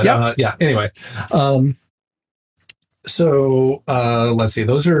definition. But yeah, anyway. So let's see.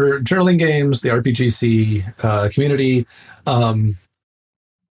 Those are journaling games, the RPGC community. I'm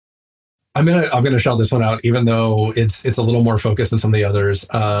gonna shout this one out, even though it's a little more focused than some of the others.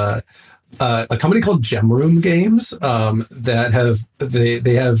 A company called Gem Room Games that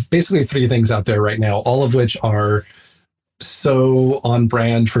they have basically 3 things out there right now, all of which are so on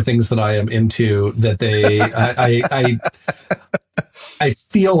brand for things that I am into that I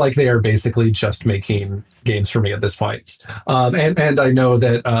feel like they are basically just making games for me at this point. And I know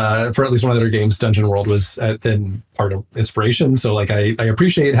that for at least one of their games, Dungeon World was in part of inspiration. So like I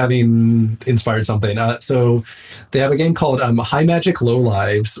appreciate having inspired something. So they have a game called High Magic Low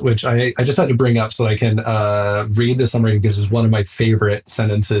Lives, which I just had to bring up so I can read the summary because it's one of my favorite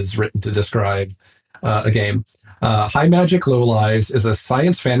sentences written to describe a game. High Magic Low Lives is a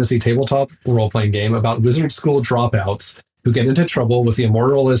science fantasy tabletop role-playing game about wizard school dropouts who get into trouble with the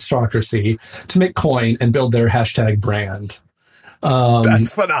immortal aristocracy to make coin and build their #brand.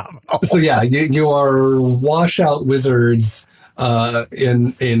 That's phenomenal. So yeah, you are washout wizards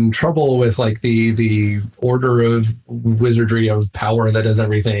in trouble with like the order of wizardry of power that does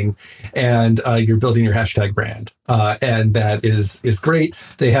everything, and you're building your #brand, and that is great.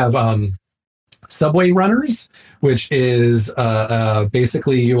 They have Subway Runners, which is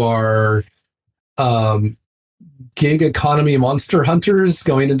basically you are gig economy monster hunters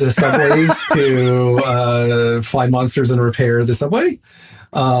going into subways to find monsters and repair the subway.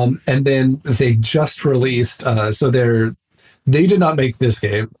 And then they just released, they did not make this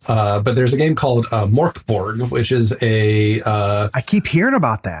game, but there's a game called Morkborg, which is I keep hearing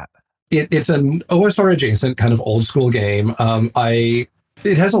about that. It's an OSR adjacent kind of old school game.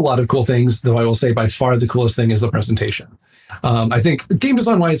 It has a lot of cool things, though I will say by far the coolest thing is the presentation. I think game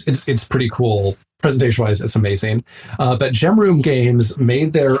design wise, it's pretty cool presentation-wise, it's amazing. But Gem Room Games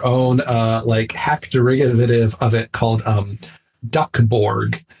made their own like hack derivative of it called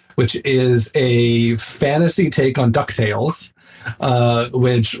Duckborg, which is a fantasy take on DuckTales.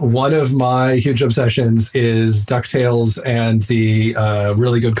 Which one of my huge obsessions is DuckTales and the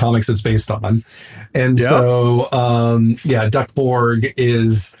really good comics it's based on. And so, Duckborg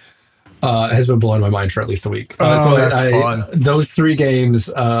is has been blowing my mind for at least a week. That's fun. Those 3 games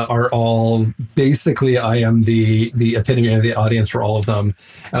are all basically, I am the epitome of the audience for all of them.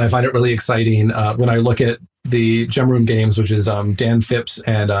 And I find it really exciting when I look at the Gem Room Games, which is Dan Phipps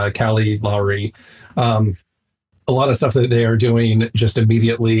and Callie Lowry. A lot of stuff that they are doing just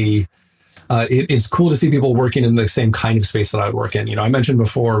immediately. It's cool to see people working in the same kind of space that I work in. You know, I mentioned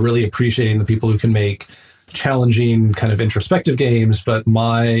before, really appreciating the people who can make challenging kind of introspective games, but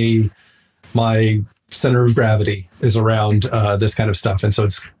my center of gravity is around this kind of stuff. And so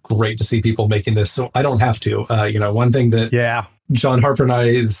it's great to see people making this. So I don't have to, one thing that John Harper and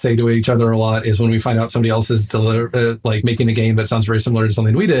I say to each other a lot is when we find out somebody else is making a game that sounds very similar to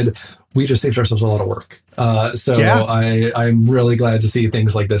something we did, we just saved ourselves a lot of work. I'm really glad to see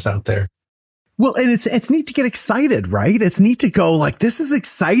things like this out there. Well, and it's neat to get excited, right? It's neat to go like, this is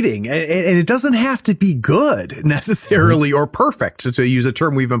exciting. And it doesn't have to be good necessarily or perfect, to use a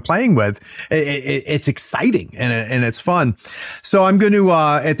term we've been playing with. It's exciting and it's fun. So I'm going to,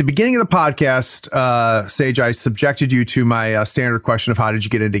 at the beginning of the podcast, Sage, I subjected you to my standard question of how did you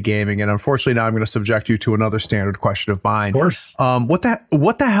get into gaming? And unfortunately, now I'm going to subject you to another standard question of mine. Of course. What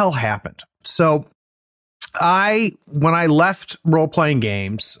the hell happened? So when I left role-playing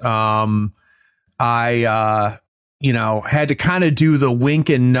games, I had to kind of do the wink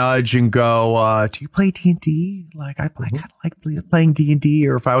and nudge and go, do you play D&D? Like, I kind of like playing D&D.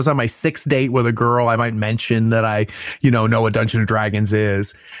 Or if I was on my 6th date with a girl, I might mention that I, know what Dungeons and Dragons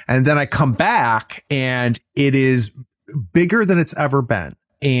is. And then I come back and it is bigger than it's ever been.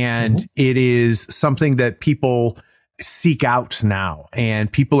 And it is something that people seek out now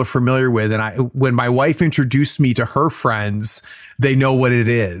and people are familiar with. And when my wife introduced me to her friends, they know what it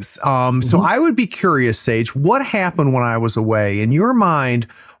is. So I would be curious, Sage, what happened when I was away? In your mind,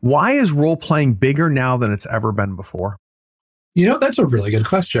 why is role playing bigger now than it's ever been before? That's a really good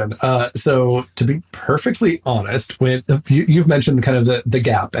question. So to be perfectly honest, when you've mentioned kind of the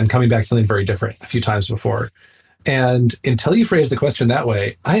gap and coming back to something very different a few times before. And until you phrased the question that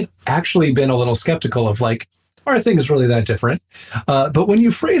way, I had actually been a little skeptical of like, are things really that different? But when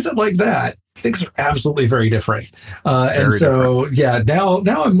you phrase it like that, things are absolutely very different. Now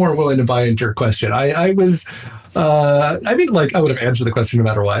I'm more willing to buy into your question. I was, I would have answered the question no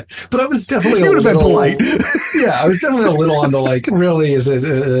matter what, but I was definitely been polite. I was definitely a little on the like, really, is it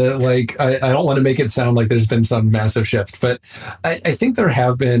I don't want to make it sound like there's been some massive shift, but I think there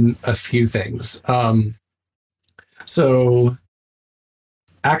have been a few things. So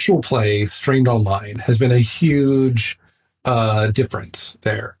actual play streamed online has been a huge difference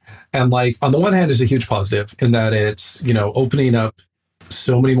there. And like, on the one hand is a huge positive in that it's, opening up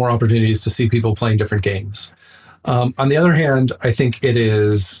so many more opportunities to see people playing different games. On the other hand, I think it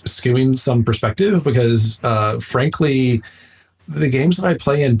is skewing some perspective because frankly, the games that I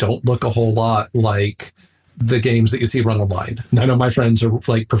play in don't look a whole lot like the games that you see run online. None of my friends are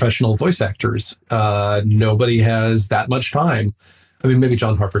like professional voice actors. Nobody has that much time. I mean, maybe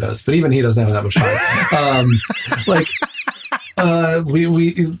John Harper does, but even he doesn't have that much time.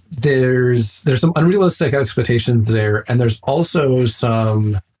 There's some unrealistic expectations there, and there's also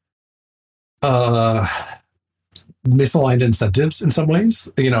some misaligned incentives in some ways.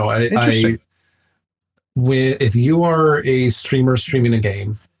 If you are a streamer streaming a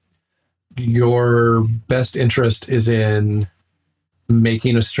game, your best interest is in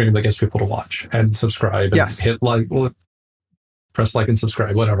making a stream that gets people to watch and subscribe and hit press like and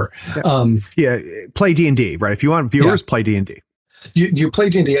subscribe, whatever. Play D&D, right? If you want viewers, play D&D. You play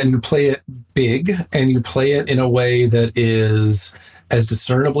D&D and you play it big and you play it in a way that is as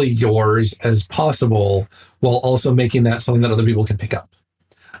discernibly yours as possible while also making that something that other people can pick up.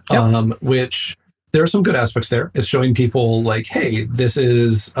 Which there are some good aspects there. It's showing people like, hey, this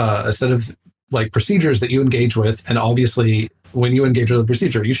is a set of like procedures that you engage with. And obviously when you engage with a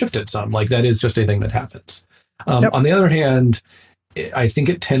procedure, you shift it some. Like that is just a thing that happens. On the other hand, I think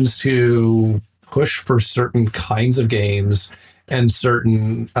it tends to push for certain kinds of games and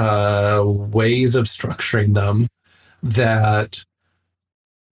certain ways of structuring them that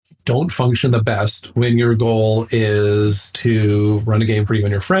don't function the best when your goal is to run a game for you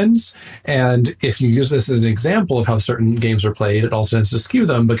and your friends. And if you use this as an example of how certain games are played, it also tends to skew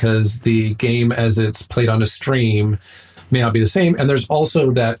them because the game as it's played on a stream may not be the same. And there's also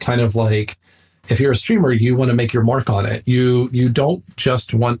that kind of like if you're a streamer, you want to make your mark on it. You don't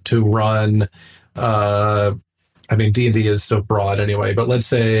just want to run. I mean, D&D is so broad anyway, but let's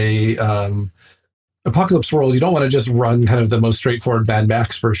say Apocalypse World, you don't want to just run kind of the most straightforward Mad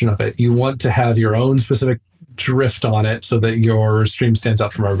Max version of it. You want to have your own specific drift on it so that your stream stands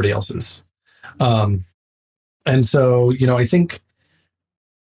out from everybody else's. And so, I think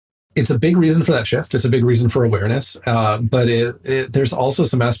it's a big reason for that shift. It's a big reason for awareness. But there's also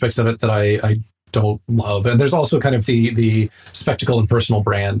some aspects of it that I don't love. And there's also kind of the spectacle and personal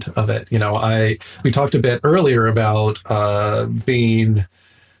brand of it. We talked a bit earlier about being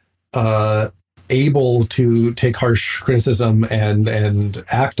able to take harsh criticism and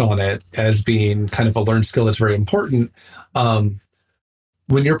act on it as being kind of a learned skill that's very important.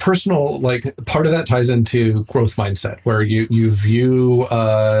 When you're personal, like part of that ties into growth mindset, where you view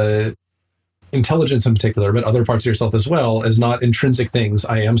intelligence in particular, but other parts of yourself as well, as not intrinsic things.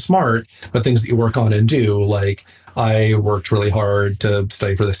 I am smart, but things that you work on and do, like I worked really hard to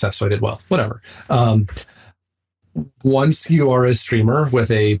study for this test, so I did well, whatever. Once you are a streamer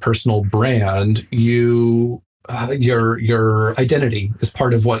with a personal brand, your identity is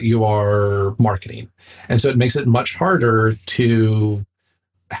part of what you are marketing. And so it makes it much harder to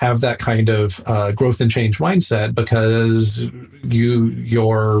have that kind of growth and change mindset, because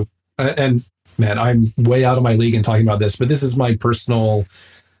and man, I'm way out of my league in talking about this, but this is my personal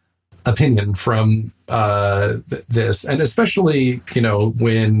opinion from this. And especially,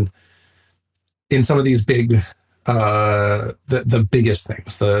 when in some of these big, the biggest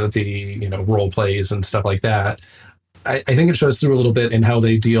things, the role plays and stuff like that, I think it shows through a little bit in how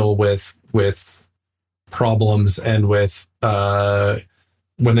they deal with problems and with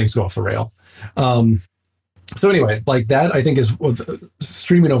when things go off the rail. So anyway, like that, I think is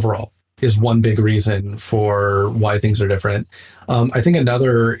streaming overall is one big reason for why things are different. I think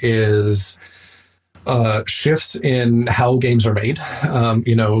another is shifts in how games are made.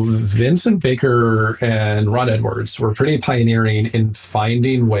 Vincent Baker and Ron Edwards were pretty pioneering in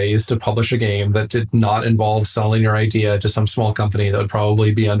finding ways to publish a game that did not involve selling your idea to some small company that would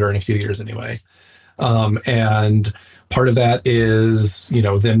probably be under in a few years anyway. And part of that is,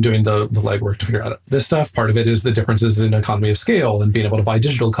 them doing the legwork to figure out this stuff. Part of it is the differences in economy of scale and being able to buy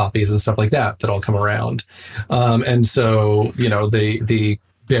digital copies and stuff like that all come around. And so, the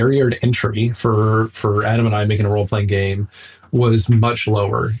barrier to entry for Adam and I making a role-playing game was much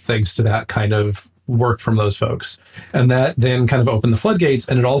lower thanks to that kind of work from those folks. And that then kind of opened the floodgates,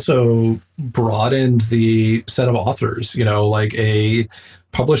 and it also broadened the set of authors. Like a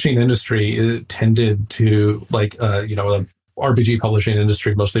publishing industry tended to, like, the RPG publishing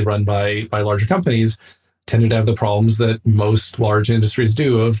industry, mostly run by larger companies, tended to have the problems that most large industries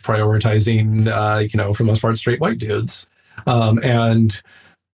do of prioritizing, for the most part, straight white dudes. And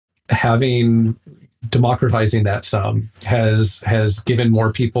democratizing that some has given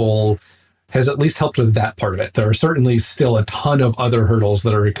more people, has at least helped with that part of it. There are certainly still a ton of other hurdles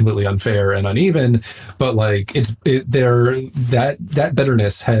that are completely unfair and uneven, but like that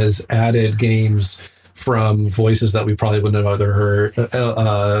bitterness has added games from voices that we probably wouldn't have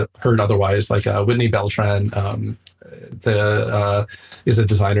heard otherwise. Like Whitney Beltran, is a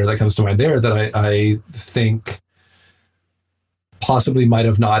designer that comes to mind there that I think possibly might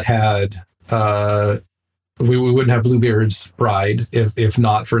have not had. We wouldn't have Bluebeard's Bride if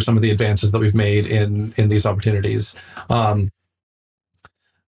not for some of the advances that we've made in these opportunities.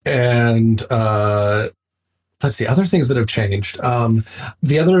 Let's see, other things that have changed.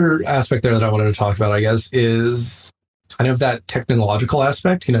 The other aspect there that I wanted to talk about, I guess, is kind of that technological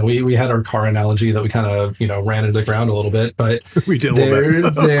aspect. We had our car analogy that we kind of, ran into the ground a little bit, but we did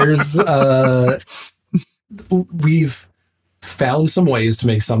there's we've found some ways to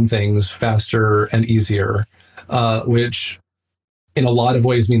make some things faster and easier, which in a lot of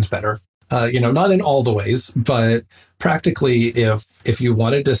ways means better. Not in all the ways, but practically, if you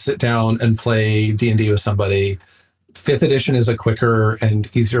wanted to sit down and play D&D with somebody, 5th edition is a quicker and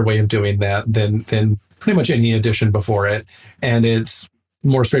easier way of doing that than pretty much any edition before it. And it's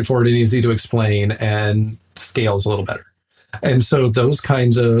more straightforward and easy to explain and scales a little better. And so those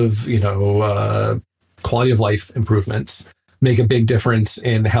kinds of, quality of life improvements make a big difference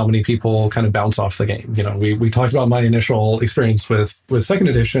in how many people kind of bounce off the game. We talked about my initial experience with 2nd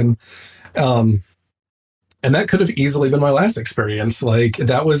edition. And that could have easily been my last experience. Like,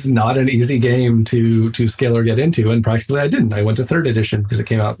 that was not an easy game to scale or get into. And practically I didn't. I went to 3rd edition because it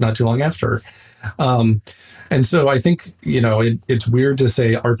came out not too long after. And so I think, it's weird to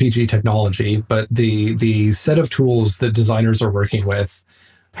say RPG technology, but the set of tools that designers are working with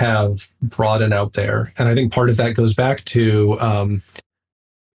have broadened out there. And I think part of that goes back to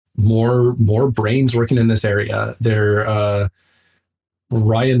more brains working in this area.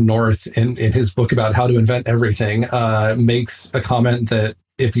 Ryan North, in his book about how to invent everything, makes a comment that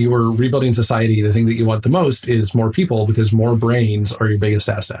if you were rebuilding society, the thing that you want the most is more people, because more brains are your biggest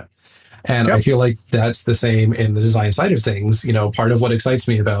asset. And I feel like that's the same in the design side of things. You know, part of what excites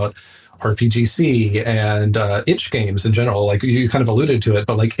me about RPGC and itch games in general, like you kind of alluded to it,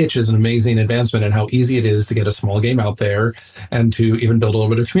 but like itch is an amazing advancement in how easy it is to get a small game out there and to even build a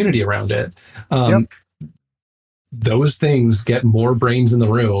little bit of community around it. Those things get more brains in the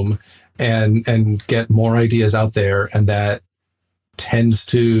room and get more ideas out there, and that tends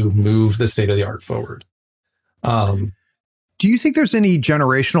to move the state of the art forward. Do you think there's any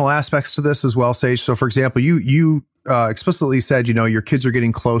generational aspects to this as well, Sage? So, for example, you explicitly said, you know, your kids are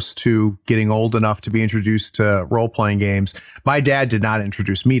getting close to getting old enough to be introduced to role-playing games. My dad did not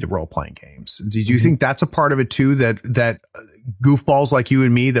introduce me to role-playing games. Did you think that's a part of it too, that goofballs like you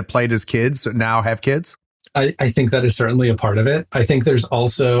and me that played as kids now have kids? I think that is certainly a part of it. I think there's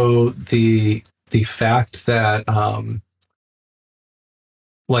also the fact that,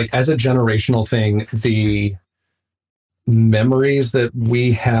 like, as a generational thing, the memories that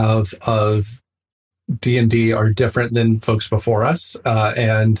we have of D&D are different than folks before us,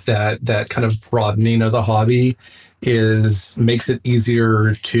 and that kind of broadening of the hobby makes it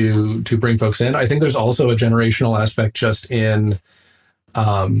easier to bring folks in. I think there's also a generational aspect just in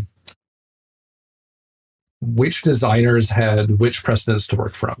which designers had which precedents to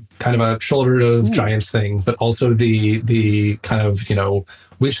work from, kind of a shoulder of giants thing, but also the kind of, you know,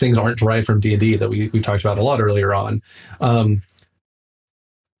 which things aren't derived from D&D that we talked about a lot earlier on.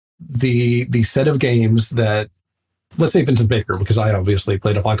 The set of games that, let's say Vincent Baker, because I obviously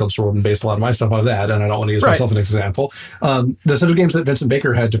played Apocalypse World and based a lot of my stuff on that, and I don't want to use myself as an example. The set of games that Vincent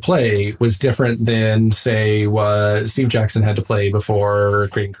Baker had to play was different than, say, what Steve Jackson had to play before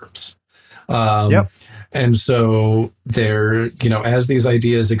creating GURPS. And so there, you know, as these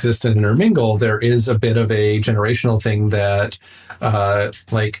ideas exist and intermingle, there is a bit of a generational thing that,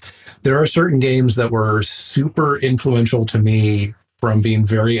 like, there are certain games that were super influential to me from being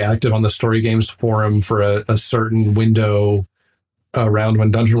very active on the Story Games forum for a certain window around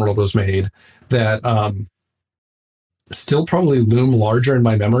when Dungeon World was made, that still probably loom larger in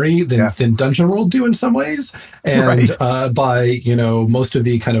my memory than Dungeon World do in some ways. And by, you know, most of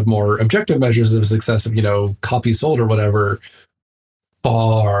the kind of more objective measures of success of, you know, copies sold or whatever,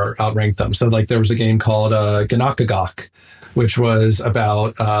 far outrank them. So, like, there was a game called Ganakagak, which was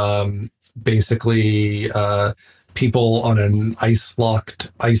about basically people on an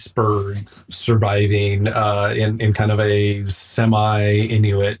ice-locked iceberg surviving in kind of a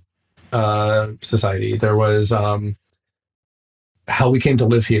semi-Inuit society. There was How We Came to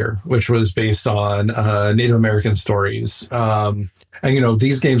Live Here, which was based on Native American stories. And, you know,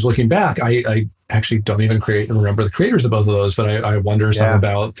 these games, looking back, I actually don't even remember the creators of both of those, but I wonder some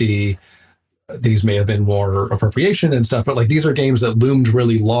about these may have been more appropriation and stuff, but like these are games that loomed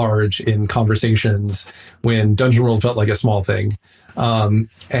really large in conversations when Dungeon World felt like a small thing.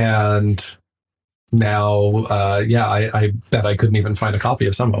 And now, I bet I couldn't even find a copy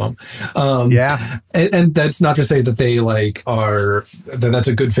of some of them. And that's not to say that they that's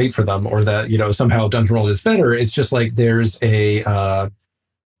a good fate for them, or that, you know, somehow Dungeon World is better. It's just like there's a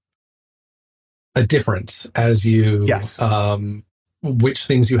difference as you, which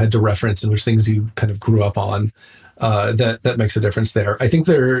things you had to reference and which things you kind of grew up on. That makes a difference there. I think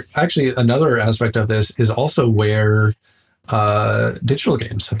another aspect of this is also where digital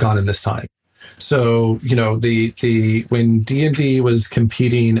games have gone in this time. So, you know, when D&D was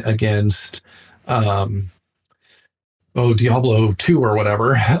competing against Diablo 2 or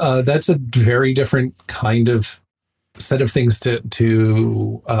whatever, that's a very different kind of set of things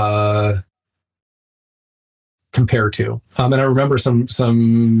to compare to. And I remember some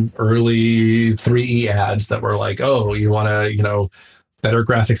early 3E ads that were like, oh, you want to, you know, better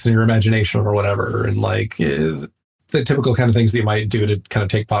graphics in your imagination or whatever. And like the typical kind of things that you might do to kind of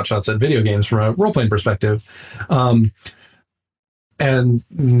take pot shots at video games from a role-playing perspective. And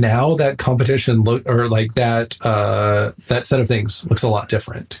now that competition that set of things looks a lot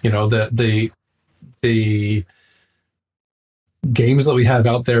different. You know, the games that we have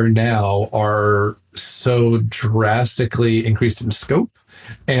out there now are so drastically increased in scope,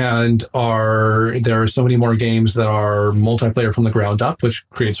 and there are so many more games that are multiplayer from the ground up, which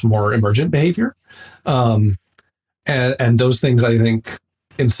creates more emergent behavior. And those things, I think,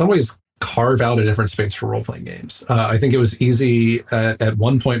 in some ways carve out a different space for role-playing games. I think it was easy at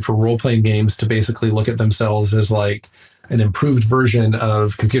one point for role-playing games to basically look at themselves as like an improved version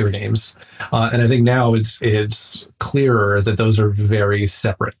of computer games. And I think now it's clearer that those are very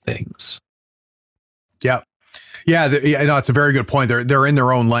separate things. Yeah. Yeah. No, it's a very good point. They're in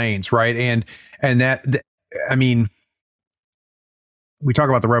their own lanes. Right. And I mean, we talk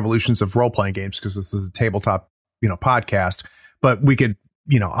about the revolutions of role-playing games because this is a tabletop, podcast, but we could,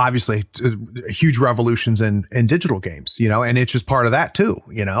 obviously huge revolutions in digital games, and it's just part of that too,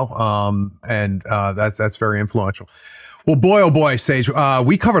 and that's very influential. Well, boy, oh boy, Sage,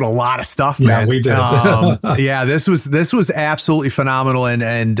 we covered a lot of stuff, man. Yeah, we did. Yeah, this was absolutely phenomenal,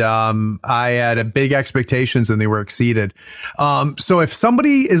 and I had big expectations, and they were exceeded. So if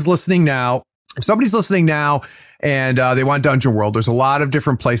somebody is listening now, and they want Dungeon World, there's a lot of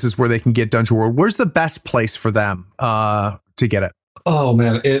different places where they can get Dungeon World. Where's the best place for them to get it? Oh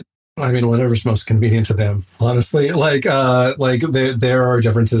man, whatever's most convenient to them, honestly. Like there are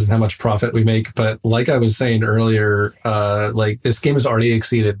differences in how much profit we make, but like I was saying earlier, this game has already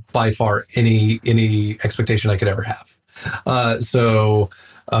exceeded by far any expectation I could ever have. So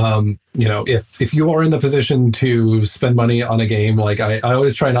if you are in the position to spend money on a game, like I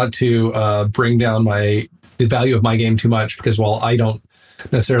always try not to bring down the value of my game too much, because while I don't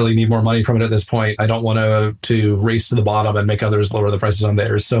necessarily need more money from it at this point, I don't want to race to the bottom and make others lower the prices on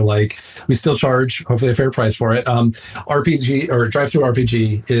theirs. So we still charge hopefully a fair price for it. RPG or Drive-Thru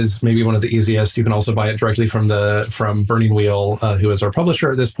RPG is maybe one of the easiest. You can also buy it directly from Burning Wheel, who is our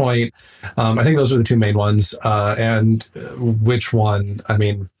publisher at this point. I think those are the two main ones. And which one?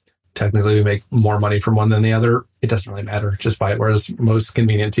 Technically we make more money from one than the other. It doesn't really matter. Just buy it where it's most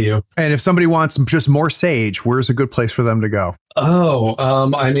convenient to you. And if somebody wants just more Sage, where's a good place for them to go?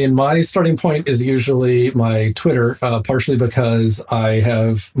 My starting point is usually my Twitter, partially because I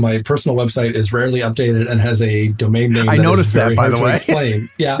have my personal website is rarely updated and has a domain name. I noticed that, by the way. Explain.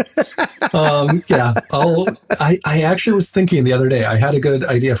 Yeah. I actually was thinking the other day, I had a good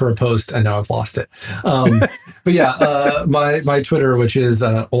idea for a post and now I've lost it. But yeah, my Twitter, which is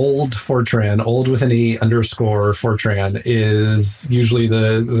old Fortran, old with an E _ Fortran, is usually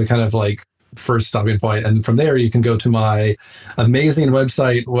the kind of like first stopping point. And from there, you can go to my amazing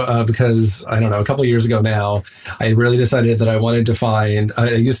website because, I don't know, a couple of years ago now, I really decided that I wanted to find,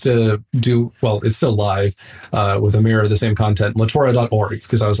 I used to do, well, it's still live with a mirror of the same content, latora.org,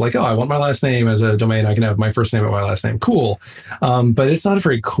 because I was like, I want my last name as a domain. I can have my first name and my last name. Cool. But it's not a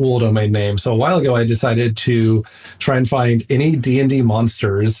very cool domain name. So a while ago, I decided to try and find any D&D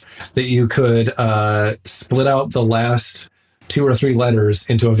monsters that you could split out the last 2 or 3 letters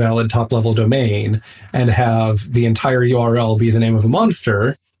into a valid top level domain and have the entire URL be the name of a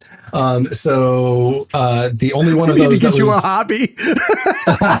monster. So the only one of those to get you a hobby.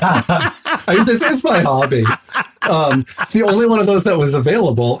 This is my hobby. The only one of those that was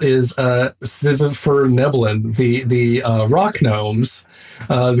available is Sivifernebelin, the rock gnomes,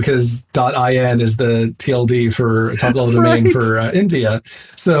 because .in is the TLD for top level domain for India.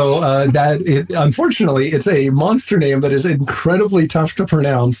 So unfortunately, it's a monster name that is incredibly tough to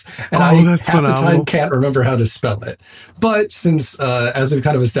pronounce, and I half the time can't remember how to spell it. But since, as we've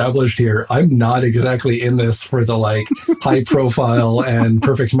kind of established here, I'm not exactly in this for the high profile and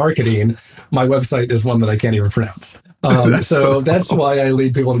perfect marketing, my website is one that I can't even pronounce. That's why I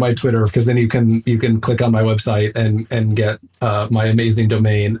lead people to my Twitter, because then you can click on my website and get my amazing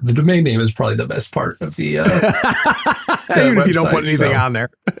domain. The domain name is probably the best part of the even if you don't put anything on there.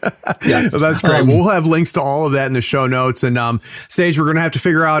 Yeah, well, that's great. We'll have links to all of that in the show notes. And Sage, we're going to have to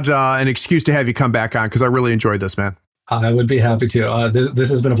figure out an excuse to have you come back on, because I really enjoyed this, man. I would be happy to. This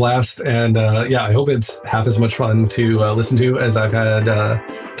has been a blast, and I hope it's half as much fun to listen to as I've had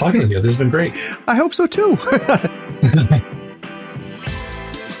talking with you. This has been great. I hope so too.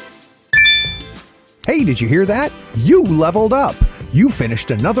 Hey, did you hear that? You leveled up. You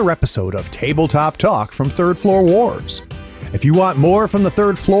finished another episode of Tabletop Talk from Third Floor Wars. If you want more from the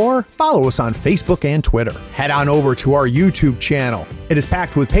Third Floor, follow us on Facebook and Twitter. Head on over to our YouTube channel. It is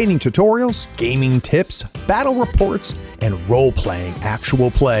packed with painting tutorials, gaming tips, battle reports, and role-playing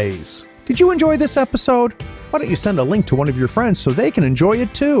actual plays. Did you enjoy this episode? Why don't you send a link to one of your friends so they can enjoy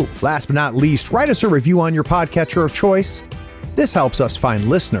it too? Last but not least, write us a review on your podcatcher of choice. This helps us find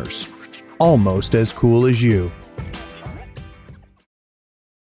listeners almost as cool as you.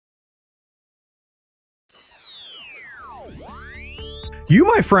 You,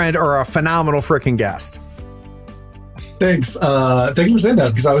 my friend, are a phenomenal freaking guest. Thanks. Thank you for saying that,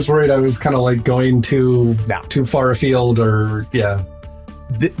 because I was worried I was kind of going too far afield, or yeah.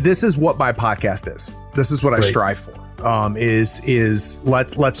 This is what my podcast is. This is what I strive for.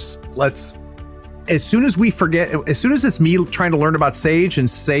 Let's as soon as we forget, as soon as it's me trying to learn about Sage and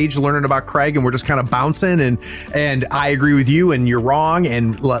Sage learning about Craig, and we're just kind of bouncing, and I agree with you and you're wrong,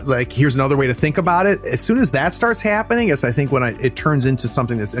 and like here's another way to think about it. As soon as that starts happening, is I think when it turns into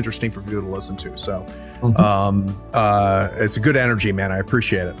something that's interesting for people to listen to. So, it's a good energy, man. I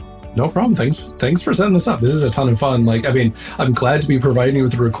appreciate it. No problem. Thanks for setting this up. This is a ton of fun. Like, I mean, I'm glad to be providing you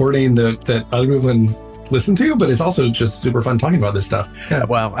with a recording that other people can listen to, but it's also just super fun talking about this stuff. Yeah.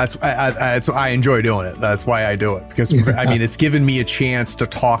 Well, I enjoy doing it. That's why I do it, because I mean, it's given me a chance to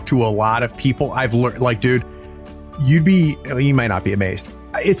talk to a lot of people. I've learned, like, dude, you might not be amazed.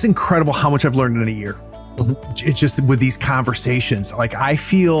 It's incredible how much I've learned in a year. It's just with these conversations, like I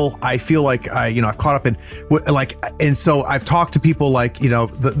feel like I've caught up in and so I've talked to people like,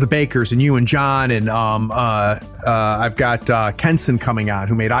 the Bakers and you and John, and I've got Kenson coming on,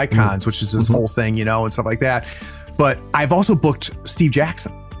 who made Icons, which is this whole thing, and stuff like that. But I've also booked Steve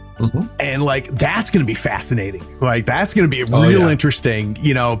Jackson. And like, that's going to be fascinating. Like, that's going to be real interesting,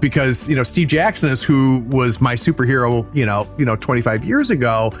 because, Steve Jackson is who was my superhero, 25 years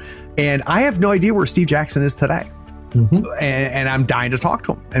ago. And I have no idea where Steve Jackson is today. And I'm dying to talk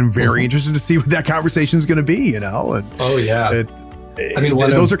to him, and very interested to see what that conversation is going to be, And,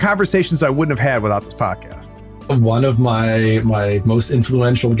 those are conversations I wouldn't have had without this podcast. One of my most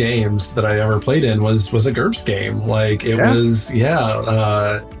influential games that I ever played in was a GURPS game. Like, it was,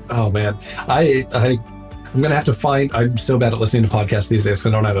 oh man, I'm gonna have to find. I'm so bad at listening to podcasts these days because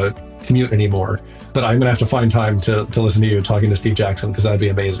I don't have a commute anymore. But I'm gonna have to find time to listen to you talking to Steve Jackson, because that'd be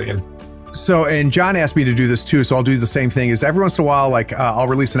amazing. So, and John asked me to do this too, so I'll do the same thing. Is every once in a while, like I'll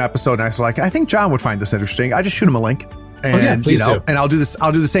release an episode, and I was like, I think John would find this interesting. I just shoot him a link. And please do. And I'll do this.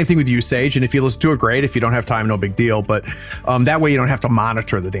 I'll do the same thing with you, Sage. And if you listen to it, great. If you don't have time, no big deal. But that way you don't have to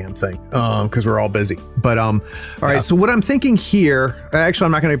monitor the damn thing, because we're all busy. But all right. So what I'm thinking here,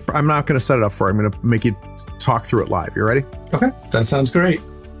 actually, I'm not gonna set it up for you. I'm gonna make you talk through it live. You ready? Okay, that sounds great.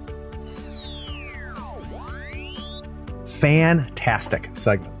 Fantastic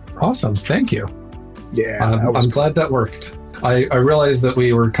segment. Awesome. Thank you. Yeah, I'm glad that worked. I realized that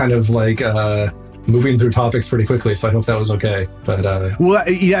we were kind of like moving through topics pretty quickly, so I hope that was okay. But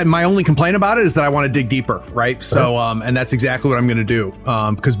my only complaint about it is that I want to dig deeper, right? So and that's exactly what I'm going to do,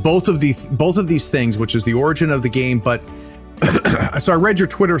 because both of these things, which is the origin of the game, but so I read your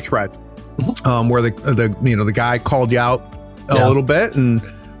Twitter thread where the guy called you out a little bit, and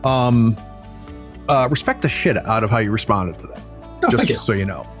respect the shit out of how you responded to that. Just so you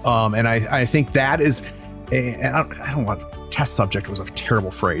know, and I think that is, and I don't want. Test subject was a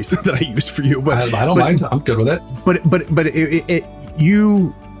terrible phrase that I used for you, but I don't mind. I'm good with it. But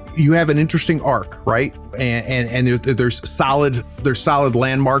you have an interesting arc, right? And there's solid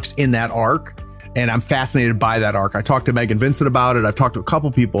landmarks in that arc, and I'm fascinated by that arc. I talked to Megan Vincent about it. I've talked to a couple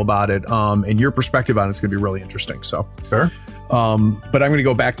people about it, and your perspective on it's going to be really interesting. So sure. But I'm going to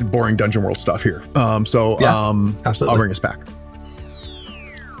go back to boring Dungeon World stuff here. Absolutely. I'll bring us back.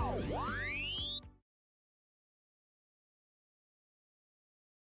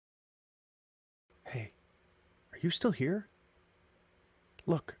 Hey, are you still here?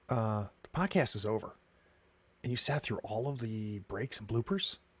 Look, the podcast is over, and you sat through all of the breaks and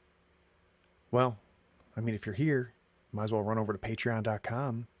bloopers? Well, I mean, if you're here, you might as well run over to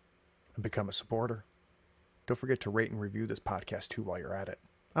patreon.com and become a supporter. Don't forget to rate and review this podcast too while you're at it,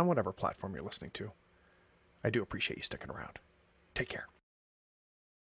 on whatever platform you're listening to. I do appreciate you sticking around. Take care.